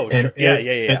Pakistani, and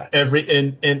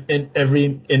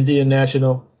every Indian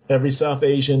national, every South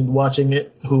Asian watching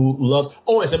it who loves.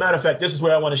 Oh, as a matter of fact, this is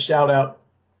where I want to shout out.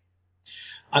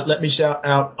 Let me shout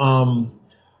out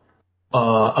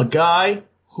a guy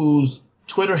whose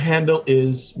Twitter handle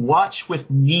is Watch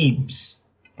with Neebs.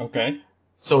 Okay.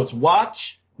 So it's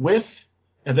Watch with,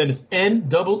 and then it's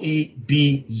NEEBZ.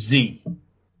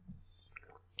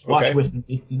 Watch with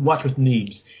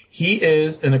Neebs. He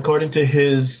is, and according to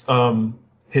his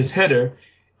header,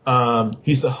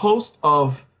 he's the host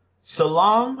of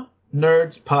Salam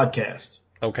Nerds podcast.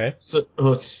 Okay. So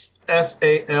it's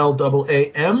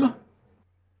SALAAM,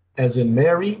 as in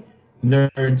Mary,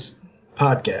 Nerds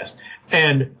podcast.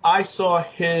 And I saw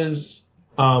his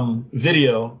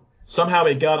video. Somehow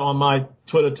it got on my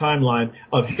Twitter timeline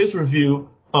of his review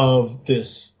of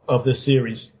this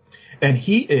series. And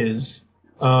he is,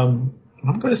 I'm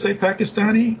going to say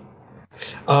Pakistani,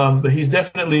 but he's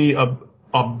definitely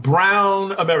a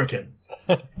brown American.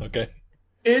 Okay.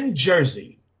 In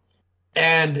Jersey.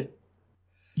 And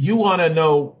you want to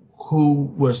know who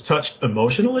was touched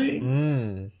emotionally?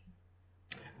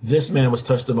 This man was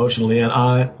touched emotionally, and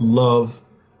I love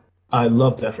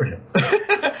that for him.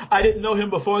 I didn't know him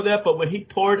before that, but when he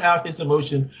poured out his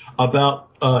emotion about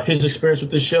his experience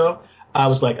with this show, I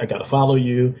was like, I got to follow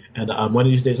you, and one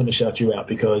of these days I'm going to shout you out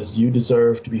because you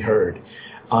deserve to be heard.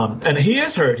 And he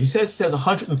is heard. He says he has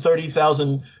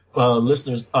 130,000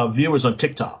 listeners, viewers on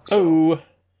TikTok. So.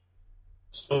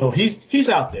 So he's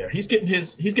out there. He's getting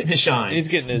his shine. He's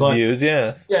getting his views,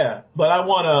 yeah. Yeah, but I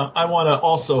wanna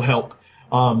also help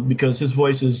because his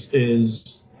voice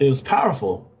is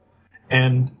powerful.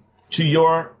 And to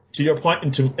your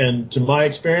point and to my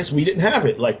experience, we didn't have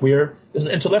it. Like it's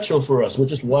intellectual for us. We're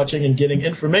just watching and getting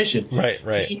information. Right.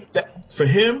 For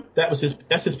him, that's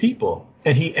his people.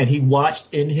 And he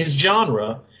watched in his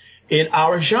genre, in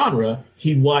our genre,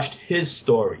 he watched his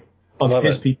story of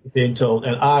his people being told,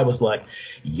 and I was like,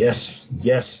 yes,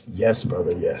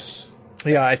 brother, yes.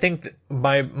 Yeah, I think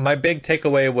my big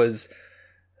takeaway was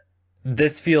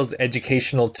this feels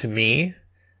educational to me,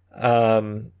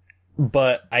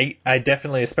 but I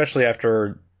definitely, especially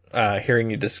after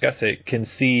hearing you discuss it, can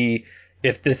see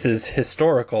if this is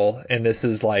historical and this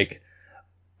is like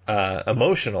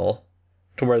emotional,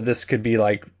 to where this could be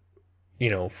like,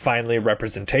 finally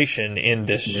representation in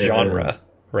this genre.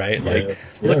 Right?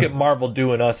 Look at Marvel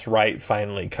doing us right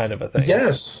finally, kind of a thing.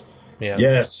 Yes. Yeah.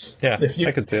 Yes. Yeah.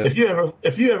 I could see it.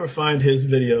 If you ever find his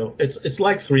video, it's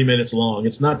like 3 minutes long.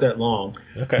 It's not that long.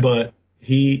 Okay. But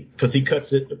because he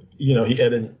cuts it, he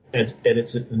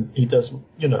edits it, and he does,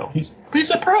 he's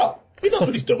a pro. He knows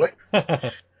what he's doing.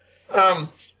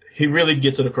 He really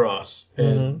gets it across.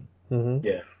 And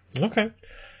yeah. Okay.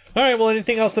 All right. Well,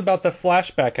 anything else about the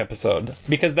flashback episode?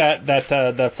 Because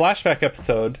the flashback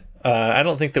episode. I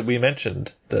don't think that we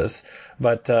mentioned this,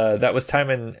 but that was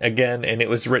time and again, and it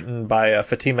was written by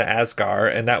Fatima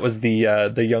Asghar, and that was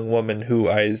the young woman who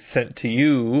I sent to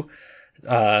you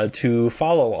to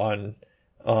follow on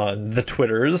the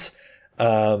Twitters,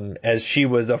 as she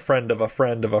was a friend of a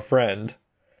friend of a friend.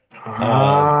 And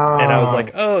I was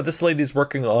like, oh, this lady's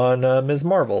working on Ms.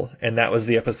 Marvel, and that was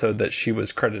the episode that she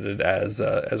was credited as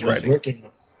writing. Working.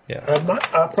 Yeah,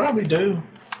 I probably do.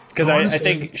 Because I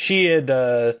think she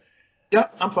had. Yeah,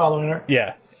 I'm following her.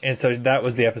 Yeah, and so that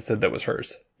was the episode that was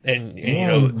hers. And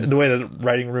the way that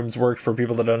writing rooms work, for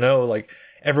people that don't know, like,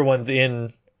 everyone's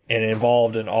in and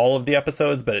involved in all of the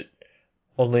episodes, but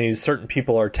only certain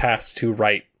people are tasked to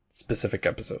write specific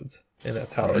episodes. And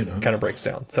that's how it kind of breaks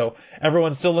down. So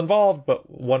everyone's still involved, but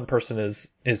one person is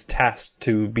tasked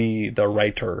to be the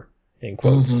writer, in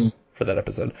quotes, for that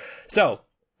episode. So,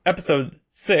 episode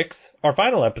 6, our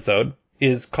final episode,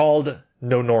 is called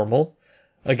No Normal.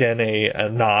 Again, a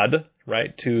nod,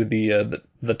 right, to the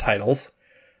titles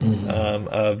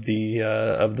of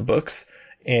the books,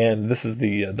 and this is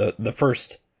the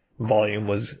first volume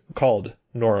was called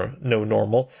No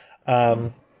Normal,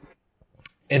 and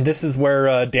this is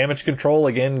where Damage Control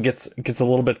again gets a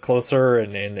little bit closer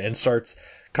and starts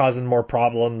causing more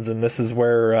problems, and this is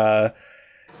where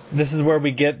we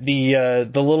get the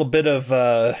little bit of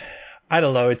I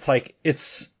don't know, it's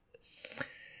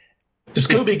the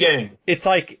Scooby Gang. It's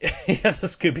like, yeah, the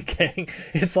Scooby Gang.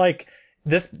 It's like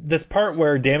this part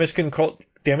where Damage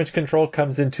Control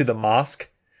comes into the mosque,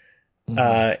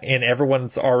 and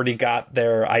everyone's already got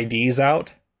their IDs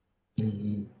out.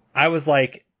 I was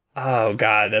like, oh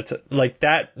god,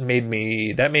 that made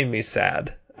me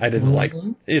sad. I didn't like.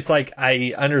 It's like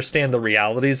I understand the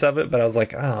realities of it, but I was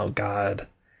like, oh god.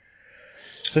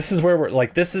 This is where we're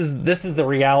like, this is the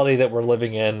reality that we're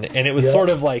living in. And it was sort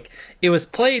of like, it was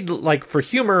played like for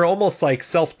humor, almost like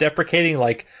self-deprecating,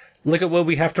 like, look at what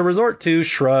we have to resort to,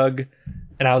 shrug.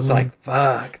 And I was like,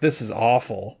 fuck, this is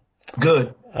awful.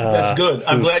 Good. That's good.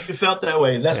 I'm glad you felt that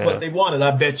way. That's what they wanted,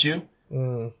 I bet you.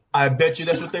 I bet you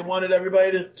that's what they wanted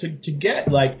everybody to get.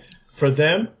 Like, for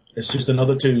them, it's just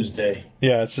another Tuesday.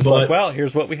 Yeah, it's just like, well,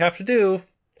 here's what we have to do.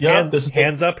 Yeah,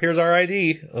 hands up, here's our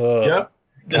ID. Yep.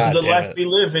 This is the life we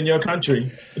live in your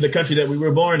country, the country that we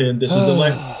were born in. This is the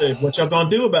life we live. What y'all gonna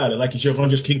do about it? Like, is y'all gonna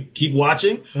just keep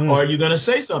watching, or are you gonna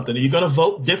say something? Are you gonna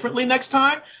vote differently next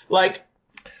time? Like,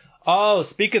 oh,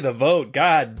 speak of the vote,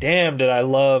 god damn, did I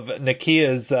love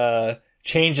Nakia's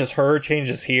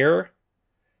changes here?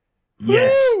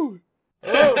 Yes. Woo!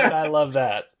 Oh, I love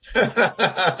that.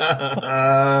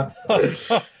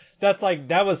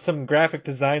 That was some graphic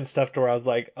design stuff to where I was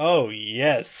like, oh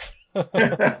yes.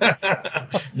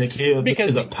 Nikhil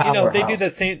because is a powerhouse.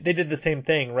 They did the same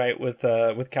thing, right, with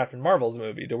Captain Marvel's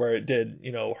movie, to where it did,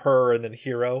 her and then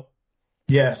Hero.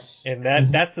 Yes.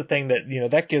 And that's the thing that,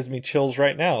 that gives me chills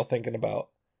right now thinking about.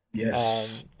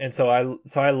 Yes. And so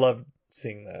I love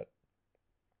seeing that.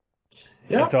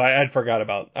 Yeah. And so I forgot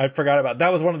about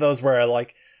that. Was one of those where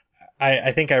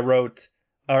I think I wrote,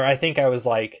 or I think I was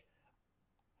like,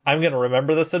 I'm going to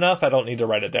remember this enough, I don't need to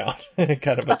write it down,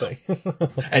 kind of a thing.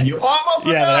 And you almost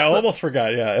forgot. Yeah, I almost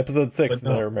forgot. Yeah, episode 6, and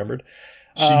then I remembered.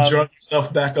 She drug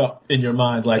herself back up in your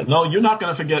mind, like, no, you're not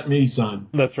going to forget me, son.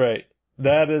 That's right.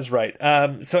 That is right.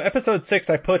 So episode 6,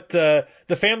 I put the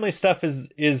family stuff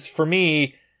is for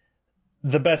me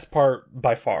the best part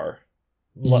by far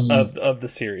of the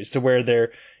series, to where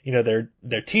they're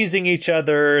teasing each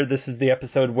other. This is the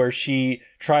episode where she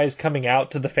tries coming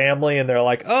out to the family, and they're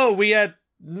like, "Oh, we had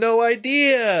no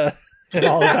idea," and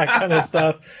all of that kind of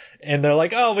stuff. And they're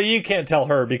like, "Oh, well, you can't tell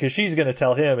her because she's going to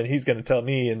tell him and he's going to tell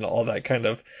me," and all that kind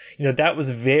of, that was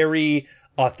very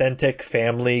authentic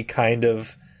family kind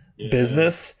of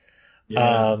business.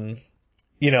 Yeah. And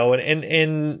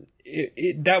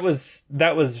that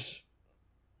was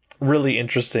really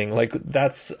interesting. Like,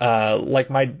 that's like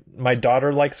my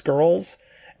daughter likes girls,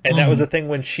 and that was the thing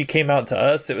when she came out to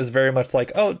us. It was very much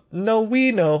like, "Oh no,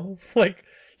 we know, like,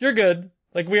 you're good,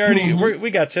 like, we already we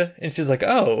got you," and she's like,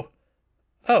 oh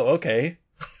okay.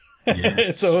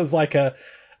 Yes. So it was like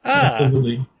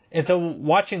absolutely. And so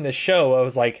watching the show, I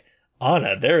was like,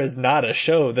 Anna, there is not a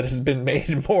show that has been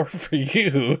made more for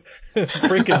you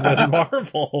freaking than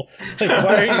Marvel. Like,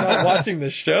 why are you not watching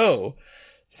the show?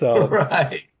 So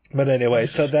right. But anyway,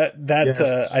 so that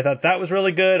yes. I thought that was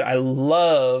really good. I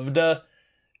loved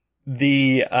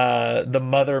the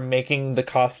mother making the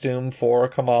costume for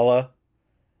Kamala.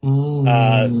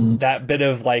 That bit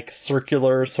of like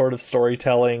circular sort of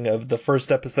storytelling of the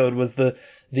first episode was the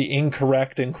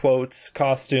incorrect, in quotes,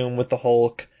 costume with the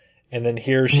Hulk, and then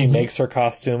here she makes her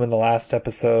costume in the last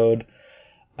episode.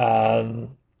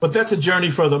 But that's a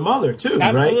journey for the mother too,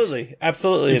 absolutely, right?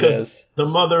 Absolutely, because it is. The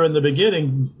mother in the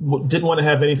beginning didn't want to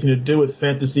have anything to do with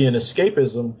fantasy and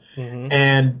escapism,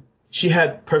 and she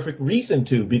had perfect reason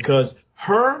to, because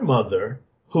her mother,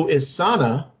 who is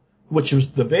Sana, which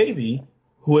was the baby,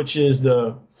 which is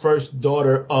the first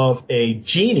daughter of a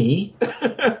genie,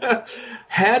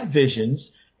 had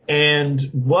visions and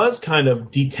was kind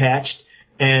of detached,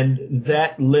 and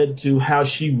that led to how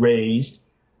she raised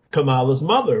Kamala's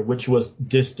mother, which was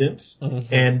distance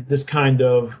and this kind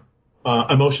of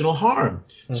emotional harm.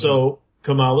 So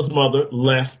Kamala's mother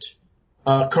left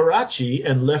Karachi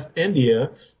and left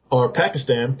India or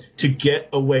Pakistan to get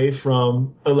away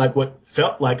from like what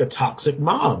felt like a toxic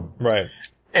mom. Right.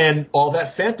 And all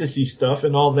that fantasy stuff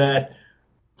and all that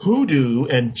hoodoo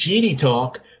and genie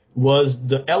talk was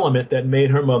the element that made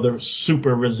her mother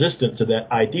super resistant to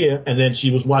that idea. And then she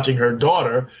was watching her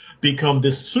daughter become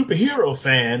this superhero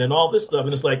fan and all this stuff.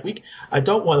 And it's like, I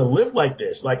don't want to live like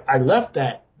this. Like, I left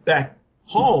that back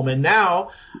home, and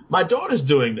now my daughter's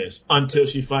doing this, until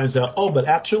she finds out, oh, but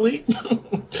actually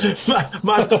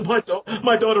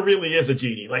my daughter really is a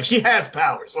genie. Like, she has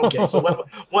powers. Okay, so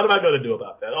what am I going to do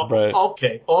about that? Oh, right.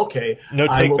 Okay. No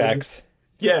takebacks.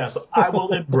 Yeah, so I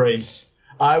will embrace.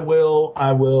 I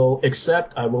will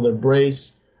accept. I will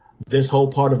embrace this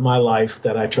whole part of my life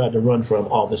that I tried to run from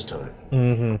all this time.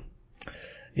 Mm-hmm.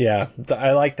 Yeah,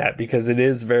 I like that, because it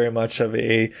is very much of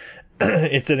a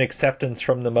it's an acceptance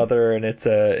from the mother, and it's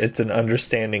an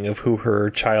understanding of who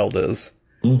her child is.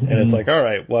 And it's like, all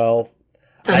right, well,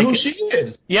 and who she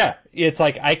is. Yeah, it's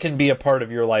like, I can be a part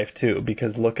of your life too,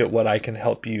 because look at what I can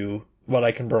help you, what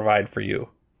I can provide for you.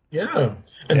 Yeah,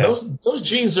 and those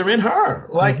genes are in her.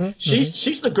 Like,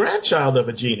 she's the grandchild of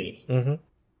a genie.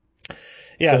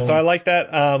 Yeah, so I like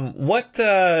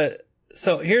that.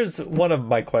 So here's one of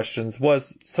my questions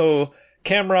was, so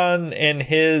Cameron and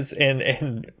his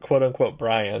and quote unquote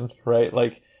Brian, right?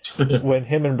 Like, when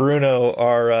him and Bruno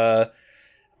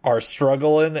are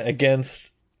struggling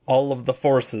against all of the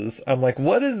forces, I'm like,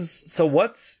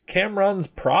 what's Cameron's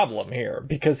problem here?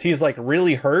 Because he's like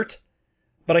really hurt,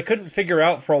 but I couldn't figure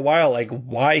out for a while like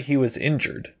why he was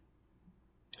injured.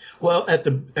 Well, is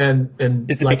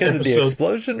it like because of the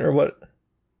explosion or what?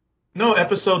 No,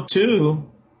 episode 2,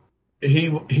 he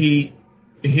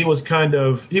was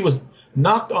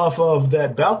knocked off of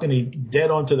that balcony dead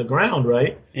onto the ground,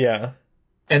 right? Yeah.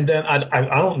 And then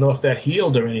I don't know if that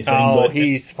healed or anything. Oh, but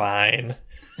he's fine.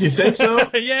 You think so?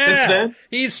 Yeah.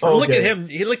 Since then? Look at him.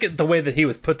 Look at the way that he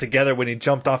was put together when he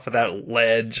jumped off of that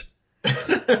ledge.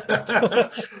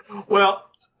 Well,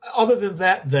 other than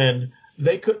that, then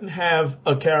they couldn't have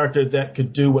a character that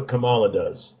could do what Kamala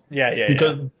does. Yeah.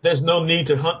 Because there's no need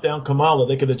to hunt down Kamala.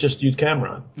 They could have just used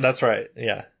Cameron. That's right.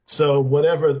 Yeah. So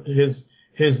whatever his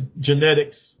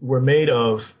genetics were made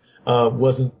of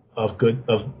wasn't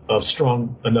of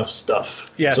strong enough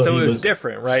stuff. Yeah. So it was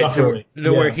different, right? Suffering.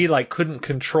 Where he like couldn't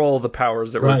control the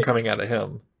powers that were coming out of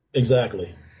him.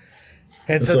 Exactly.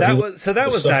 And so that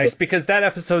was nice because that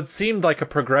episode seemed like a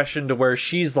progression to where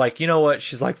she's like, you know what?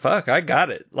 She's like, fuck, I got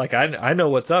it. Like, I know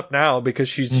what's up now because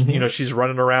she's, she's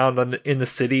running around in the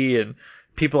city and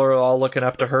people are all looking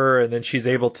up to her. And then she's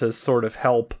able to sort of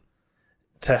help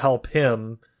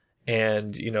him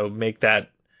and, make that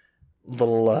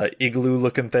little igloo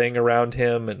looking thing around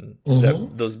him and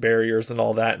those barriers and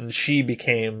all that. And she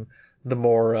became the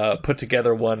more put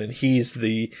together one, and he's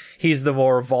the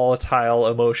more volatile,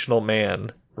 emotional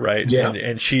man, right? Yeah.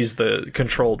 And she's the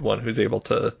controlled one who's able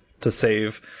to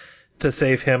save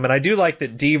him. And I do like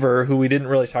that Deaver, who we didn't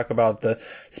really talk about the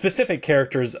specific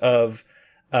characters of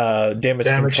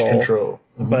damage control.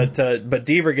 But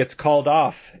Deaver gets called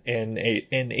off, and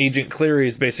Agent Cleary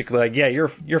is basically like, yeah, you're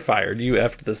fired. You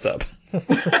effed this up.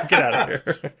 Get out of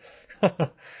here.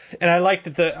 And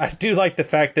I do like the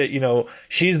fact that,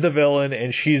 she's the villain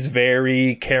and she's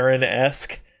very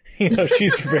Karen-esque.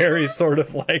 She's very sort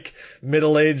of like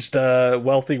middle-aged,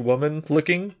 wealthy woman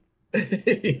looking.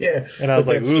 Yeah. And I was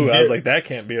like, I was like, that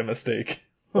can't be a mistake.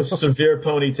 A severe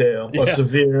ponytail. Yeah. Or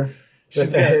severe.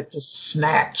 She's head just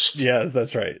snatched. Yes,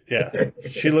 that's right. Yeah.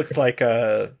 She looks like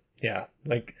I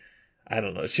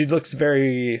don't know. She looks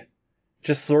very,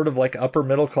 just sort of like upper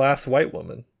middle class white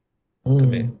woman to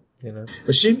me.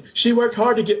 But she worked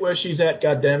hard to get where she's at,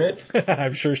 goddammit.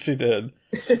 I'm sure she did.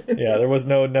 Yeah, there was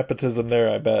no nepotism there,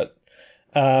 I bet.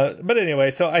 But anyway,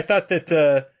 so I thought that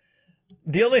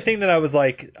the only thing that I was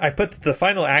like, I put the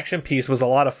final action piece was a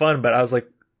lot of fun, but I was like,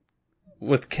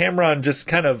 with Cameron just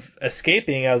kind of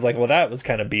escaping, I was like, well, that was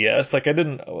kind of BS. Like, I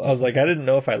didn't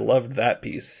know if I loved that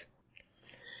piece.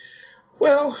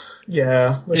 Well,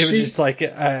 yeah. It was just like,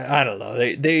 I don't know.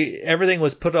 Everything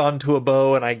was put onto a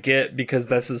bow, and I get because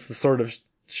this is the sort of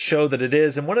show that it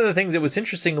is. And one of the things that was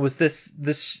interesting was this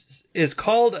is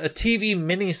called a TV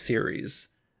miniseries.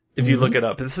 If you look it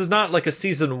up, this is not like a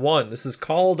season 1. This is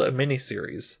called a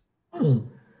miniseries.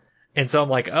 And so I'm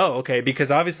like, oh, okay, because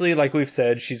obviously, like we've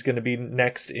said, she's going to be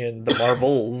next in the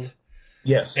Marvels.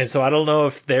 Yes. And so I don't know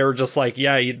if they're just like,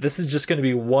 yeah, this is just going to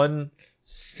be one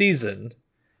season.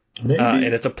 Maybe. And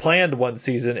it's a planned one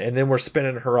season, and then we're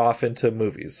spinning her off into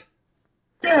movies.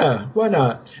 Yeah, why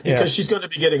not? Because she's going to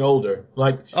be getting older.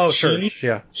 Like, sure,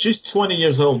 yeah. She's 20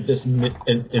 years old in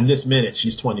this minute.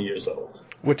 She's 20 years old.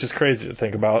 Which is crazy to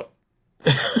think about.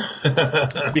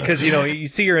 Because, you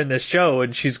see her in this show,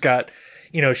 and she's got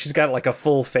like a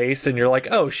full face, and you're like,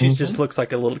 oh, she just looks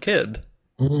like a little kid.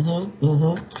 And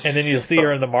then you see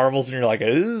her in the Marvels, and you're like,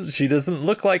 ooh, she doesn't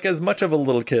look like as much of a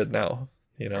little kid now.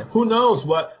 Who knows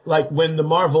what, like when the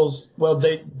Marvels, well,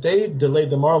 they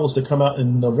delayed the Marvels to come out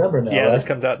in November now. Yeah, right? This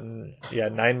comes out in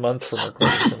 9 months from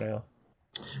recording from now.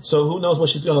 So who knows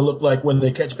what she's going to look like when they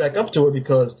catch back up to her,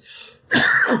 because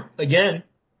again,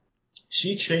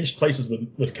 she changed places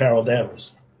with Carol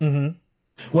Danvers. When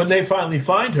they finally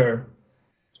find her,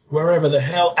 wherever the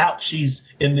hell out she's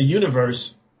in the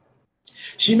universe,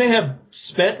 she may have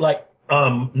spent like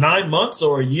 9 months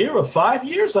or a year or 5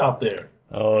 years out there.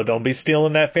 Oh, don't be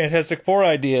stealing that Fantastic Four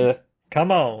idea.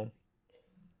 Come on.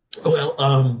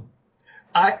 Well,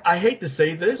 I hate to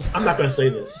say this. I'm not going to say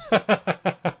this.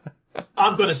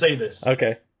 I'm going to say this.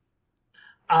 Okay.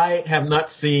 I have not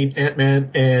seen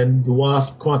Ant-Man and the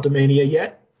Wasp: Quantumania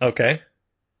yet. Okay.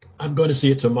 I'm going to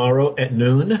see it tomorrow at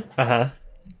noon. Uh-huh.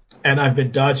 And I've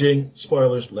been dodging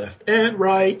spoilers left and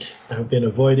right. I've been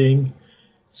avoiding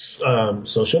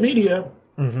social media.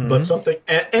 But something,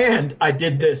 and I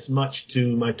did this much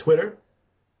to my Twitter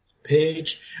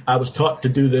page. I was taught to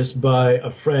do this by a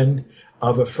friend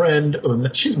of a friend.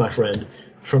 She's my friend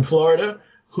from Florida,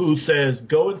 who says,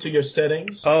 go into your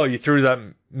settings. Oh, you threw that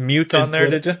mute on there,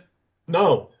 did you?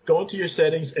 No, go into your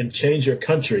settings and change your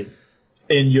country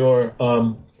in your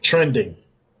trending.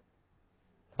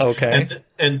 Okay.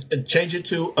 And change it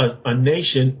to a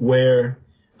nation where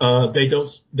they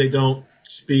don't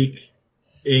speak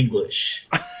English,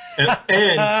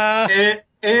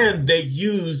 and they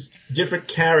use different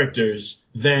characters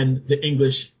than the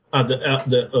English,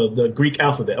 the Greek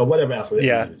alphabet or whatever alphabet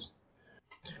they use.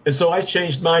 And so I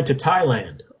changed mine to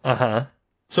Thailand.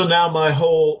 So now my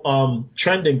whole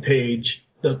trending page,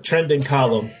 the trending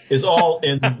column, is all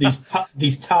in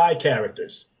these Thai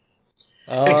characters,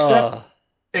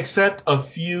 except a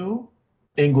few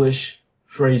English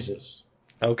phrases.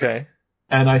 Okay.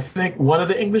 And I think one of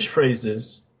the English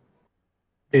phrases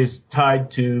is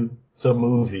tied to the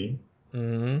movie.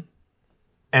 Mm-hmm.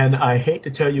 And I hate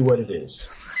to tell you what it is.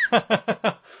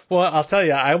 Well, I'll tell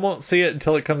you, I won't see it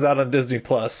until it comes out on Disney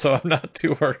Plus, so I'm not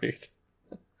too worried.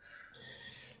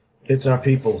 It's our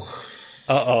people.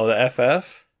 Uh-oh, the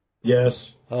FF?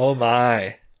 Yes. Oh,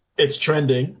 my. It's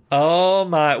trending. Oh,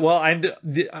 my. Well,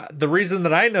 the reason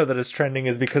that I know that it's trending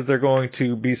is because they're going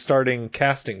to be starting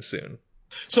casting soon.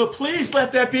 So please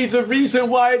let that be the reason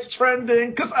why it's trending,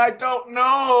 because I don't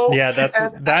know. Yeah,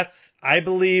 that's. I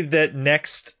believe that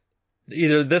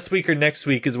either this week or next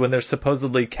week is when they're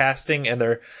supposedly casting, and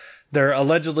they're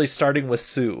allegedly starting with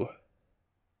Sue,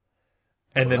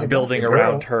 and then building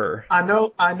around her. I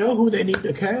know who they need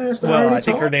to cast. Well, I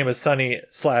think her name is Sunny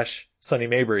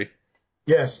Mabry.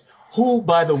 Yes, who,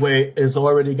 by the way, is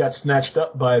already got snatched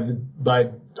up by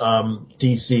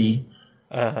DC.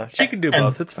 She can do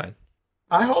both. It's fine.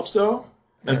 I hope so.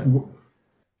 Yeah.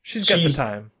 She's got the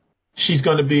time. She's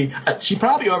going to be. She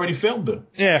probably already filmed it.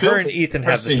 Yeah, her and Ethan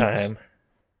have the time.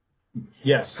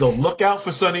 Yes, so look out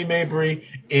for Sunny Mabry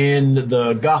in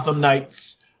the Gotham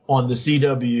Knights on the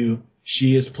CW.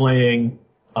 She is playing,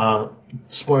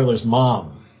 spoilers,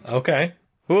 mom. Okay.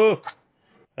 Woo.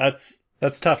 That's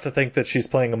tough to think that she's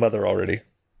playing a mother already.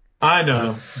 I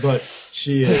know, but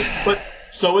she is. But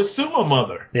so is Sue a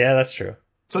mother. Yeah, that's true.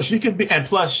 So she can be, and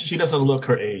plus she doesn't look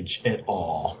her age at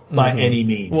all by any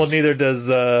means. Well, neither does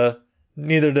our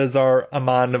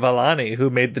Aman Vellani, who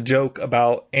made the joke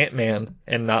about Ant-Man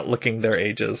and not looking their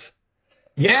ages.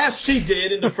 Yes, she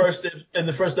did in the first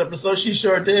episode. She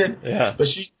sure did. Yeah. But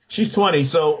she's 20,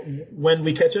 so when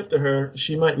we catch up to her,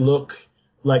 she might look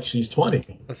like she's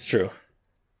 20. That's true.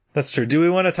 Do we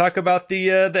want to talk about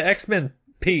the X-Men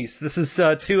piece? This is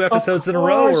 2 episodes in a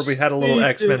row where we had a little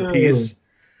X-Men piece.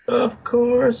 Of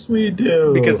course we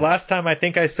do. Because last time I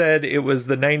think I said it was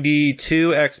the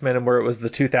 92 X-Men and where it was the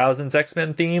 2000s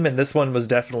X-Men theme, and this one was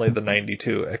definitely the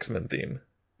 92 X-Men theme.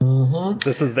 Mm-hmm.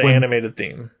 This is the animated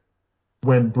theme.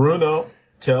 When Bruno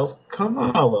tells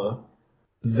Kamala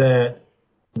that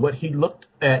what he looked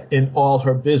at in all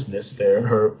her business there,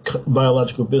 her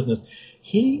biological business,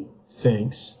 he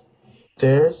thinks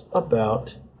there's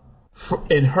about,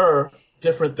 in her,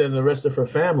 different than the rest of her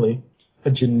family,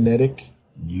 a genetic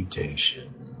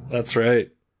mutation. That's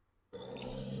right.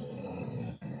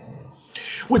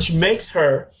 Which makes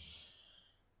her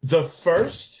the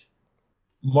first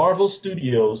Marvel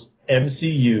Studios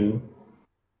MCU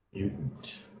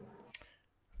mutant.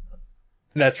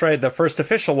 That's right, the first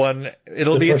official one.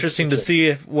 It'll be interesting to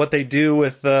see what they do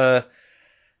with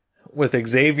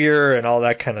Xavier and all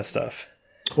that kind of stuff.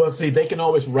 Well, see, they can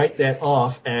always write that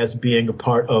off as being a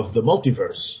part of the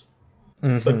multiverse.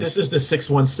 Mm-hmm. But this is the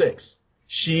 616.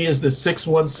 She is the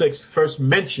 616 first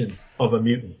mention of a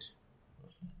mutant.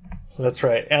 That's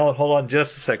right. Alan, hold on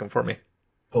just a second for me.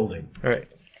 Holding. All right.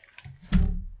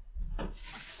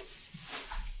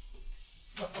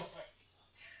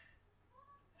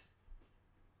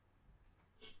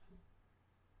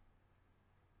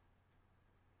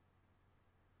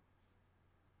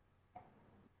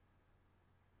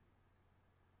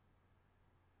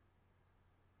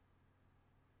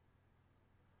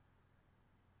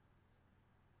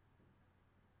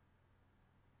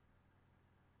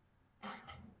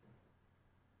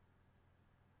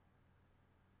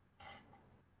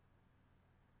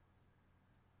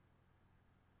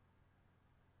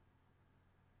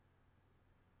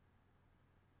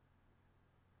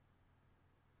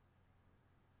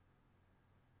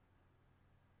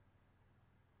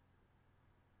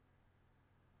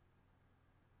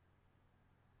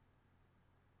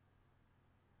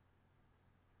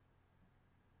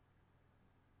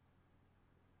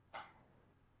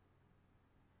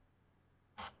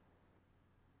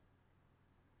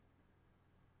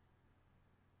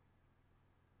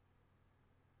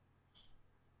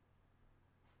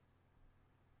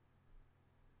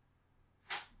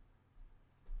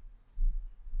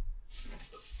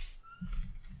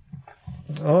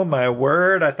 Oh my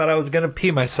word, I thought I was going to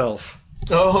pee myself.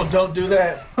 Oh, don't do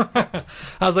that.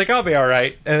 I was like, I'll be all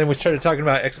right. And then we started talking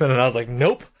about X-Men, and I was like,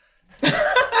 nope.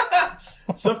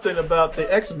 Something about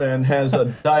the X-Men has a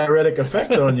diuretic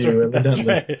effect on you, evidently.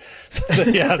 That's right.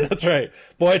 Yeah, that's right.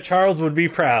 Boy, Charles would be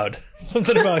proud.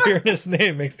 Something about hearing his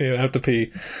name makes me have to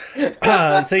pee.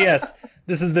 So yes,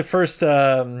 this is the first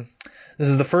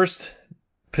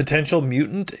potential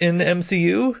mutant in the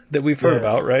MCU that we've heard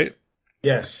about, right?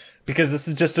 Yes. Because this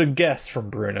is just a guess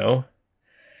from Bruno.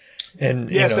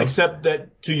 And yes, except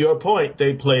that to your point,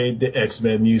 they played the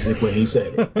X-Men music when he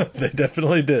said it. They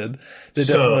definitely did. They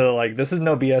definitely were like, this is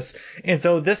no BS. And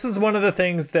so this is one of the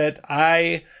things that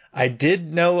I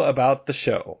did know about the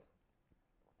show.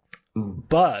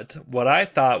 But what I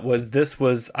thought was this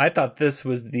was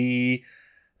the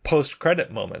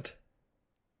post-credit moment.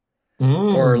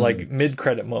 Or like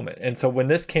mid-credit moment. And so when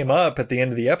this came up at the end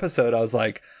of the episode, I was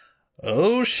like,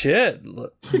 oh shit.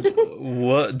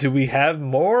 What do we have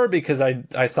more? Because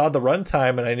I saw the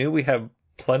runtime and I knew we have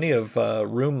plenty of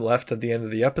room left at the end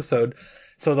of the episode.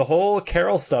 So the whole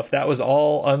Carol stuff, that was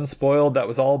all unspoiled. That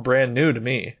was all brand new to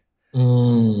me.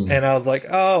 And I was like,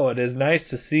 oh, it is nice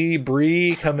to see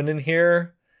Bree coming in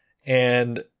here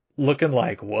and looking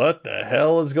like, what the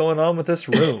hell is going on with this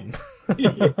room?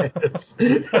 Yes.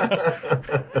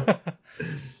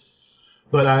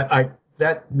 But I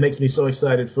that makes me so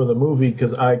excited for the movie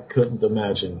because I couldn't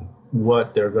imagine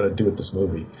what they're going to do with this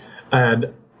movie.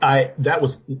 And that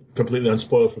was completely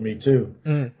unspoiled for me too.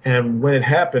 And when it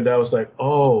happened, I was like,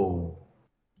 okay.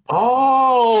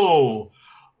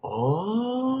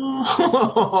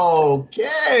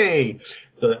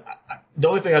 So the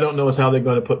only thing I don't know is how they're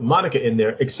going to put Monica in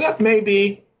there, except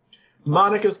maybe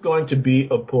Monica's going to be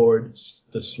aboard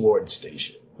the Sword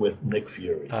Station with Nick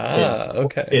Fury.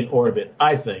 Okay. In orbit,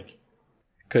 I think.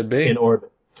 Could be. In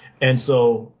orbit. And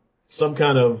so some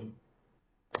kind of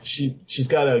she's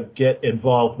got to get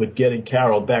involved with getting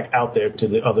Carol back out there to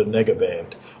the other nega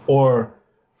band, or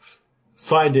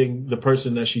finding the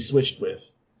person that she switched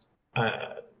with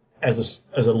as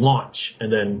a launch.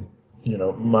 And then,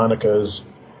 Monica's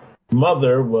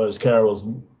mother was Carol's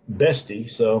bestie,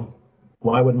 so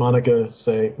why would Monica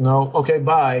say, no, okay,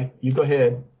 bye, you go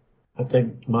ahead? I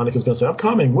think Monica's going to say, I'm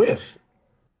coming with.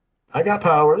 I got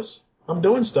powers. I'm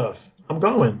doing stuff. I'm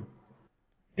going.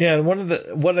 Yeah, and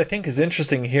what I think is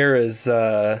interesting here is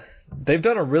they've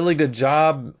done a really good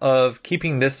job of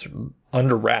keeping this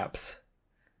under wraps.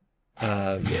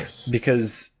 Yes.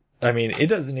 Because, I mean, it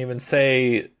doesn't even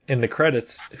say in the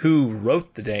credits who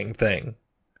wrote the dang thing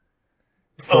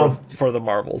for the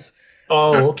Marvels.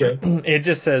 Oh, okay. It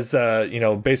just says,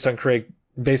 based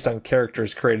on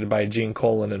characters created by Gene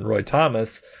Colan and Roy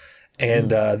Thomas,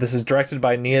 and this is directed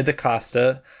by Nia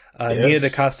DaCosta. Yes. Nia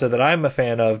DaCosta that I'm a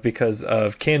fan of because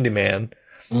of Candyman,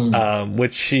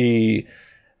 which I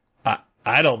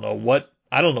don't know what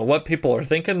people are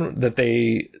thinking that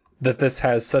this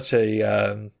has such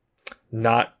a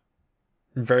not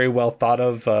very well thought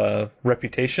of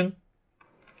reputation.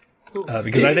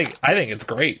 Because I think it's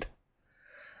great.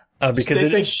 Because they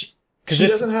think she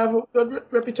doesn't have a good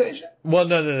reputation? Well,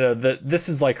 no. This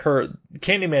is like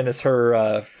Candyman is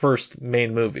her first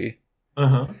main movie.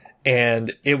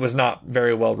 And it was not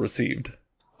very well received.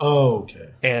 Oh,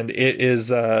 okay. And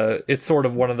it's sort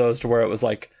of one of those to where it was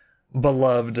like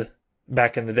beloved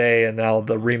back in the day, and now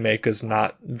the remake is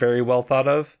not very well thought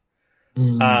of.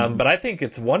 But I think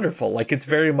it's wonderful. Like, it's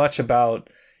very much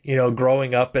about,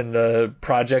 growing up in the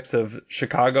projects of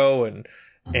Chicago and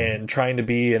trying to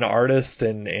be an artist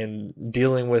and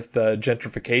dealing with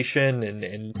gentrification,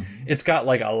 and it's got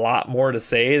like a lot more to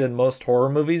say than most horror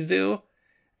movies do.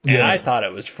 And I thought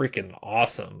it was freaking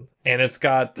awesome. And it's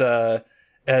got Yahya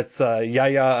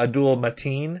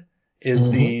Abdul-Mateen is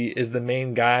the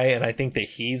main guy, and I think that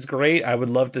he's great. I would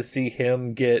love to see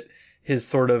him get his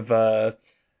sort of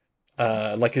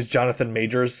like his Jonathan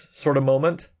Majors sort of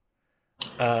moment,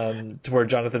 to where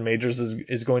Jonathan Majors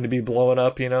is going to be blowing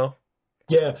up, Yeah,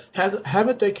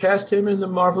 haven't they cast him in the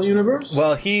Marvel universe?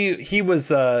 Well,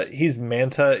 he's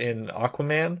Manta in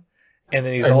Aquaman. And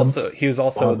then he was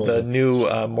also the new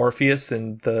Morpheus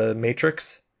in the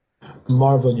Matrix.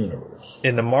 Marvel Universe.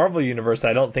 In the Marvel Universe,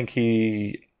 I don't think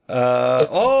he. Yes.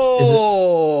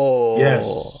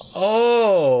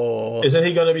 Oh. Isn't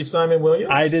he going to be Simon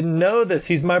Williams? I didn't know this.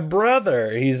 He's my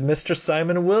brother. He's Mr.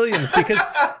 Simon Williams. Because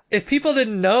if people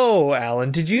didn't know,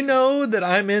 Alan, did you know that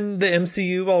I'm in the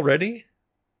MCU already?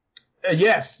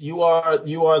 Yes, you're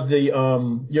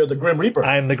the Grim Reaper.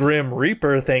 I'm the Grim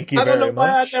Reaper. Thank you very much. I don't know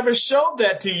why I never showed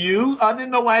that to you. I didn't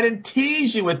know why I didn't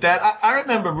tease you with that. I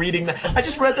remember reading that. I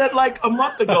just read that like a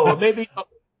month ago, or maybe 3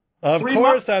 months ago. Of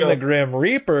course, I'm the Grim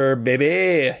Reaper, baby.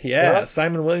 Yeah, yep.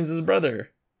 Simon Williams' brother.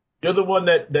 You're the one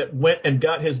that went and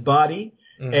got his body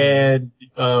and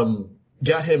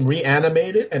got him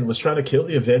reanimated and was trying to kill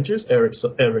the Avengers,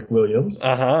 Eric Williams.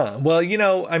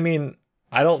 Well, I mean,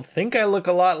 I don't think I look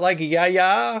a lot like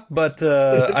Yahya, but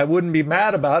I wouldn't be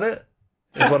mad about it,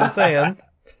 is what I'm saying.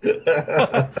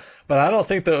 But I don't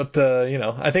think that,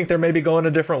 I think they're maybe going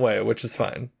a different way, which is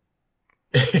fine.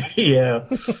 Yeah.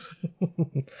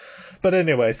 But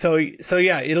anyway, so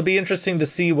yeah, it'll be interesting to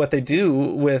see what they do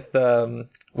with the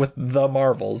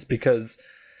Marvels, because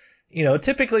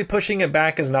typically pushing it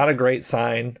back is not a great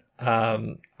sign.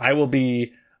 I will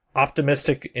be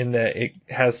optimistic in that it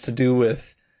has to do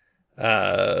with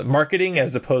marketing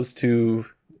as opposed to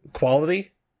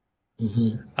quality.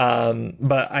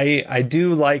 But I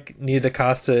do like Nia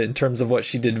DaCosta in terms of what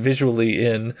she did visually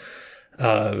in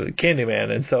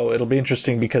Candyman, and so it'll be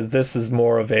interesting because this is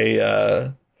more of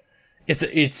a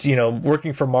it's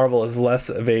working for Marvel is less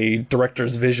of a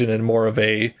director's vision and more of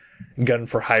a gun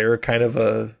for hire kind of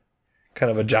a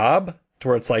job, to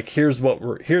where it's like, here's the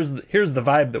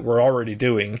vibe that we're already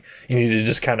doing. You need to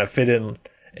just kind of fit in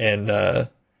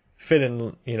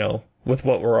with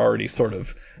what we're already sort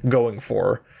of going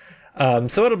for.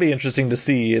 So it'll be interesting to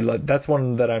see. That's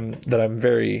one that I'm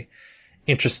very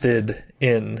interested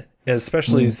in,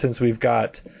 especially since we've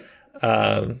got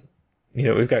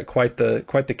we've got quite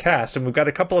the cast, and we've got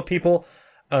a couple of people,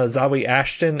 Zawe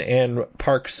Ashton and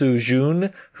Park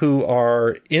Soo-joon, who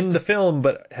are in the film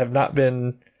but have not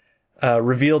been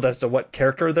revealed as to what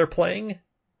character they're playing.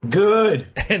 Good.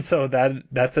 And so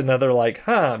that's another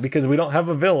because we don't have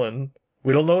a villain,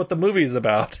 we don't know what the movie's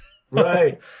about.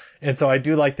 Right. And so I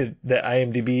do like that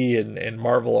IMDb and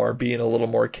Marvel are being a little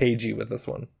more cagey with this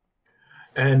one.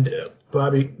 And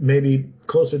Bobby, maybe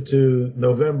closer to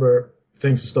November,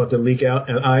 things will start to leak out,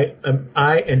 and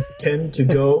I intend to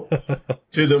go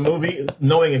to the movie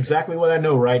knowing exactly what I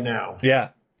know right now.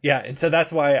 Yeah, and so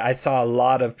that's why I saw a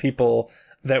lot of people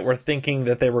that were thinking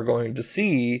that they were going to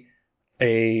see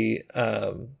a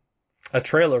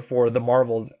trailer for the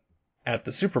Marvels at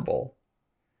the Super Bowl.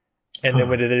 And then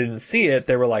when they didn't see it,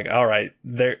 they were like, all right,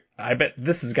 I bet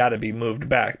this has got to be moved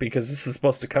back, because this is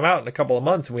supposed to come out in a couple of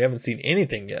months and we haven't seen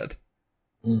anything yet.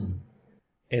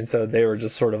 And so they were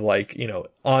just sort of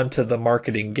onto the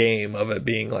marketing game of it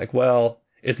being like, well,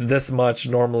 it's this much.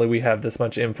 Normally we have this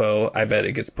much info. I bet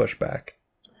it gets pushed back.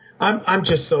 I'm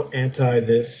just so anti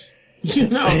this.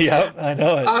 Yep, I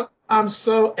know it. I'm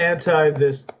so anti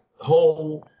this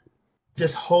whole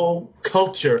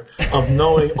culture of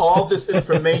knowing all this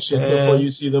information before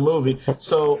you see the movie.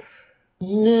 So,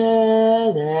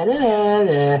 you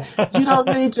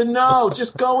don't need to know.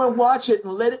 Just go and watch it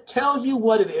and let it tell you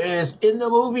what it is in the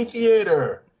movie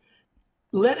theater.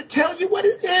 Let it tell you what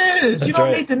it is. That's you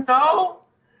don't need to know.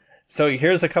 So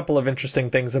here's a couple of interesting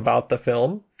things about the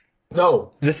film. No.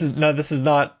 This is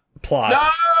not plot.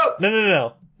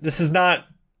 No. This is about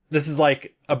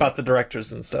the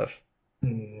directors and stuff.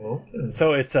 Okay.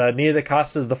 So it's Nia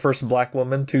DaCosta is the first black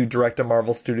woman to direct a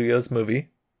Marvel Studios movie.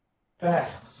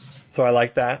 Facts. So I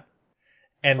like that.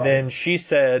 And then she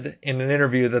said in an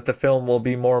interview that the film will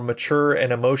be more mature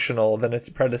and emotional than its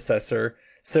predecessor,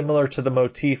 similar to the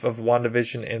motif of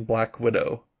WandaVision and Black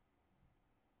Widow.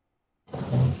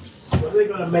 What are they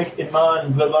going to make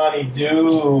Iman Vellani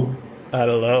do? I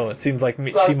don't know. It seems like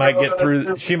she might get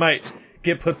through. She might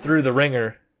get put through the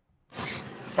ringer.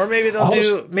 Or maybe they'll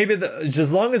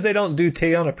as long as they don't do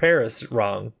Teyonah Parris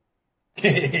wrong.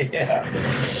 Yeah.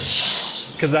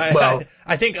 Because I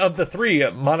think of the three,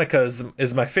 Monica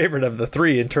is my favorite of the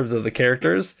three in terms of the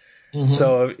characters. Mm-hmm.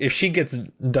 So if she gets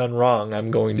done wrong,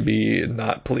 I'm going to be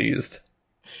not pleased.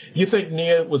 You think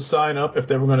Nia would sign up if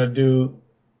they were going to do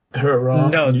her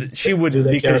wrong? No, she wouldn't,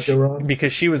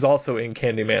 because she was also in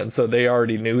Candyman, so they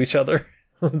already knew each other.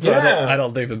 So yeah. I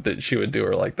don't think that she would do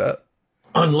her like that.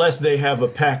 Unless they have a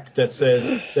pact that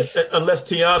says unless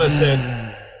Tiana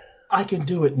said, I can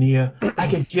do it, Nia. I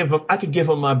can give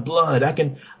him my blood. I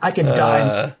can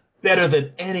die better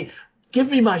than any. Give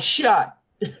me my shot.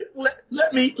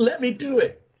 let me do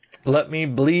it. Let me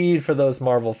bleed for those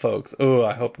Marvel folks. Oh,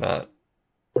 I hope not.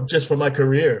 Just for my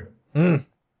career.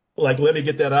 Like, let me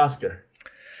get that Oscar.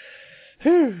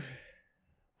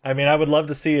 I mean, I would love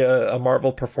to see a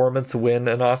Marvel performance win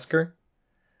an Oscar.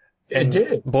 It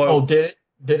did. Did it?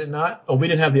 Did it not? Oh, we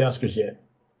didn't have the Oscars yet.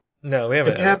 No, we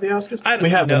haven't. Did we have the Oscars? We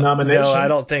have the nomination. No, I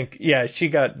don't think. Yeah, she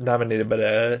got nominated,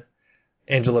 but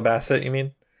Angela Bassett, you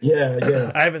mean?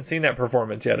 Yeah. I haven't seen that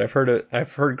performance yet. I've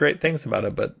heard great things about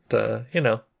it, but I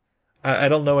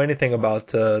don't know anything about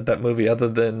that movie other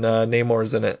than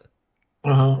Namor's in it.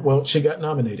 Well, she got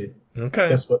nominated. Okay.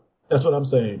 That's what I'm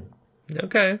saying.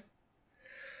 Okay.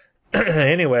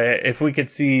 Anyway, if we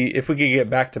could get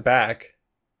back to back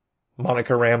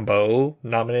Monica Rambeau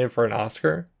nominated for an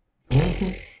Oscar.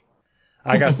 Mm-hmm.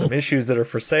 I got some issues that are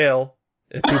for sale.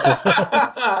 If people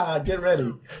get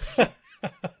ready.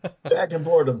 Bag and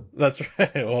board them. That's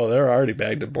right. Well, they're already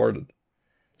bagged and boarded.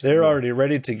 They're already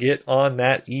ready to get on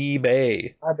that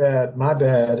eBay. My bad.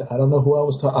 I don't know who I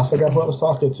was I forgot who I was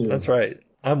talking to. That's right.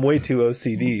 I'm way too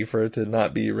OCD for it to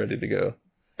not be ready to go.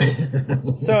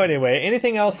 So anyway,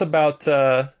 anything else about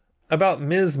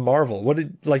Ms. Marvel? What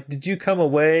did you come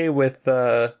away with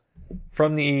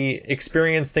from the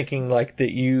experience thinking like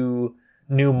that you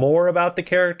knew more about the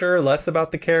character, less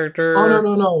about the character? Oh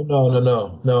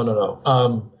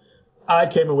no. I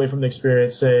came away from the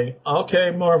experience saying,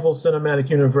 okay, Marvel Cinematic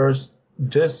Universe,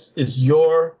 this is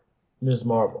your Ms.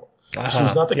 Marvel.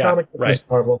 She's not the comic book Ms.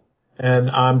 Marvel, and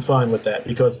I'm fine with that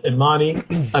because Iman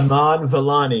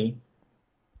Vellani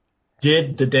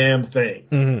did the damn thing.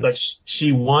 Mm-hmm. Like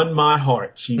she won my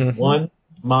heart. She won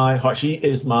my heart. She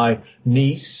is my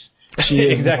niece. She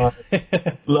is I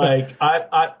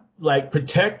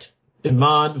protect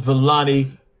Iman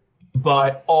Vellani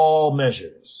by all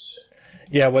measures.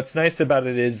 Yeah, what's nice about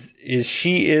it is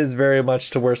she is very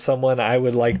much to where someone I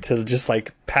would like to just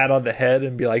like pat on the head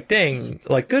and be like, dang,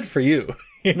 like good for you.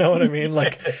 You know what I mean?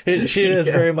 Like she is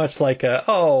very much like a,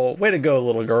 oh, way to go,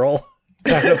 little girl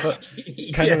kind of a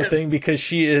thing, because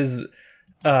she is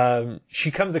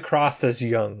she comes across as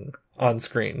young on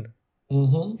screen.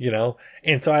 Mm-hmm. You know?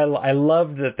 And so I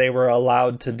loved that they were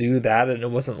allowed to do that, and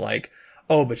it wasn't like,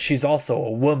 oh, but she's also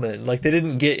a woman. Like they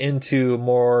didn't get into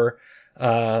more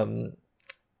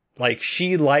like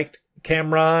she liked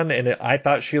Cameron and I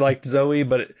thought she liked Zoe,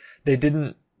 but they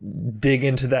didn't dig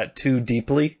into that too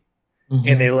deeply. Mm-hmm.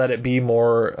 And they let it be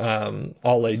more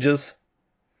all ages.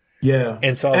 Yeah.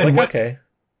 And so I was okay.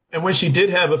 And when she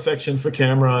did have affection for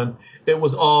Cameron, it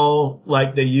was all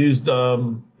like they used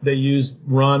Ronnie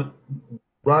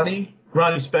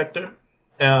Spector.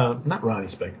 Not Ronnie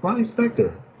Spector. Ronnie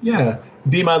Spector. Yeah.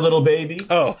 Be My Little Baby.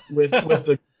 Oh.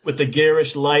 with the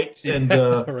garish lights and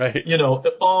right. You know,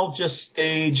 all just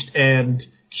staged and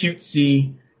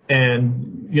cutesy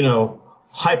and, you know,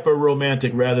 hyper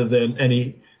romantic rather than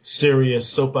any serious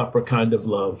soap opera kind of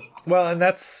love. Well, and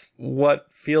that's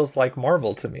what feels like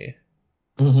Marvel to me.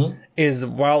 Mm-hmm. Is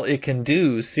while it can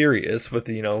do serious with,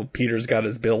 you know, Peter's got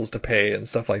his bills to pay and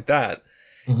stuff like that,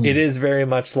 mm-hmm. It is very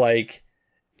much like,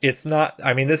 it's not,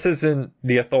 I mean, this isn't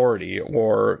The Authority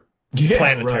or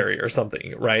Planetary or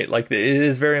something, right? Like, it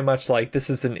is very much like, this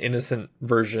is an innocent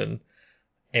version,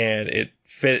 and it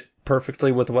fit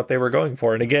perfectly with what they were going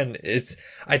for. And again,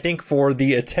 I think for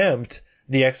the attempt,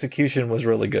 the execution was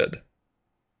really good.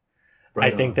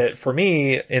 Right. I think that for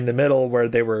me, in the middle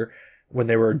when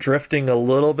they were drifting a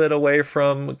little bit away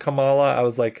from Kamala, I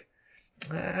was like,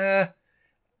 I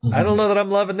don't know that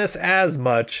I'm loving this as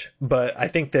much, but I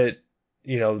think that,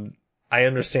 you know, I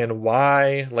understand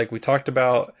why, like we talked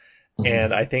about,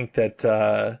 and I think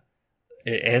that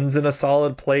it ends in a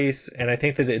solid place, and I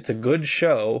think that it's a good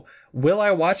show. Will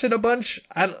I watch it a bunch?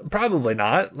 Probably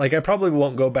not. Like, I probably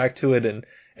won't go back to it and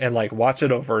like watch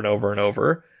it over and over and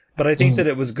over, but I think that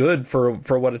it was good for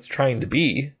what it's trying to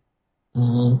be.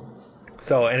 Mm-hmm.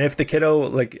 So, and if the kiddo,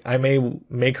 like, I may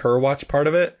make her watch part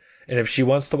of it, and if she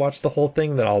wants to watch the whole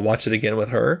thing, then I'll watch it again with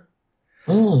her.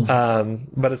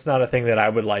 But it's not a thing that I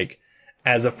would, like,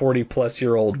 as a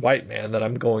 40-plus-year-old white man, that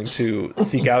I'm going to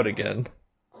seek out again.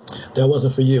 That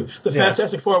wasn't for you. The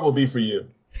Fantastic Four will be for you.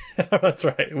 That's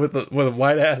right, with a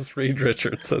white-ass Reed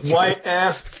Richards.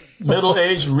 White-ass,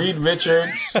 middle-aged Reed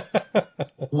Richards.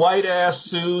 White-ass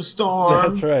Sue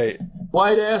Storm. That's right.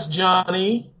 White-ass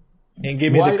Johnny. And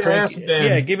give me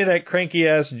give me that cranky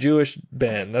ass Jewish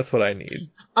Ben. That's what I need.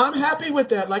 I'm happy with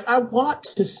that. Like, I want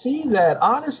to see that.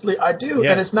 Honestly, I do.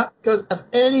 Yeah. And it's not because of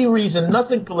any reason,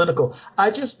 nothing political. I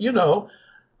just, you know,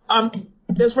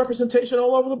 there's representation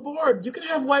all over the board. You can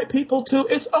have white people too.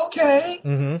 It's okay.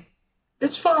 Mm-hmm.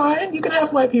 It's fine. You can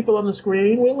have white people on the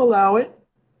screen. We'll allow it.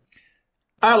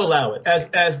 I'll allow it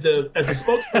as the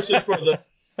spokesperson for the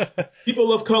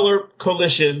People of Color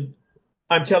Coalition.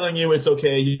 I'm telling you, it's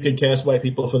okay. You can cast white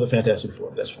people for the Fantastic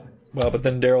Four. That's fine. Well, but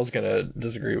then Daryl's gonna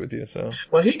disagree with you, so.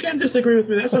 Well, he can disagree with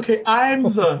me. That's okay. I'm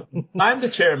the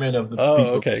chairman of the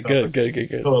People okay.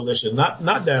 Good. Coalition. Not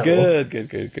Daryl.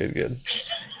 Good.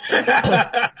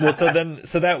 Well,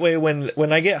 so that way,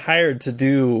 when I get hired to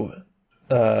do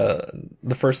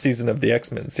the first season of the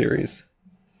X-Men series,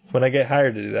 when I get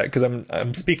hired to do that, because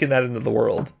I'm speaking that into the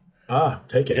world.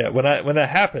 Take it. Yeah, when that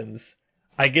happens,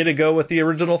 I get to go with the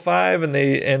original 5, and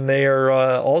they are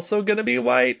also going to be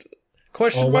white?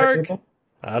 Question mark?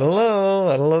 I don't know.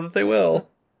 I don't know that they will.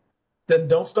 Then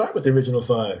don't start with the original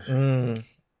 5.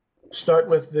 Start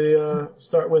with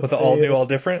the all new, all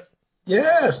different.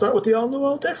 Yeah, start with the all new,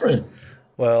 all different.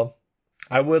 Well,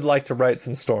 I would like to write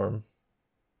some Storm.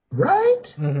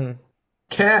 Right? Mm-hmm.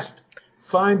 Cast.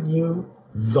 Find you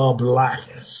the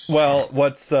blackest. Well,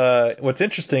 what's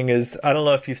interesting is I don't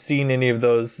know if you've seen any of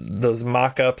those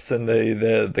mock-ups and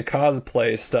the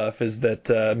cosplay stuff. Is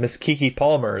that Miss Kiki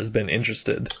Palmer has been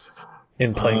interested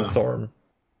in playing Storm?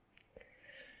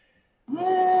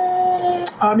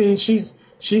 I mean, she's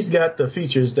got the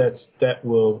features that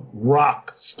will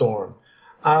rock Storm.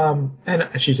 And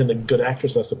she's a good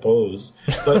actress, I suppose.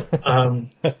 But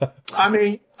I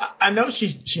mean, I know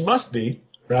she must be,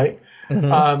 right?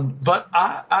 Mm-hmm. But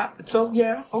so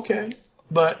yeah, okay.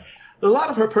 But a lot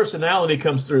of her personality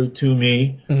comes through to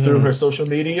me through her social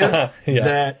media.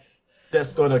 Yeah.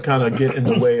 That's going to kind of get in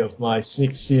the way of my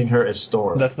seeing her as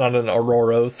Storm. That's not an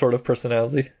Aurora sort of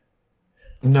personality.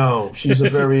 No, she's a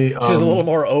very she's a little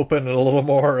more open and a little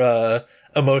more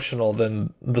emotional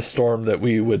than the Storm that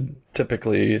we would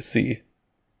typically see.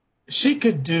 She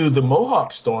could do the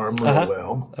Mohawk Storm real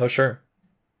well. Oh, sure.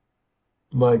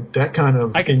 Like that kind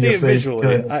of. I can see it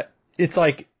visually. It's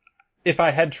like if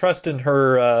I had trust in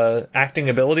her acting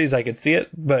abilities, I could see it.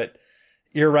 But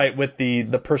you're right with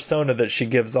the persona that she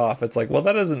gives off. It's like, well,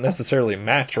 that doesn't necessarily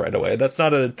match right away. That's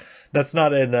not an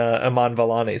Iman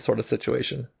Vellani sort of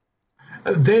situation.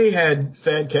 They had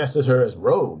fan casted her as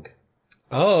Rogue.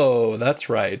 Oh, that's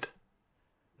right.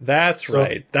 That's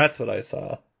right. That's what I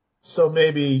saw. So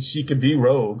maybe she could be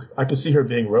Rogue. I could see her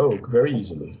being Rogue very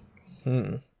easily.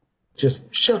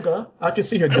 Just Sugar. I can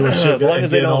see her doing Sugar. As long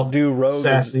as they don't do Rogue.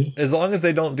 Sassy. As long as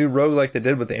they don't do Rogue like they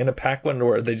did with Anna Paquin,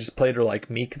 where they just played her like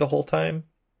meek the whole time.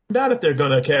 Not if they're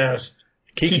gonna cast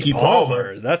Kiki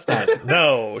Palmer. That's not.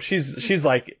 No, she's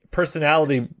like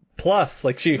personality plus.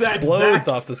 Like she explodes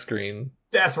off the screen.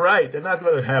 That's right. They're not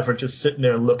going to have her just sitting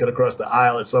there looking across the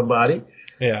aisle at somebody.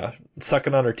 Yeah,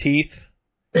 sucking on her teeth.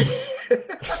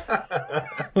 That's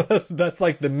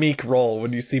like the meek role.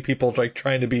 When you see people like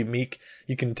trying to be meek,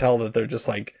 you can tell that they're just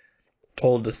like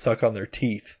told to suck on their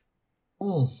teeth.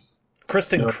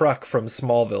 Kristen Kruk from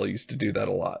Smallville used to do that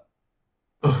a lot.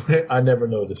 I never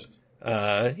noticed.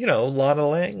 Lana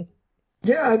Lang.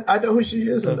 Yeah, I know who she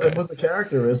is and what the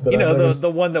character is, but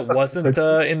the one that wasn't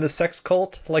in the sex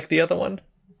cult like the other one.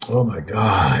 Oh my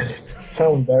God,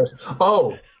 how embarrassing!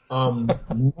 Oh,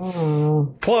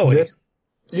 Chloe.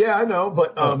 Yeah, I know,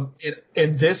 but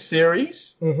in this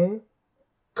series,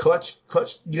 Clutch,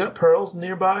 you got Pearls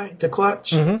nearby to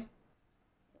Clutch.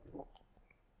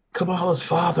 Kamala's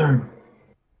father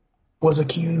was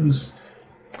accused.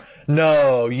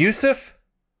 No, Yusuf.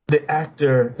 The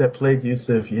actor that played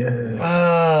Yusuf,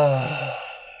 yes.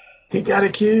 He got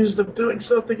accused of doing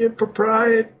something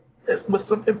with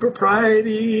some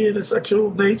impropriety in a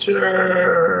sexual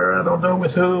nature. I don't know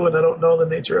with who, and I don't know the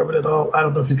nature of it at all. I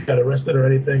don't know if he's got arrested or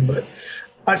anything, but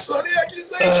I saw the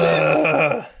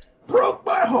accusation. Broke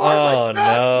my heart.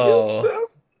 Oh,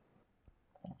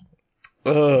 no.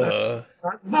 Yusuf.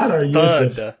 Not our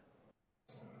Yusuf.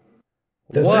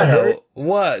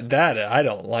 What? That I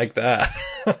don't like that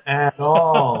at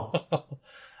all.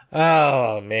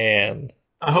 Oh man.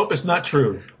 I hope it's not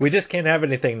true. We just can't have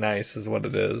anything nice, is what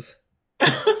it is.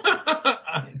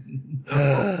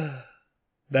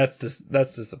 That's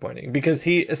disappointing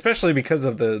especially because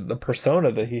of the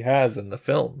persona that he has in the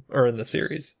film or in the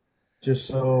series. Just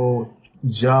so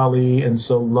jolly and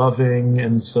so loving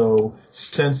and so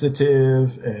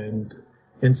sensitive and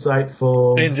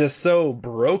insightful, and just so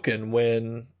broken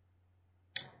when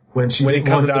he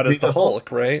comes out as the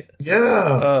Hulk, right?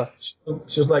 Yeah,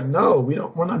 she's like, no,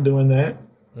 we're not doing that,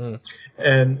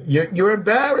 and you're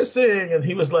embarrassing, and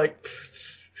he was like,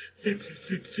 you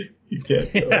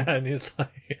can't. Yeah, and he's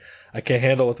like, I can't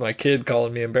handle with my kid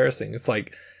calling me embarrassing. It's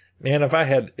like, man,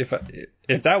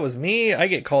 if that was me, I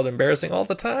get called embarrassing all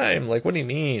the time. Like, what do you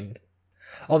mean?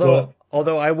 Although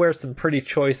I wear some pretty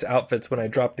choice outfits when I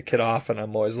drop the kid off, and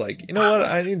I'm always like, you know what?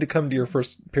 I need to come to your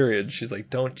first period. She's like,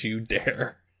 don't you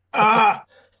dare.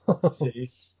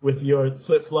 See, with your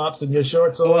flip-flops and your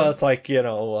shorts on? Well, it's like,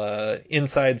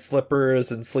 inside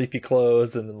slippers and sleepy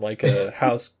clothes and like a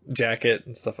house jacket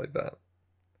and stuff like that.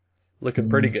 Looking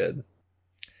pretty good.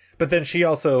 But then she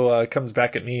also comes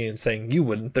back at me and saying, you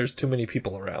wouldn't. There's too many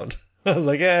people around. I was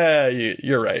like, yeah,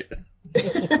 you're right.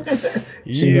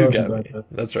 You got me.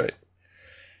 That's right.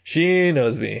 She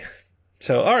knows me.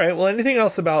 So, all right. Well, anything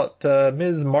else about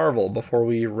Ms. Marvel before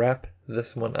we wrap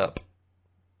this one up?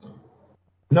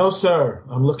 No, sir.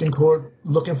 I'm looking forward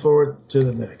to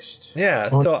the next. Yeah.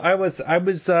 So I was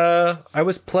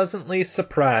pleasantly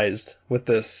surprised with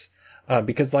this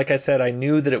because, like I said, I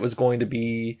knew that it was going to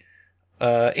be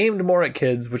aimed more at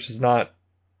kids, which is not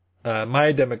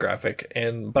my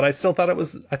demographic, but I still thought it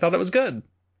was good.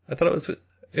 I thought it was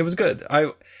good.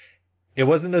 It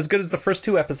wasn't as good as the first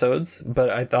two episodes, but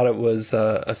I thought it was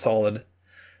a solid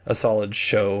a solid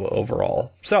show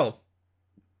overall. So,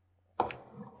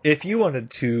 if you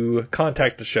wanted to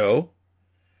contact the show,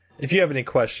 if you have any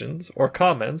questions or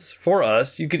comments for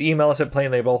us, you could email us at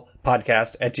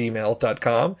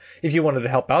plainlabelpodcast@gmail.com. If you wanted to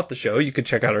help out the show, you could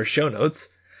check out our show notes,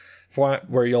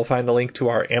 where you'll find the link to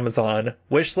our Amazon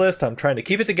wish list. I'm trying to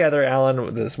keep it together,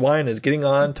 Alan. This wine is getting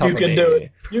on top of me. You can do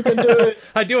it. You can do it.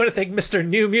 I do want to thank Mr.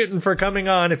 New Mutant for coming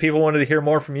on. If people wanted to hear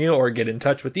more from you or get in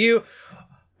touch with you,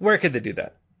 where could they do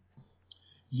that?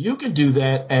 You can do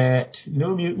that at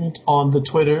New Mutant on the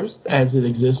Twitters as it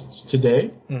exists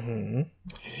today. Mm-hmm.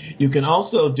 You can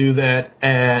also do that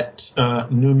at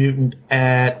New Mutant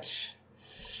at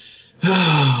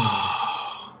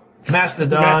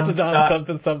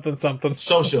Mastodon something.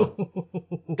 Social.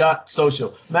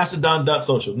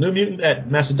 Mastodon.social. New Mutant at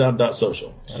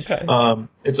Mastodon.social. Okay.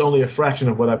 It's only a fraction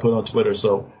of what I put on Twitter,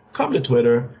 so come to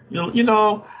Twitter. You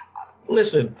know,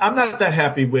 listen, I'm not that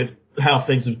happy with how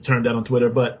things have turned out on Twitter,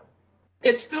 but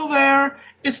it's still there.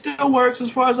 It still works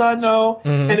as far as I know.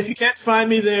 Mm-hmm. And if you can't find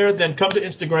me there, then come to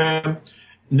Instagram,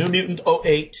 New Mutant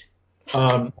 08,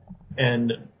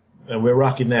 and we're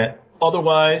rocking that.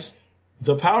 Otherwise,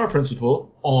 The Power Principle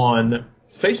on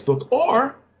Facebook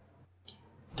or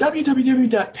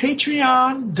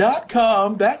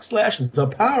www.patreon.com/The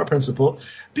Power Principle.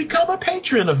 Become a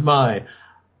patron of mine.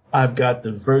 I've got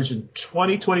the version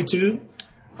 2022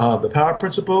 of The Power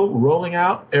Principle rolling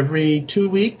out every 2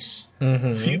 weeks,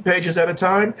 a few pages at a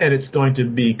time, and it's going to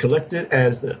be collected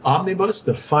as the omnibus,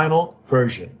 the final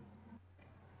version.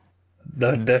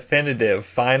 The definitive,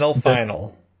 final.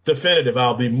 Definitive.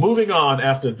 I'll be moving on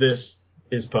after this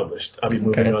is published. I'll be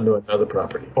moving on to another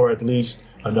property, or at least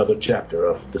another chapter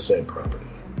of the same property.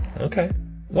 Okay.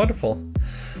 Wonderful.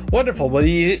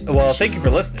 Well, thank you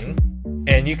for listening.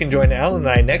 And you can join Alan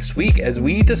and I next week as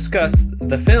we discuss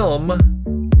the film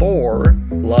Thor,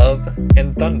 Love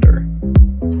and Thunder.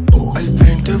 I'll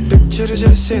paint a picture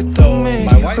जैसे तुम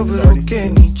मेरी खबरों के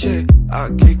नीचे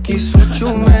आगे की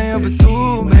सोचूं मैं अब तू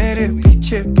मेरे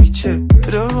पीछे पीछे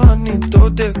रवानी तो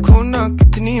देखो ना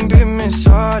कितनी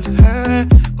बेमिसाल है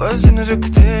वजन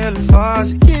रखते अल्फाज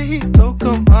यही तो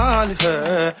कमाल है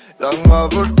लम्बा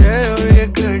बुढ़े ये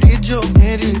घड़ी जो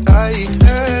मेरी आई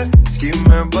है इसकी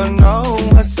मैं बनाऊं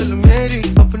असल मेरी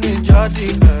अपनी जाती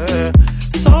है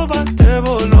सौ बातें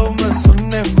बोलो मैं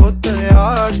सुनने को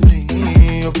तैयार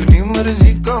नहीं अपनी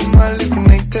मर्जी का मालिक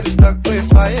नहीं करता कोई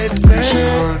फायर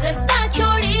रास्ता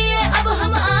छोड़िए अब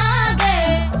हम आ गए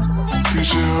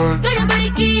गड़बड़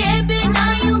किए बिना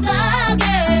यूं गा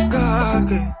गए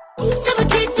सब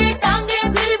खींचे टांगे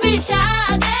फिर भी छा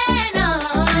गए ना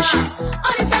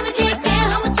और समझे के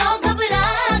हम तो घबरा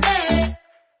गए